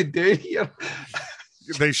fuck are we doing here?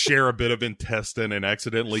 They share a bit of intestine and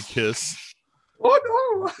accidentally kiss.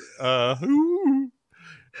 Oh no!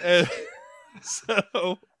 And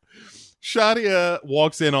so Shadia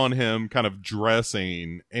walks in on him, kind of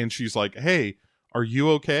dressing, and she's like, "Hey, are you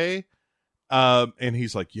okay?" And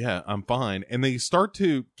he's like, "Yeah, I'm fine." And they start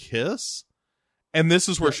to kiss, and this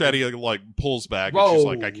is where Shadia like pulls back, and she's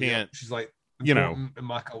like, "I can't." Yeah. She's like, you know, in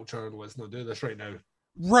my culture, let's not do this right now.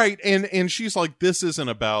 Right. And she's like, this isn't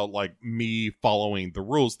about like me following the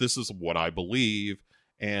rules. This is what I believe.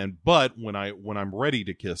 But when I'm ready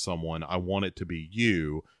to kiss someone, I want it to be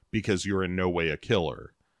you because you're in no way a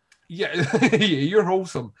killer. Yeah, you're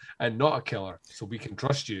wholesome and not a killer, so we can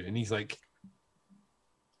trust you. And he's like,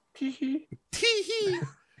 tee hee.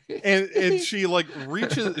 And she like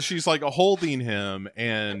reaches, she's like holding him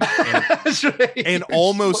and right. and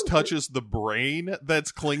almost touches the brain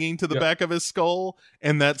that's clinging to the back of his skull,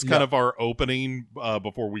 and that's kind of our opening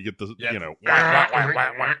before we get the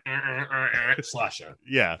slasher.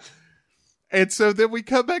 Yeah. And so then we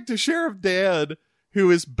come back to Sheriff Dan,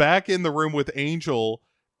 who is back in the room with Angel,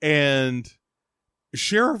 and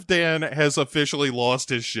Sheriff Dan has officially lost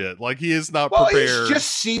his shit. Like, he is not prepared.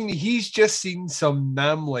 He's just seen some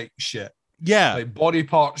Nam-like shit. Yeah. Like body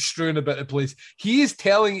parts strewn about the place. He is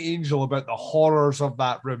telling Angel about the horrors of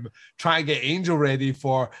that room, trying to get Angel ready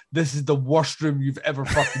for this is the worst room you've ever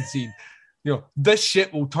fucking seen. You know, this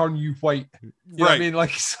shit will turn you white. You know what I mean?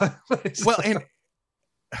 Like, well, and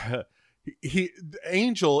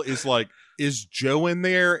Angel is like, is Joe in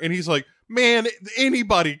there? And he's like, man,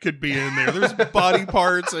 anybody could be in there. There's body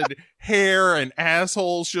parts and hair and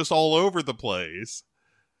assholes just all over the place.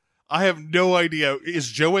 I have no idea. Is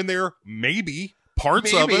Joe in there? Maybe.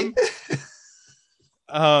 Parts of him.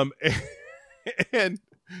 And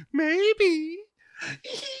maybe.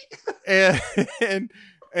 and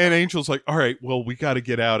Angel's like, all right, well, we got to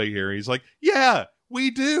get out of here. He's like, yeah, we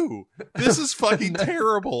do. This is fucking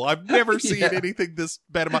terrible. I've never seen anything this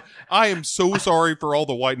bad. I am so sorry for all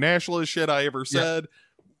the white nationalist shit I ever said.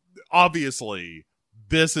 Obviously,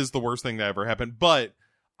 this is the worst thing that ever happened. But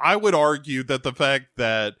I would argue that the fact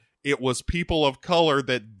that it was people of color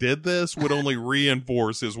that did this would only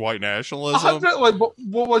reinforce his white nationalism.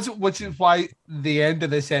 Which is why the end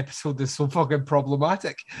of this episode is so fucking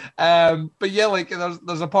problematic. But yeah, like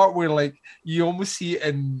there's a part where like you almost see it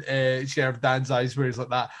in Sheriff Dan's eyes where he's like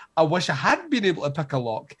that. I wish I hadn't been able to pick a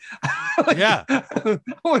lock. Like, yeah. I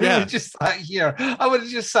would have just sat here. I would have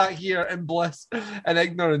just sat here in bliss and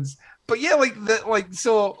ignorance. But yeah,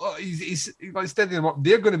 he's like steadying them up.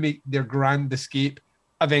 They're going to make their grand escape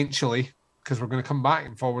eventually, because we're going to come back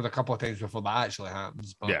and forward a couple of times before that actually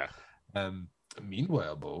happens. But,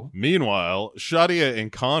 Meanwhile, Shadia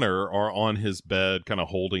and Connor are on his bed, kind of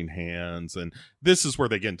holding hands, and this is where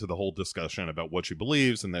they get into the whole discussion about what she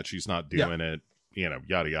believes and that she's not doing it,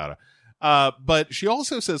 yada yada. But she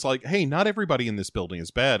also says, like, hey, not everybody in this building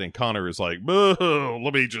is bad, and Connor is like,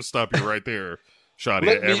 let me just stop you right there. Shadia,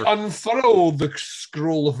 let me unfurl the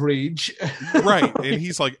scroll of rage. Right. And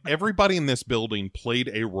he's like, everybody in this building played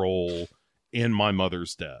a role in my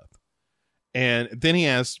mother's death. And then he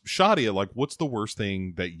asks Shadia, like, what's the worst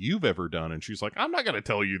thing that you've ever done? And she's like, I'm not going to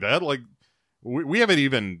tell you that. Like, we haven't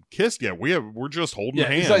even kissed yet. We're just holding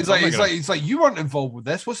hands. It's like, you weren't involved with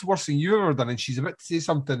this. What's the worst thing you've ever done? And she's about to say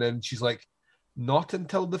something, and she's like, not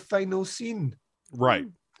until the final scene. Right.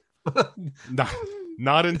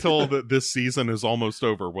 Not until this season is almost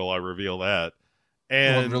over will I reveal that.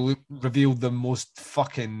 And revealed the most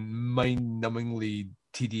fucking mind-numbingly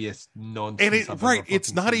tedious nonsense. And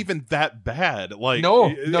it's not even that bad. Like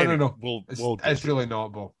no. It's really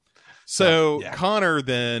not, Bo. So Connor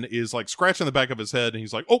then is like scratching the back of his head, and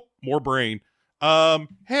he's like, "Oh, more brain.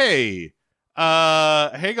 Hey,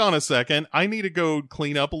 hang on a second. I need to go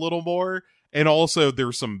clean up a little more." And also,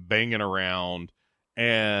 there's some banging around,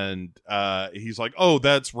 and he's like, "Oh,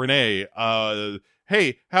 that's Renee.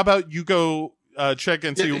 Hey, how about you go check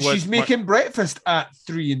and see what she's making breakfast at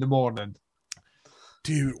 3 a.m.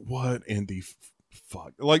 Dude, what in the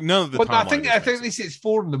fuck? Like, none of the time. I think they say it's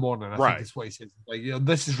 4 a.m. I think is what he says. Like,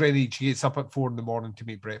 this is Renee. She gets up at 4 a.m. to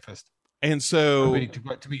make breakfast, and so we need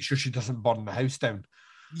to make sure she doesn't burn the house down.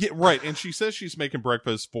 Yeah, right. And she says she's making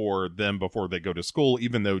breakfast for them before they go to school,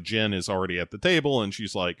 even though Jen is already at the table. And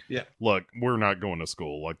she's like, look, we're not going to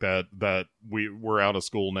school like that. We're out of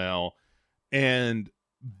school now. And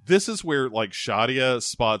this is where like Shadia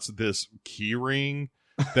spots this key ring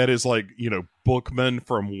that is like, Bookman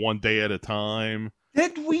from One Day at a Time.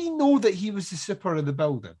 Did we know that he was the super in the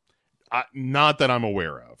building? Not that I'm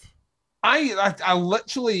aware of. I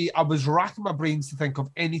literally was racking my brains to think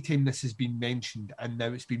of any time this has been mentioned, and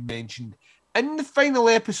now it's been mentioned in the final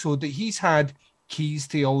episode that he's had keys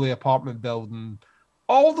to all the apartment building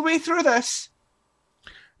all the way through this.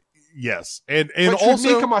 Yes, and which also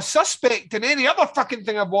would make him a suspect in any other fucking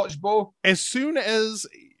thing I've watched, Bo. As soon as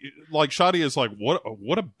like Shadia is like,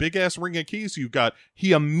 what a big ass ring of keys you've got,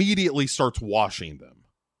 he immediately starts washing them.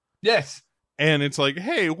 Yes, and it's like,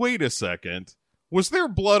 hey, wait a second. Was there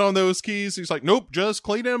blood on those keys? He's like, nope, just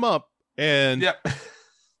cleaning them up. And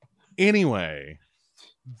anyway,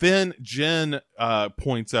 then Jen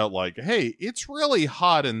points out like, hey, it's really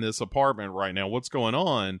hot in this apartment right now. What's going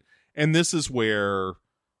on? And this is where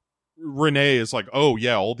Renee is like, oh,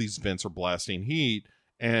 yeah, all these vents are blasting heat.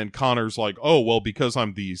 And Connor's like, oh, well, because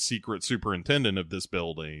I'm the secret superintendent of this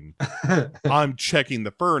building, I'm checking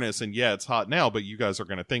the furnace. And yeah, it's hot now, but you guys are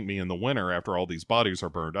going to thank me in the winter after all these bodies are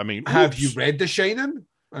burned. I mean, have you read The Shining?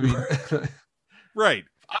 I mean, right.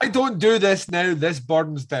 I don't do this now. This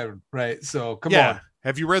burns down. Right. So come on.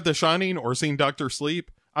 Have you read The Shining or seen Dr.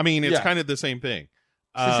 Sleep? I mean, it's kind of the same thing.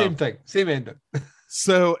 It's the same thing. Same ending.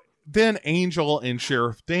 So then Angel and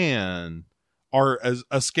Sheriff Dan are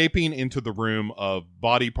escaping into the room of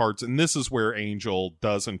body parts, and this is where Angel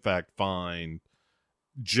does in fact find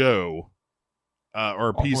Joe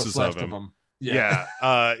or pieces of him.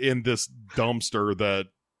 In this dumpster that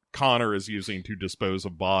Connor is using to dispose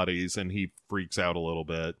of bodies, and he freaks out a little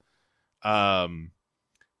bit. And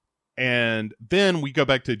then we go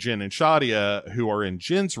back to Jen and Shadia, who are in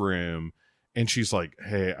Jen's room, and she's like,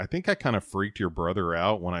 hey, I think I kind of freaked your brother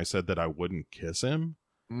out when I said that I wouldn't kiss him.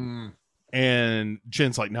 And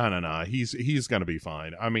Jen's like, no, he's gonna be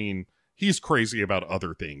fine. I mean, he's crazy about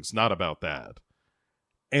other things, not about that.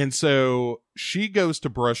 And so she goes to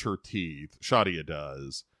brush her teeth, Shadia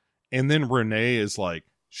does, and then Renee is like,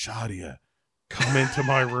 Shadia, come into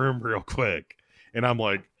my room real quick. And I'm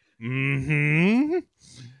like, mm-hmm.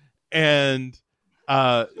 And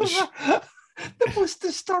the most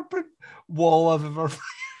disturbing wall I've ever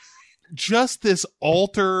just this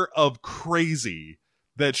altar of crazy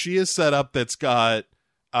that she has set up that's got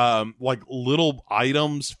like little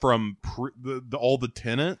items from all the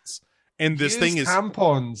tenants, and this thing is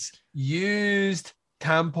used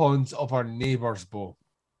tampons of our neighbors, Bo.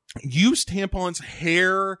 Used tampons,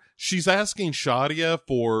 hair. She's asking Shadia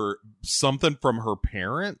for something from her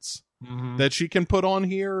parents that she can put on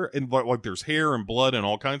here, and like there's hair and blood and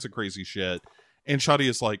all kinds of crazy shit. And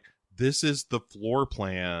Shadia's like, this is the floor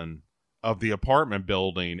plan of the apartment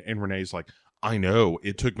building, and Renee's like, I know,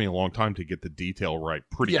 it took me a long time to get the detail right.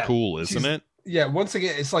 Pretty cool, isn't it? Yeah, once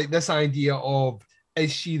again, it's like this idea of,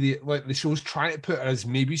 is she the show's trying to put her as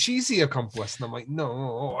maybe she's the accomplice, and I'm like,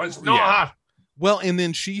 no, it's not her. Well, and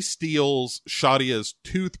then she steals Shadia's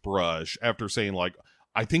toothbrush after saying like,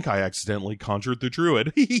 I think I accidentally conjured the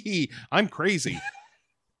druid. I'm crazy.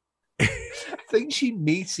 I think she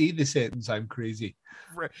may say the sentence, I'm crazy.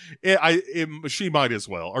 She might as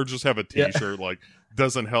well, or just have a t-shirt like,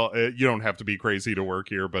 doesn't help. You don't have to be crazy to work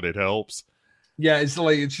here, but it helps. Yeah, it's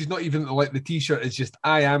like she's not even like the t-shirt is just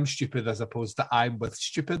I am stupid as opposed to I'm with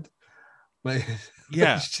stupid. Like,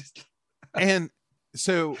 yeah. And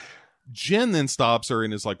so Jen then stops her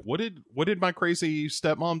and is like, what did my crazy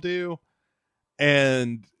stepmom do?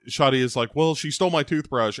 And Shadia is like, well, she stole my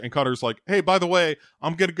toothbrush. And Connor's like, hey, by the way,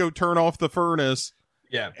 I'm gonna go turn off the furnace.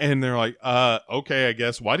 Yeah. And they're like, okay, I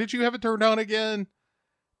guess. Why did you have it turned on again?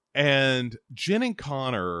 And Jen and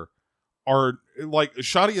Connor are like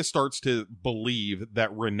Shadia starts to believe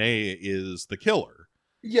that Renee is the killer.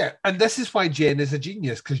 Yeah, and this is why Jen is a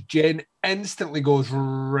genius, because Jen instantly goes,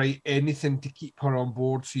 right, anything to keep her on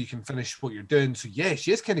board so you can finish what you're doing. So yeah,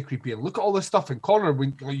 she is kind of creepy. And look at all this stuff in Connor.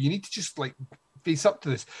 When you need to just like face up to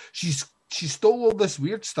this. She stole all this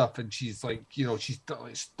weird stuff, and she's like, you know, she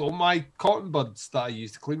stole my cotton buds that I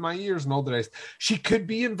used to clean my ears and all the rest. She could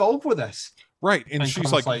be involved with this. Right. And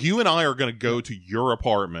she's like, you and I are going to go to your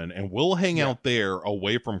apartment and we'll hang out there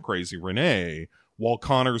away from crazy Renee while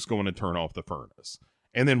Connor's going to turn off the furnace.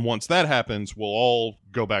 And then once that happens, we'll all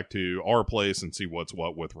go back to our place and see what's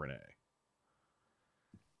what with Renee.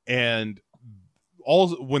 And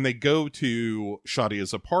when they go to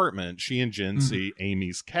Shadia's apartment, she and Jen see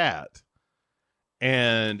Amy's cat.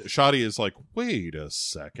 And Shadia is like, wait a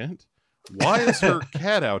second. Why is her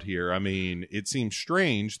cat out here? I mean, it seems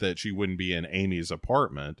strange that she wouldn't be in Amy's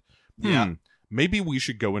apartment. Yeah. Maybe we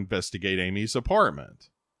should go investigate Amy's apartment.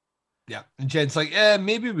 Yeah. And Jen's like,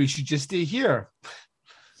 maybe we should just stay here.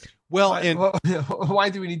 Well, why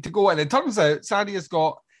do we need to go? And it turns out Shadia's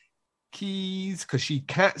got keys because she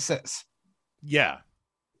cat sits. Yeah.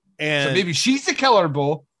 And so maybe she's the killer,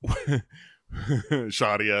 Bo.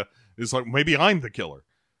 Shadia is like, maybe I'm the killer.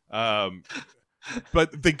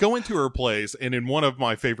 But they go into her place, and in one of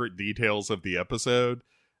my favorite details of the episode,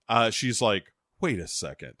 she's like, wait a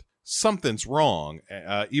second. Something's wrong,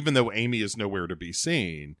 even though Amy is nowhere to be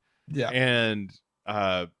seen. Yeah. And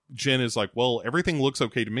Jen is like, well, everything looks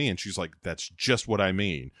okay to me. And she's like, that's just what I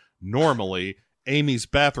mean. Normally, Amy's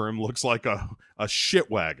bathroom looks like a shit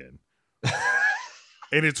wagon.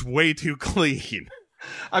 And it's way too clean.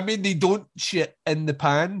 I mean, they don't shit in the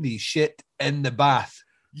pan, they shit in the bath.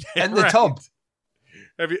 Yeah, in the tub.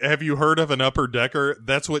 Have you heard of an upper decker?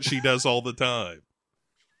 That's what she does all the time.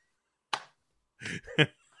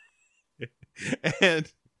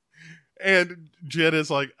 and Jen is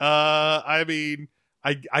like, I mean,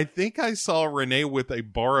 I think I saw Renee with a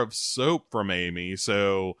bar of soap from Amy,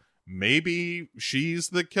 so maybe she's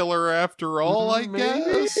the killer after all, I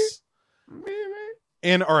guess. Maybe.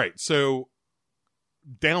 And all right, so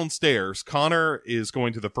downstairs, Connor is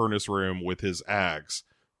going to the furnace room with his axe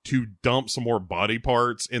to dump some more body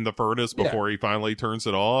parts in the furnace before he finally turns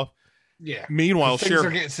it off. Yeah. Meanwhile, things are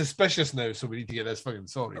getting suspicious now, so we need to get this fucking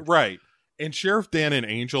sorted. Right. And Sheriff Dan and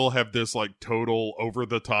Angel have this like total over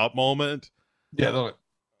the top moment. Yeah,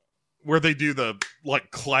 where they do the like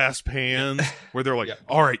clasp hands, where they're like,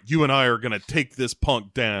 all right, you and I are gonna take this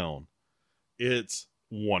punk down. It's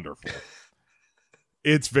wonderful.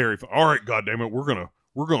 It's very fun. All right, goddammit,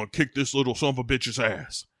 we're gonna kick this little son of a bitch's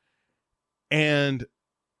ass. And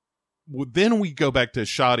then we go back to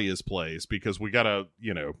Shadia's place because we gotta,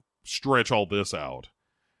 stretch all this out.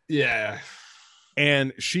 Yeah.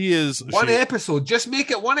 And she's episode. Just make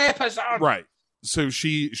it one episode. Right. So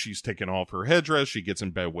she's taken off her headdress. She gets in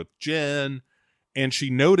bed with Jen, and she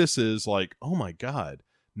notices, like, oh my God,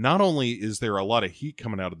 not only is there a lot of heat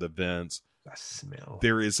coming out of the vents,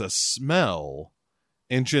 there is a smell.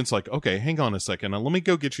 And Jen's like, okay, hang on a second. Now, let me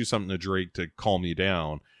go get you something to drink to calm you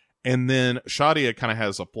down. And then Shadia kind of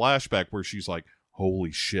has a flashback where she's like,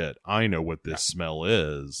 holy shit, I know what this smell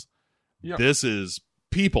is. Yep. This is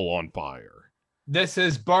people on fire. This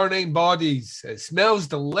is burning bodies. It smells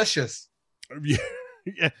delicious.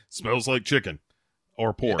 Yeah, smells like chicken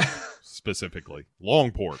or pork, specifically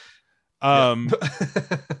long pork. But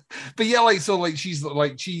yeah,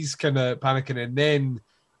 she's kind of panicking, and then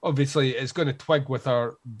obviously it's going to twig with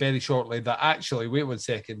her very shortly that actually, wait 1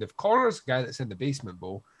 second, if Connor's the guy that's in the basement,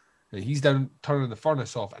 Bo, and he's down turning the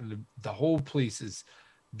furnace off, and the whole place is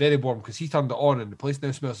very warm because he turned it on, and the place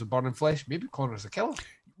now smells of burning flesh. Maybe Connor's a killer.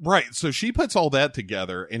 Right. So she puts all that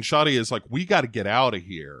together, and Shadia is like, we got to get out of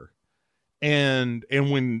here. And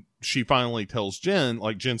when she finally tells Jen,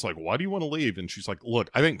 like, Jen's like, why do you want to leave? And she's like, look,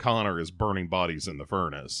 I think Connor is burning bodies in the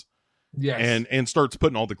furnace. Yes. And starts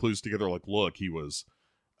putting all the clues together. Like, look, he was,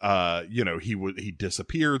 he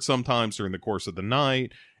disappeared sometimes during the course of the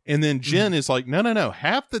night. And then Jen is like, no.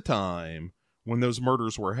 Half the time when those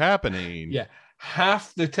murders were happening. Yeah.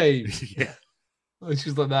 Half the time. Yeah.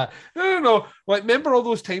 She's like that. No. Like, remember all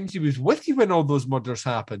those times he was with you when all those murders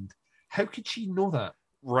happened? How could she know that?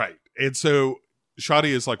 Right. And so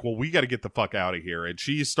Shadia is like, well, we got to get the fuck out of here. And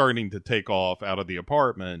she's starting to take off out of the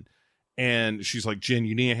apartment. And she's like, Jen,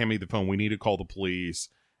 you need to hand me the phone. We need to call the police.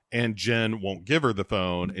 And Jen won't give her the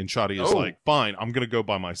phone. And Shadia is like, fine, I'm going to go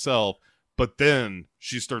by myself. But then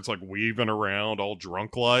she starts like weaving around all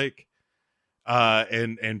drunk like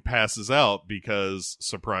and passes out because,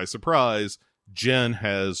 surprise, surprise, Jen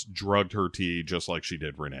has drugged her tea just like she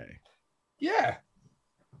did Renee. Yeah.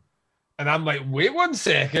 And I'm like, wait 1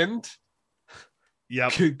 second.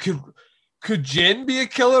 Yep. Could Jen be a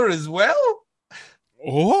killer as well?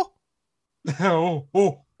 Oh?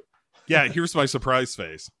 Oh. Yeah, here's my surprise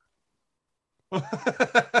face.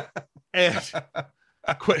 And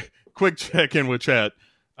quick check in with chat.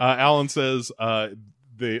 Alan says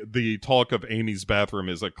the talk of Amy's bathroom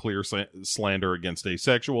is a clear slander against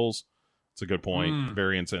asexuals. It's a good point.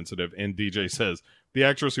 Very insensitive. And DJ says the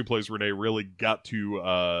actress who plays Renee really got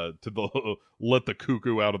to let the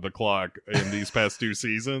cuckoo out of the clock in these past 2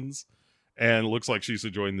 seasons, and looks like she's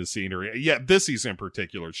enjoying the scenery. Yeah, this season in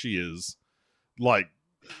particular, she is like,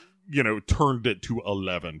 turned it to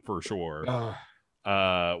 11 for sure.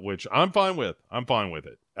 Which I'm fine with. I'm fine with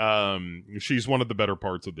it. She's one of the better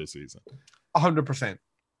parts of this season. 100%.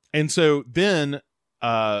 And so then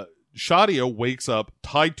Shadia wakes up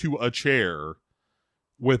tied to a chair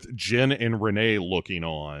with Jen and Renee looking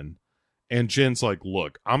on. And Jen's like,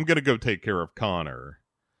 look, I'm going to go take care of Connor.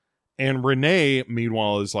 And Renee,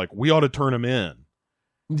 meanwhile, is like, we ought to turn him in.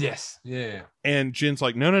 Yes. Yeah. And Jen's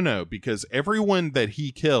like, no, because everyone that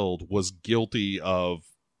he killed was guilty of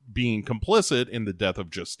being complicit in the death of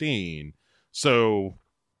Justine. So,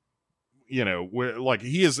 he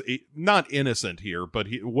is not innocent here, but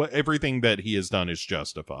everything that he has done is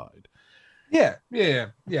justified. Yeah.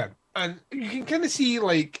 And you can kind of see,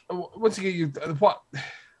 like, once again,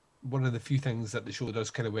 one of the few things that the show does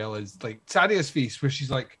kind of well is, like, Sadia's face, where she's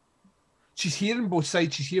like, she's hearing both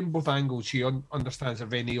sides, she's hearing both angles. She understands that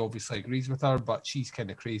Renee obviously agrees with her, but she's kind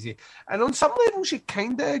of crazy. And on some level, she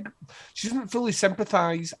doesn't fully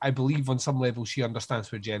sympathize. I believe on some level she understands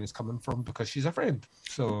where Jen is coming from because she's a friend.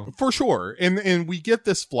 So for sure. And we get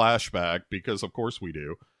this flashback, because of course we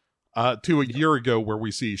do, to a year ago where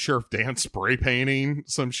we see Sheriff Dan spray painting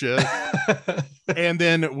some shit. And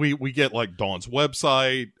then we get like Dawn's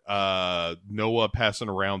website, Noah passing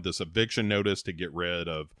around this eviction notice to get rid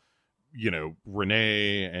of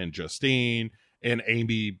Renee and Justine, and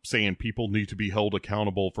Amy saying people need to be held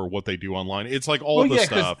accountable for what they do online. It's like all the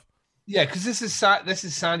stuff. Yeah, because this is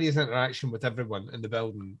Sandy's interaction with everyone in the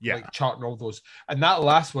building, like charting all those. And that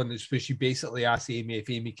last one is where she basically asks Amy if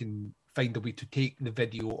Amy can find a way to take the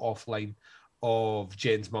video offline of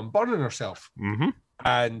Jen's mum burning herself. Mm-hmm.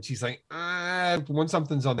 And she's like, once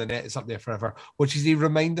something's on the net, it's up there forever. Which is a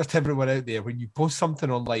reminder to everyone out there, when you post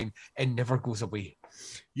something online, it never goes away.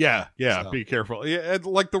 Yeah, so. Be careful. Yeah,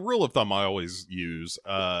 like the rule of thumb I always use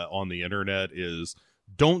on the internet is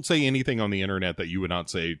don't say anything on the internet that you would not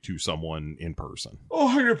say to someone in person. Oh,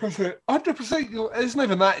 100%. 100%. It's not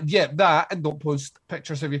even that. Yeah, that, and don't post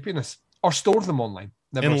pictures of your penis. Or store them online.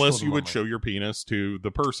 Unless you would show your penis to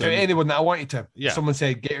the person. To anyone that I want you to. Yeah. If someone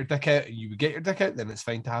said, get your dick out, and you would get your dick out, then it's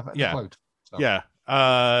fine to have it in the cloud. So. Yeah.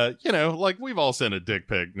 Like we've all sent a dick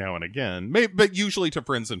pic now and again, but usually to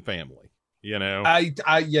friends and family, Yeah,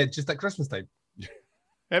 just at Christmas time.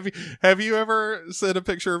 Have you ever sent a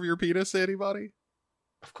picture of your penis to anybody?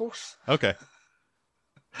 Of course. Okay.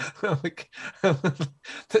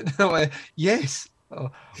 Yes.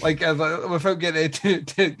 Without getting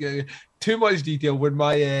into too much detail, when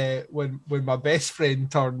my best friend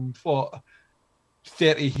turned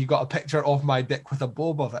 30, he got a picture of my dick with a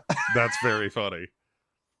bow above it. That's very funny.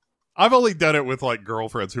 I've only done it with like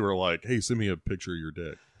girlfriends who are like, "Hey, send me a picture of your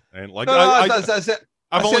dick," and like that's it.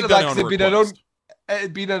 I've only done it on request. It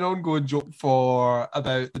had been an ongoing joke for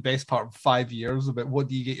about the best part of 5 years about what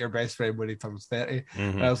do you get your best friend when he turns 30. Mm-hmm.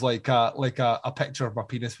 And I was like a picture of my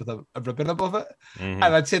penis with a ribbon above it. Mm-hmm.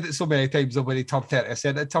 And I'd said it so many times that when he turned 30, I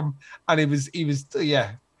said it to him, and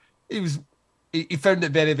he found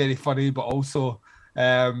it very, very funny, but also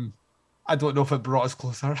I don't know if it brought us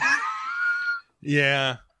closer.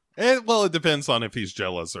 Yeah. It depends on if he's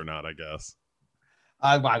jealous or not, I guess.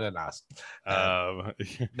 I didn't ask.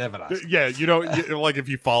 Never asked. Yeah, like if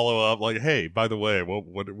you follow up, like, hey, by the way,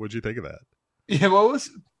 what'd you think of that? Yeah, what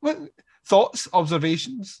thoughts,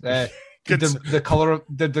 observations? Did the color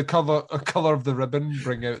of the ribbon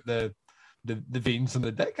bring out the veins on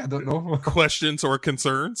the dick? I don't know. Questions or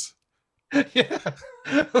concerns? Yeah.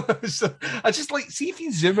 So I just see if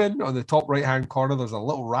you zoom in on the top right hand corner, there's a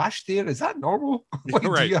little rash there. Is that normal?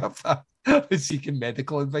 Right. Do you have that? Seeking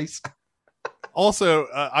medical advice? Also,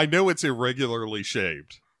 I know it's irregularly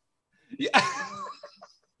shaped. Yeah.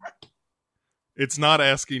 It's not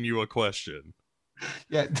asking you a question.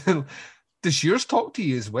 Yeah. Does yours talk to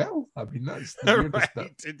you as well? I mean, that's the weirdest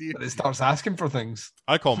bit. But it starts asking for things.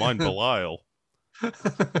 I call mine Belial.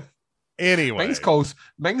 Anyway.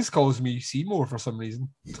 Mings calls me Seymour for some reason.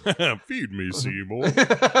 Feed me, Seymour.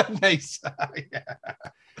 Nice. Yeah.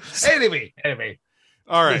 Anyway.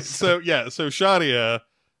 All right. So Shadia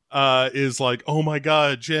is like, oh my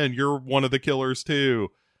God, Jen, you're one of the killers too.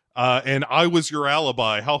 And I was your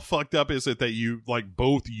alibi. How fucked up is it that you like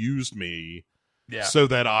both used me so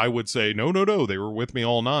that I would say, no, they were with me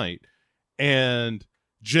all night. And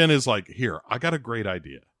Jen is like, here, I got a great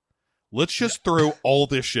idea. Let's just throw all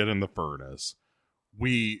this shit in the furnace.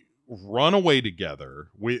 We run away together.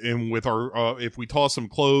 With our if we toss some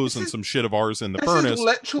clothes and some shit of ours in the furnace. This is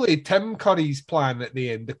literally Tim Curry's plan at the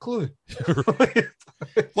end of Clue.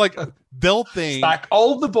 Like they'll think stack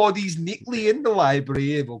all the bodies neatly in the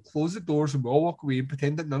library. We'll close the doors and we'll walk away and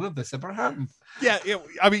pretend that none of this ever happened. Yeah,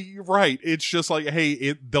 I mean, you're right. It's just like,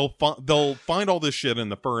 hey, they'll find all this shit in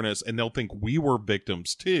the furnace and they'll think we were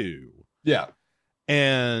victims too. Yeah,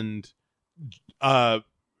 and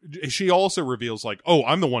she also reveals like, oh,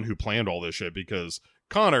 I'm the one who planned all this shit because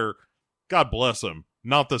Connor, God bless him,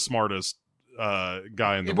 not the smartest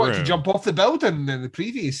guy in the room. He wanted to jump off the building in the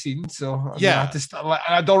previous scene, so yeah,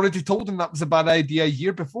 I'd already told him that was a bad idea a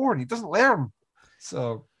year before, and he doesn't learn.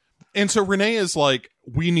 So Renee is like,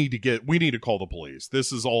 we need to call the police.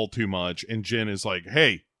 This is all too much. And Jen is like,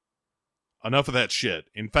 hey, enough of that shit.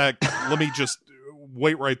 In fact, let me just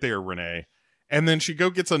wait right there, Renee. And then she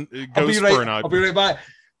goes for an eye. I'll be right back.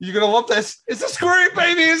 You're gonna love this. It's a scream,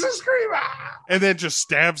 baby. It's a scream. Ah! And then just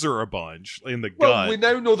stabs her a bunch in the well, gut. We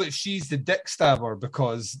now know that she's the dick stabber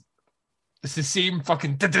because it's the same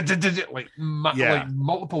fucking like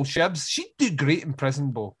multiple shibs. She'd do great in prison,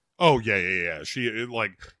 Bo. Oh yeah. She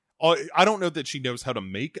like, I don't know that she knows how to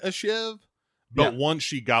make a shiv, but once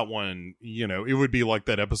she got one, it would be like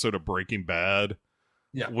that episode of Breaking Bad.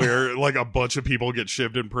 Yeah, where like a bunch of people get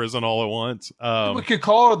shivved in prison all at once. We could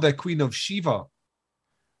call her the Queen of Shiva.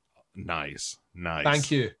 Nice.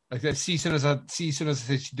 Thank you. Like, as soon as I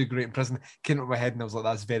said she'd do great in prison, came up in my head and I was like,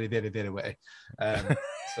 "That's very, very, very witty."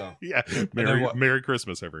 So yeah, Merry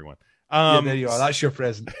Christmas, everyone. There you are. That's your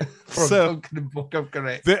present for Duncan and Book of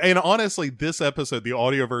Correct. And honestly, this episode, the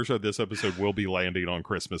audio version of this episode, will be landing on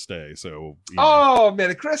Christmas Day. So,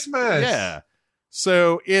 Merry Christmas! Yeah.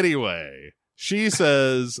 So anyway, she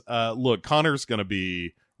says, "Look, Connor's gonna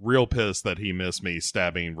be real pissed that he missed me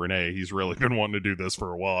stabbing Renee. He's really been wanting to do this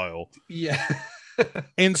for a while." Yeah.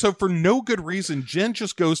 And so for no good reason, Jen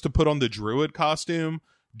just goes to put on the druid costume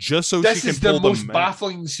just so this she can is the pull most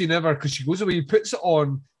baffling scene ever because she goes away, puts it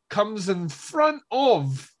on, comes in front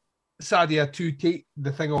of Sadia to take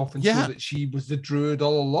the thing off and show that she was the druid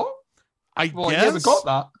all along. I guess. Yeah, we got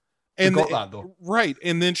that. And we got that though. Right.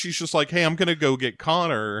 And then she's just like, hey, I'm going to go get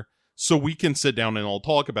Connor so we can sit down and all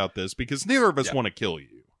talk about this because neither of us want to kill you.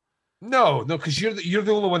 No, because you're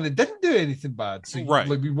the only one that didn't do anything bad. So right.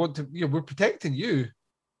 Like we want to, we're protecting you.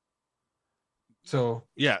 So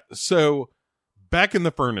yeah. So back in the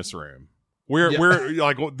furnace room, we're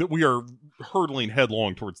like we are hurtling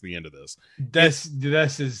headlong towards the end of this. This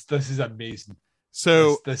is amazing.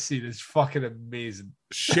 So this scene is fucking amazing.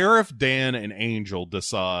 Sheriff Dan and Angel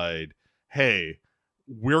decide, hey,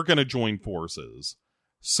 we're gonna join forces.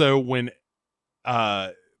 So when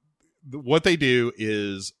what they do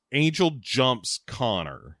is Angel jumps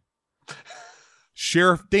Connor.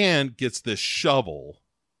 Sheriff Dan gets this shovel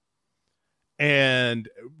and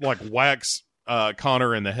like whacks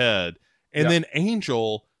Connor in the head. And then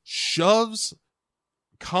Angel shoves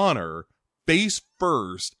Connor face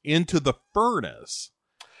first into the furnace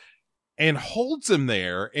and holds him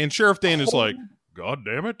there. And Sheriff Dan is like, God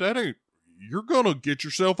damn it, you're going to get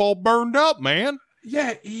yourself all burned up, man.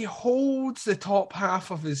 Yeah, he holds the top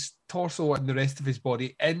half of his torso and the rest of his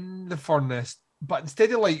body in the furnace. But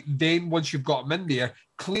instead of like, then once you've got him in there,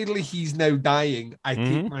 clearly he's now dying. I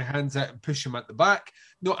take my hands out and push him at the back.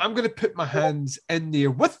 No, I'm going to put my hands in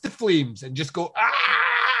there with the flames and just go,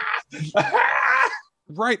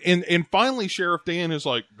 Right. And finally, Sheriff Dan is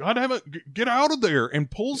like, God damn it, get out of there,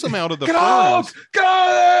 and pulls him out of the Get furnace. Get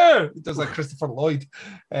out! It does like Christopher Lloyd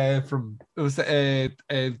from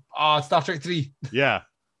Star Trek 3. Yeah.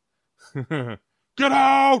 Get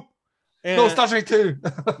out! And no, Star Trek 2.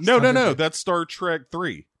 No. That's Star Trek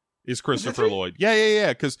 3 is Christopher Lloyd. Yeah.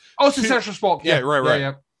 Because it's the Search for Spock. Yeah,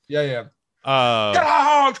 right. Yeah. Get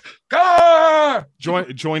out! Get out!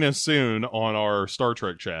 Join us soon on our Star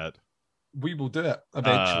Trek chat. We will do it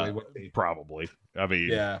eventually. Probably. I mean,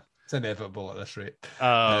 yeah, it's inevitable at this rate.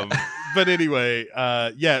 But anyway,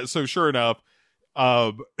 so sure enough,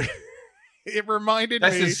 it reminded me.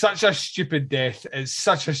 This is such a stupid death. It's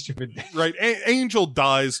such a stupid death. Right. Angel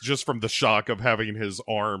dies just from the shock of having his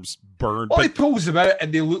arms burned. Well, he pulls them out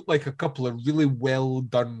and they look like a couple of really well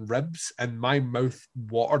done ribs, and my mouth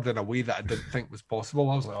watered in a way that I didn't think was possible.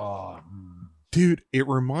 I was like, oh. Dude, it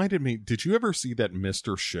reminded me, did you ever see that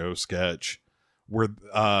Mr. Show sketch where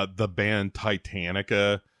the band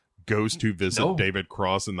Titanica goes to visit No. David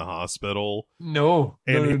Cross in the hospital. No.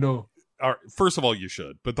 All right, first of all, you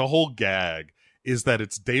should. But the whole gag is that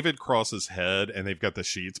it's David Cross's head and they've got the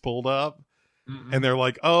sheets pulled up. Mm-mm. And they're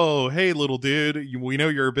like, oh, hey, little dude, we know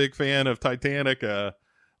you're a big fan of Titanica.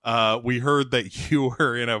 We heard that you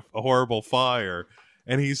were in a horrible fire.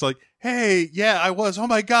 And he's like, hey, yeah, I was. Oh,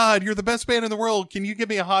 my God, you're the best band in the world. Can you give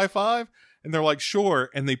me a high five? And they're like, sure.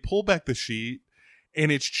 And they pull back the sheet,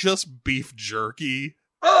 and it's just beef jerky.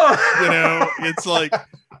 You know, it's like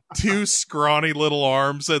two scrawny little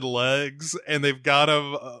arms and legs, and they've got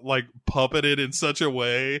them like puppeted in such a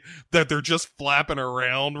way that they're just flapping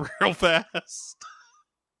around real fast.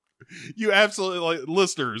 You absolutely, like,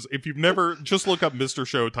 listeners, if you've never, just look up Mr.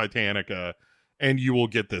 Show Titanica and you will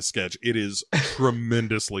get this sketch. It is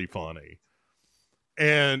tremendously funny.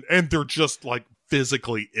 And they're just like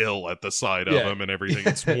physically ill at the sight of him and everything.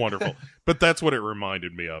 It's wonderful. But that's what it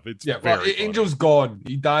reminded me of. It's very funny. Angel's gone.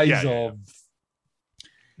 He dies of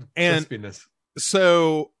and crispiness.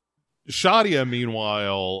 So Shadia,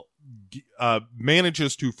 meanwhile,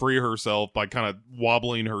 manages to free herself by kind of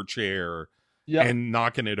wobbling her chair and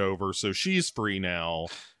knocking it over. So she's free now.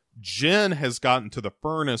 Jen has gotten to the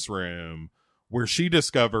furnace room where she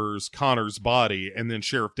discovers Connor's body, and then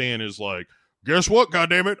Sheriff Dan is like, guess what,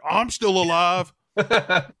 goddammit? I'm still alive.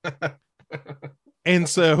 And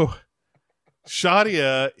so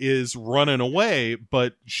Shadia is running away,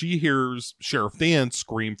 but she hears Sheriff Dan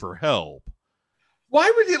scream for help. Why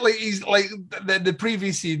would he, like, he's like the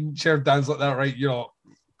previous scene, Sheriff Dan's like that, right? You know,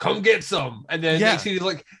 come get some. And then next scene he's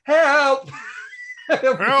like, help!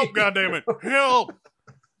 Help, goddammit! Help!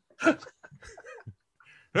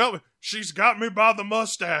 Help! She's got me by the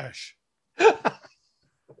mustache.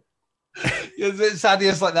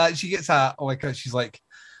 Sadia's like that. She gets she's like,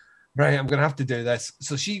 right, I'm gonna have to do this.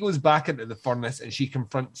 So she goes back into the furnace and she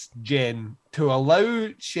confronts Jen to allow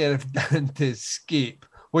Sheriff Dan to escape,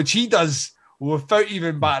 which he does without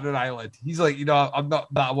even batting an eyelid. He's like, you know, I'm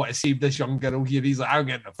not that I want to save this young girl here. He's like, I'm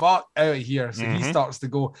getting the fuck out of here. So he starts to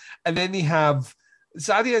go, and then they have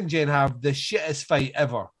Sadia and Jen have the shittest fight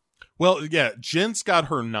ever. Well, yeah, Jen's got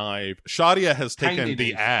her knife. Shadia has taken Tiny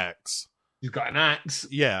the knife. axe. He's got an axe.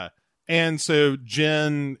 Yeah. And so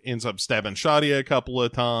Jen ends up stabbing Shadia a couple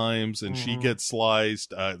of times, and she gets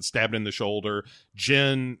sliced, stabbed in the shoulder.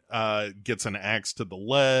 Jen gets an axe to the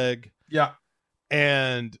leg. Yeah.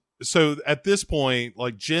 And so at this point,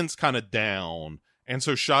 like, Jen's kind of down, and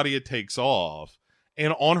so Shadia takes off.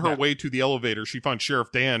 And on her way to the elevator, she finds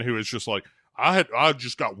Sheriff Dan, who is just like, I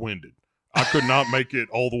just got winded. I could not make it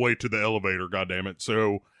all the way to the elevator, goddammit.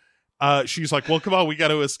 So she's like, well, come on, we got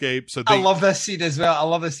to escape. So I love this scene as well. I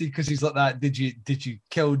love this scene because she's like that. Did you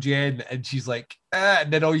kill Jen? And she's like,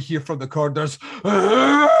 and then all you hear from the corridors.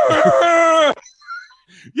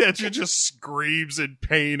 Yeah, she just screams in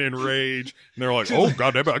pain and rage. And they're like, oh,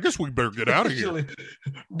 goddammit, I guess we better get out of here. Like,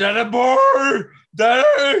 Daddy boy!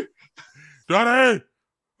 Daddy! Daddy!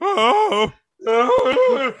 Oh!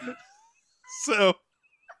 So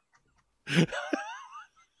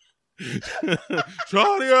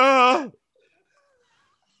Shadia!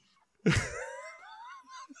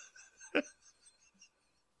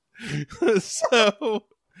 So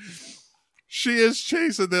she is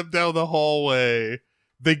chasing them down the hallway.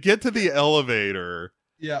 They get to the elevator.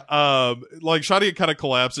 Yeah. Like, Shadia kind of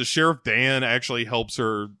collapses. Sheriff Dan actually helps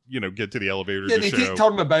her, get to the elevator. Yeah, they keep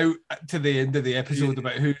turning about to the end of the episode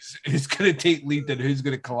about who's going to take lead and who's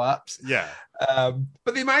going to collapse. Yeah.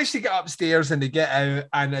 But they manage to get upstairs and they get out,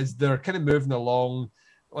 and as they're kind of moving along,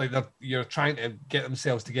 like you're trying to get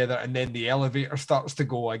themselves together, and then the elevator starts to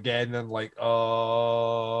go again, and like,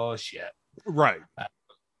 oh shit. Right.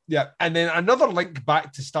 Yeah. And then another link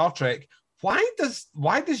back to Star Trek. Why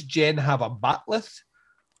does Jen have a bat lift?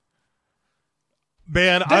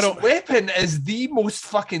 Man, this weapon is the most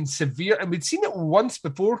fucking severe, and we'd seen it once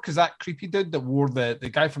before because that creepy dude that wore the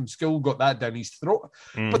guy from school got that down his throat.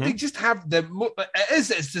 But they just have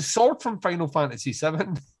it's the sword from Final Fantasy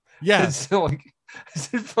VII. Yeah, it's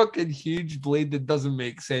a fucking huge blade that doesn't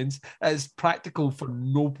make sense. It's practical for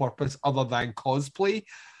no purpose other than cosplay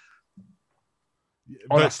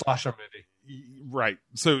or a slasher movie. Right.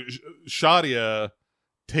 So Shadia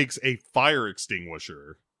takes a fire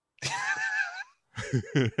extinguisher.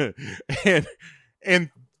 and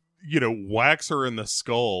whacks her in the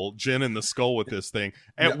skull, Jen in the skull with this thing.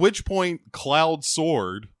 At which point Cloud's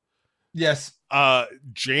sword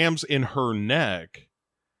jams in her neck.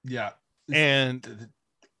 Yeah. And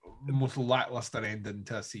the most lackluster ending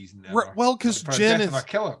to a season ever. Well, because Jen is a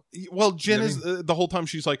killer. Well, Jen is the whole time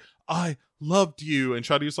she's like, I loved you, and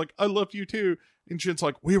Shadia's like, I loved you too. And Jen's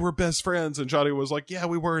like, we were best friends, and Shadia was like, yeah,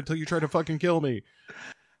 we were until you tried to fucking kill me.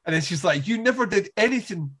 And then she's like, you never did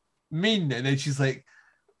anything mean. And then she's like,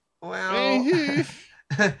 well, yikes.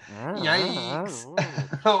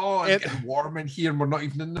 Oh, it's getting warm in here and we're not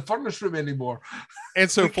even in the furnace room anymore.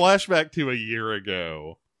 And so flashback to a year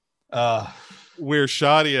ago where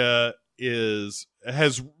Shadia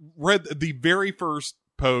has read the very first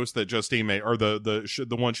post that Justine made, or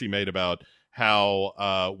the one she made about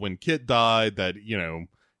how when Kit died that, you know,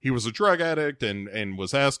 he was a drug addict and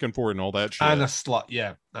was asking for it and all that shit. And a slut,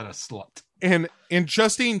 yeah. And a slut. And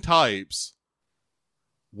Justine types,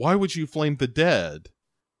 why would you flame the dead?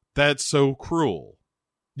 That's so cruel.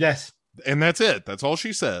 Yes. And that's it. That's all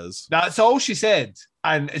she says. That's all she said.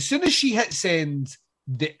 And as soon as she hit send,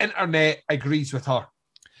 the internet agrees with her.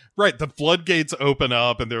 Right. The floodgates open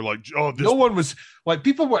up and they're like, oh, this... No one was like,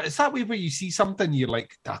 people were, it's that way where you see something, you're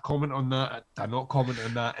like, do I comment on that? Do I not comment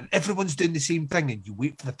on that? And everyone's doing the same thing. And you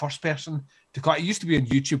wait for the first person to comment. It used to be on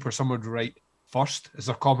YouTube where someone would write first as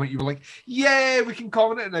their comment. You were like, yeah, we can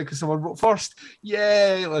comment it now because someone wrote first.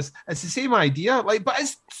 Yeah, it's the same idea. Like, but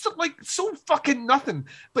it's so fucking nothing.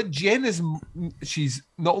 But Jen she's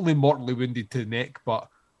not only mortally wounded to the neck, but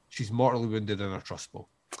she's mortally wounded in her trust bowl.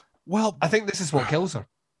 Well, I think this is what kills her.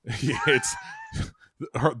 Yeah,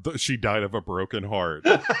 she died of a broken heart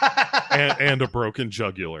and a broken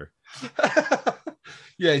jugular.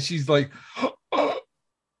 Yeah, she's like,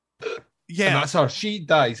 yeah, and that's her. She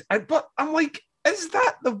dies, but I'm like, is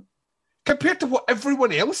that compared to what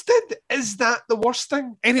everyone else did? Is that the worst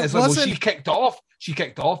thing? And it wasn't. Well, she kicked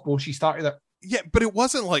off. Well, she started it. Yeah, but it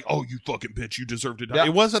wasn't like, oh, you fucking bitch, you deserve to die. Yeah.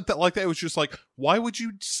 It wasn't like that. It was just like, why would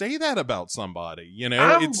you say that about somebody? You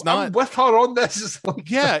know, it's not. I'm with her on this. It's like,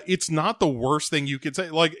 yeah, it's not the worst thing you could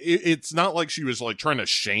say. Like, it's not like she was like trying to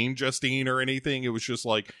shame Justine or anything. It was just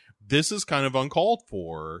like, this is kind of uncalled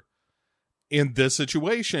for in this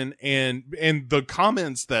situation, and the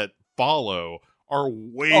comments that follow are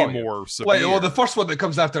way more severe. Well, the first one that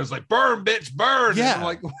comes after is like, burn, bitch, burn. Yeah. And I'm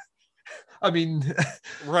like, I mean,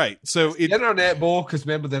 right. So the internet, because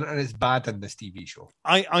remember, the internet's bad in this TV show.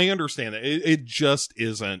 I understand that. It just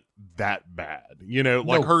isn't that bad. You know,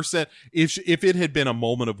 like her said, if it had been a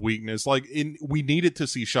moment of weakness, like we needed to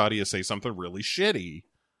see Shadia say something really shitty,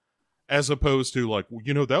 as opposed to like,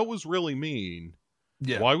 you know, that was really mean.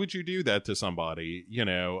 Yeah. Why would you do that to somebody? You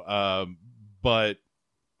know, but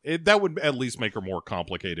that would at least make her more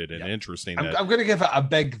complicated and interesting. I'm going to give it a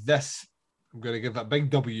big this. I'm going to give it a big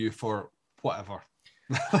W for whatever.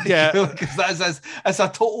 Yeah. Because that's a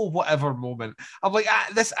total whatever moment. I'm like,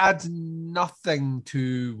 this adds nothing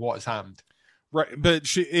to what's happened. Right. But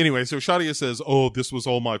so Shadia says, oh, this was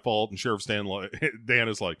all my fault. And Sheriff Dan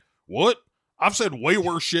is like, what? I've said way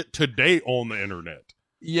worse shit today on the internet.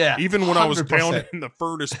 Yeah. Even when 100%. I was down in the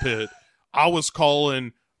furnace pit, I was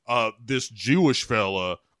calling this Jewish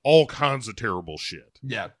fella all kinds of shit.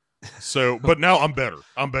 Yeah. So, but now I'm better.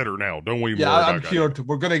 I'm better now. Don't we? Yeah, I'm cured.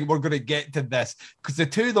 We're gonna get to this because the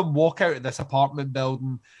two of them walk out of this apartment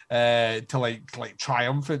building to like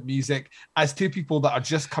triumphant music as two people that are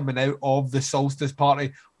just coming out of the solstice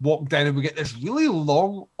party walk down, and we get this really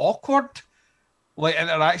long, awkward like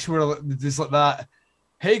interaction where there's like that.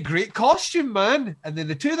 Hey, great costume, man! And then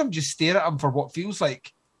the two of them just stare at him for what feels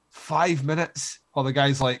like 5 minutes, while the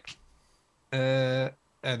guy's like, and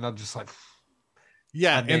they're just like.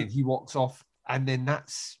 Yeah, and then he walks off, and then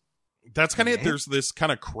that's kind of it. There's this kind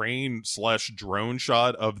of crane/drone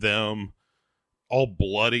shot of them all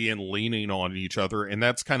bloody and leaning on each other, and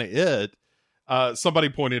that's kind of it. Somebody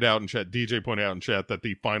pointed out in chat, DJ pointed out in chat, that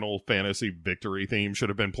the Final Fantasy victory theme should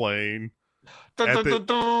have been playing. That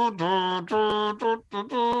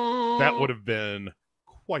would have been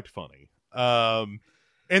quite funny. And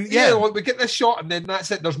yeah, we get this shot, and then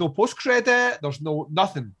that's it. There's no post credit. There's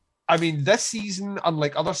nothing. I mean, this season,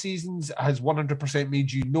 unlike other seasons, has 100% made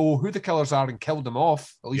you know who the killers are and killed them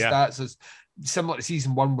off. At least that's as similar to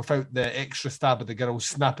season 1 without the extra stab of the girl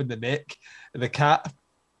snapping the neck of the cat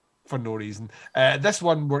for no reason. This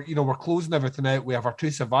one, we're closing everything out. We have our 2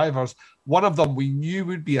 survivors. One of them we knew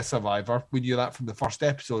would be a survivor. We knew that from the first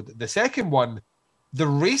episode. The second one, the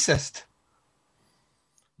racist.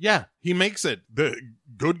 Yeah, he makes it. The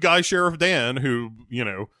good guy Sheriff Dan, who,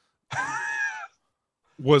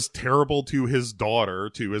 was terrible to his daughter,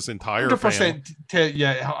 to his entire family.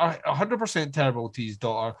 100% terrible to his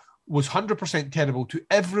daughter, was 100% terrible to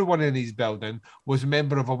everyone in his building, was a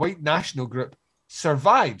member of a white national group,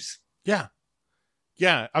 survives. Yeah.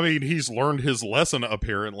 Yeah, I mean, he's learned his lesson,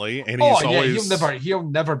 apparently, and he's always... He'll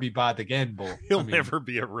never be bad again, Bo. He'll never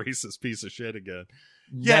be a racist piece of shit again.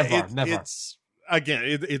 Never. It's, again,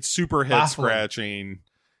 it's super head-scratching.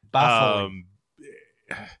 Baffling.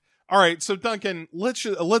 All right, so Duncan, let's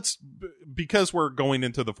because we're going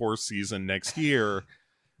into the 4th season next year,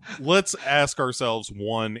 let's ask ourselves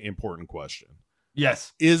one important question.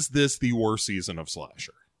 Yes. Is this the worst season of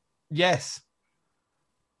slasher? Yes.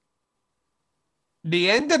 The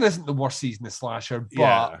ending isn't the worst season of slasher,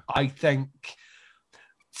 but I think.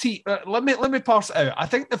 See, let me parse it out. I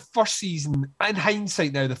think the first season, in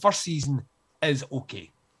hindsight now, the first season is okay.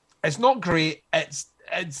 It's not great. It's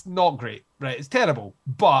not great, right? It's terrible,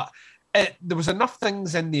 but there was enough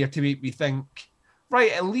things in there to make me think,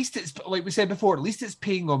 right, at least it's, like we said before, at least it's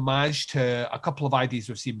paying homage to a couple of ideas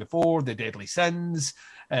we've seen before, the Deadly Sins.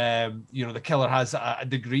 The killer has a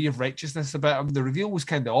degree of righteousness about him. The reveal was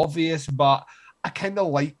kind of obvious, but I didn't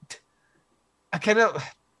like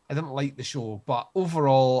the show, but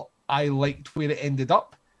overall, I liked where it ended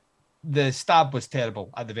up. The stab was terrible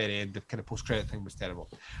at the very end. The kind of post-credit thing was terrible.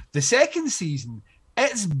 The second season,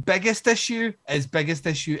 its biggest issue is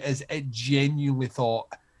it genuinely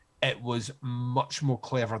thought it was much more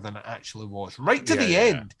clever than it actually was. Right to the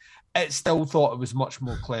end, it still thought it was much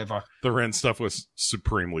more clever. The Ren stuff was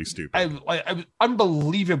supremely stupid. It was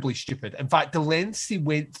unbelievably stupid. In fact, the lengths he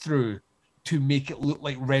went through to make it look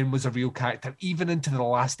like Ren was a real character, even into the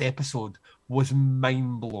last episode, was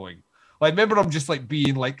mind-blowing. Like, remember him just like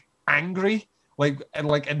being like angry, like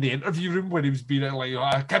in the interview room when he was being like,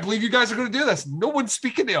 I can't believe you guys are going to do this. No one's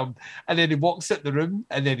speaking to him. And then he walks out the room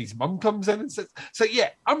and then his mum comes in and says, so yeah,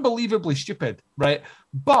 unbelievably stupid, right?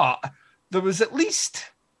 But there was at least,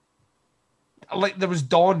 like, there was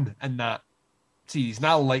Dawn in that series. And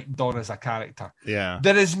I like Dawn as a character. Yeah.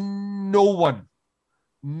 There is no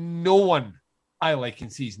one I like in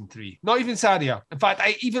season 3. Not even Sadia. In fact,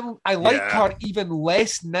 I like her even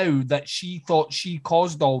less now that she thought she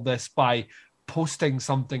caused all this by posting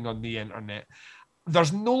something on the internet.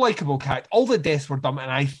 There's no likable character. All the deaths were dumb, and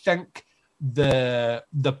I think the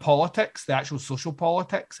politics, the actual social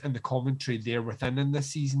politics and the commentary there within in this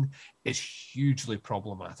season is hugely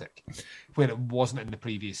problematic, where it wasn't in the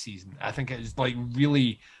previous season. I think it is like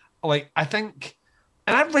really, like, I think,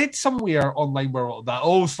 and I read somewhere online where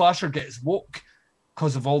that slasher gets woke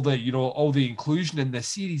because of all the inclusion in this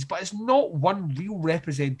series, but it's not one real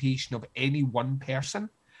representation of any one person.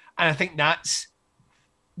 And I think that's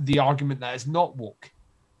the argument that is not woke.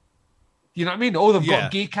 You know what I mean? They've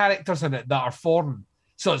got gay characters in it that are foreign,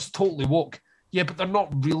 so it's totally woke. Yeah, but they're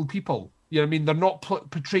not real people. You know what I mean? They're not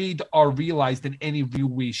portrayed or realized in any real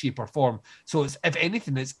way, shape, or form. So it's, if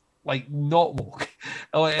anything, it's like not woke.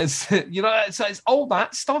 It's it's all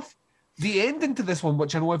that stuff. The ending to this one,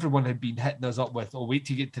 which I know everyone had been hitting us up with, wait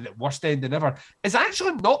till you get to the worst ending ever, is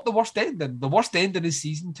actually not the worst ending. The worst ending is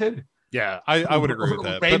season 2. Yeah, I would agree with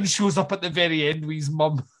that. Ren shows up at the very end with his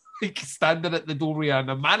mum, like, standing at the doorway in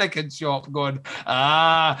a mannequin shop going,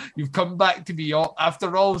 you've come back to me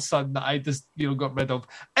after all, son, that I just, got rid of.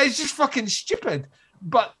 It's just fucking stupid.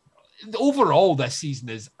 But overall, this season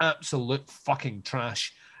is absolute fucking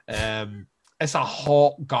trash. It's a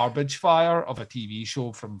hot garbage fire of a TV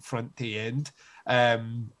show from front to end.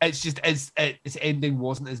 It's just, its ending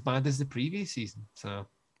wasn't as bad as the previous season. So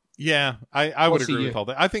yeah, I would agree with all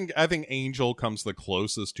that. I think Angel comes the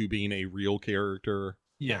closest to being a real character.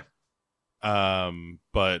 Yeah.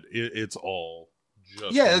 But it's all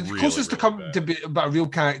just the closest to be about a real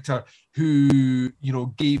character who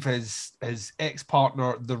gave his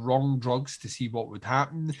ex-partner the wrong drugs to see what would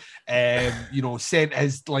happen, sent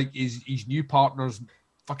his new partner's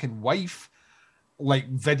fucking wife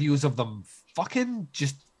like videos of them fucking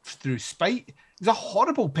just through spite. He's a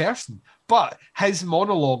horrible person, but his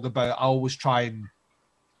monologue about I always try and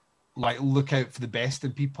like look out for the best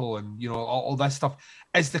in people and all that stuff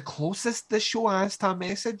is the closest this show has to a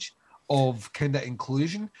message of kind of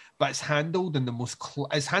inclusion, but it's handled in the most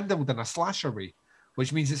it's handled in a slasher way,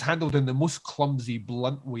 which means it's handled in the most clumsy,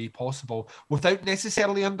 blunt way possible without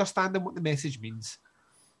necessarily understanding what the message means.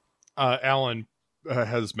 Alan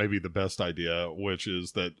has maybe the best idea, which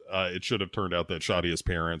is that it should have turned out that Shadia's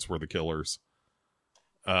parents were the killers.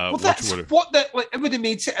 That's it would have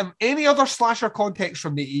made sense in any other slasher context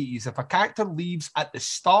from the 80s. If a character leaves at the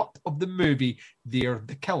start of the movie, they're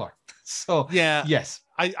the killer. So yeah, yes,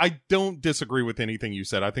 I don't disagree with anything you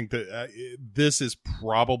said. I think that this is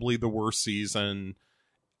probably the worst season.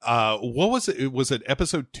 What was it? Was it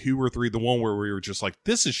episode 2 or 3? The one where we were just like,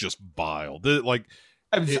 this is just vile. I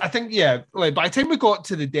think like by the time we got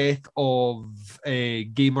to the death of a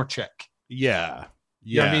gamer chick. Yeah.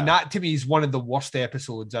 Yeah, I mean, that to me is one of the worst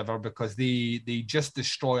episodes ever because they just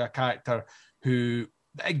destroy a character who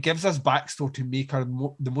it gives us backstory to make her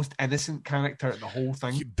the most innocent character in the whole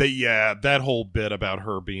thing. That whole bit about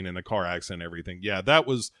her being in a car accident and everything. Yeah, that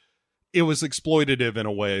was it was exploitative in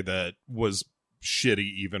a way that was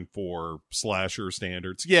shitty even for slasher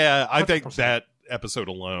standards. Yeah, I think 100%. that episode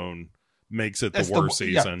alone makes it the worst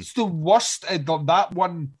season. It's the worst. That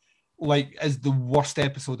one, like, is the worst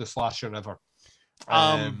episode of slasher ever.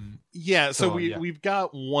 Yeah, so yeah. we've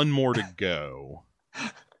got one more to go.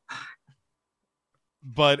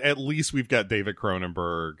 But at least we've got David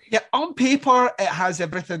Cronenberg. Yeah, on paper it has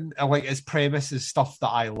everything. Like, its premise is stuff that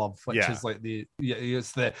I love, which is like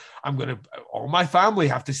all my family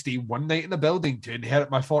have to stay one night in a building to inherit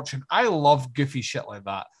my fortune. I love goofy shit like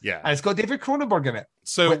that. Yeah, and it's got David Cronenberg in it,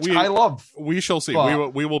 so I love. We shall see.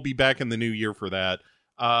 But, we will be back in the new year for that.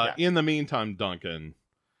 In the meantime, Duncan.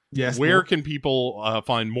 Yes. Where can people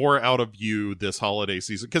find more out of you this holiday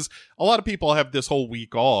season? Because a lot of people have this whole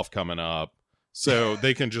week off coming up. So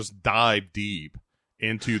they can just dive deep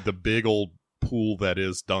into the big old pool that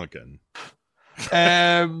is Duncan.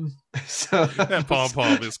 So that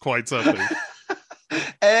pom-pom is quite something.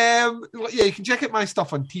 Yeah, you can check out my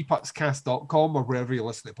stuff on teaputscast.com or wherever you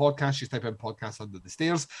listen to podcasts. Just type in Podcast Under the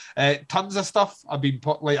Stairs. Tons of stuff. I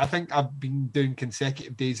think I've been doing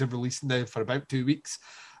consecutive days of releasing now for about 2 weeks.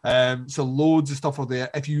 So loads of stuff are there.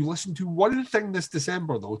 If you listen to one thing this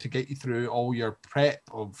December, though, to get you through all your prep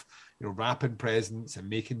of wrapping presents and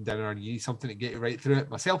making dinner, and you need something to get you right through it,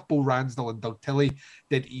 myself, Bo Ransdell, and Doug Tilley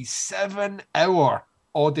did a 7-hour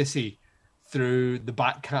odyssey through the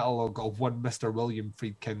back catalogue of one Mr. William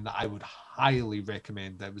Friedkin that I would highly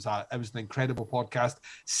recommend. It was an incredible podcast.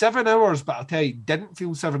 7 hours, but I'll tell you, didn't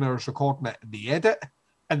feel 7 hours recording it. The edit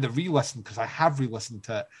and the re-listen, because I have re-listened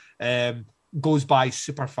to it, goes by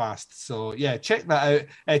super fast. So yeah, check that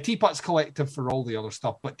out. Teapots Collective for all the other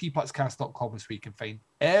stuff, but teapotscast.com is where you can find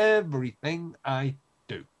everything I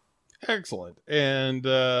do. Excellent. And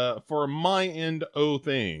for my end of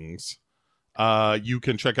things, you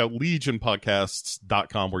can check out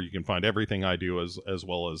legionpodcasts.com, where you can find everything I do as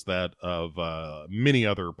well as that of many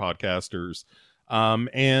other podcasters.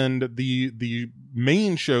 And the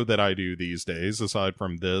main show that I do these days, aside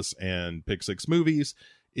from this and Pick Six Movies,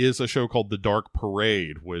 is a show called The Dark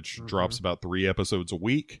Parade, which drops about 3 episodes a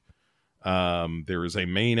week. There is a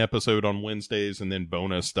main episode on Wednesdays and then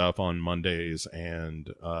bonus stuff on Mondays and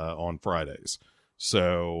on Fridays.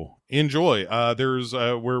 So enjoy.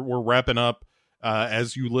 We're wrapping up.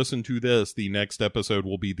 As you listen to this, the next episode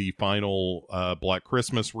will be the final Black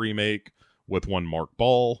Christmas remake with one Mark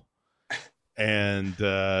Ball. And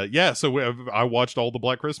so I watched all the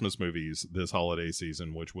Black Christmas movies this holiday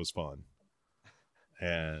season, which was fun.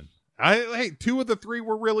 And 2 of the 3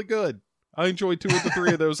 were really good. I enjoyed 2 of the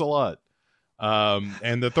 3 of those a lot.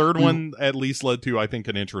 And the third one at least led to, I think,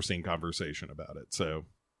 an interesting conversation about it. So,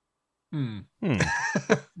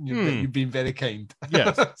 You've been very kind.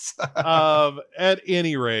 Yes. At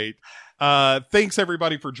any rate, thanks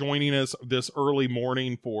everybody for joining us this early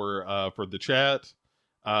morning for the chat.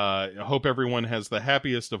 I hope everyone has the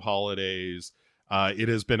happiest of holidays. It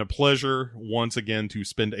has been a pleasure once again to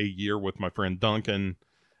spend a year with my friend Duncan,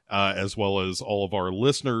 as well as all of our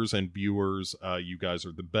listeners and viewers. You guys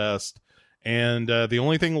are the best. And the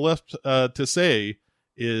only thing left to say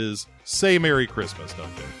is say Merry Christmas,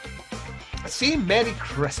 Duncan. Say Merry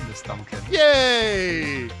Christmas, Duncan.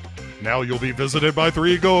 Yay! Now you'll be visited by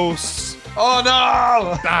 3 ghosts. Oh,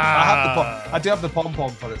 no! I do have the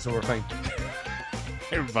pom-pom for it, so we're fine.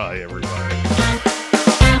 Bye, everybody.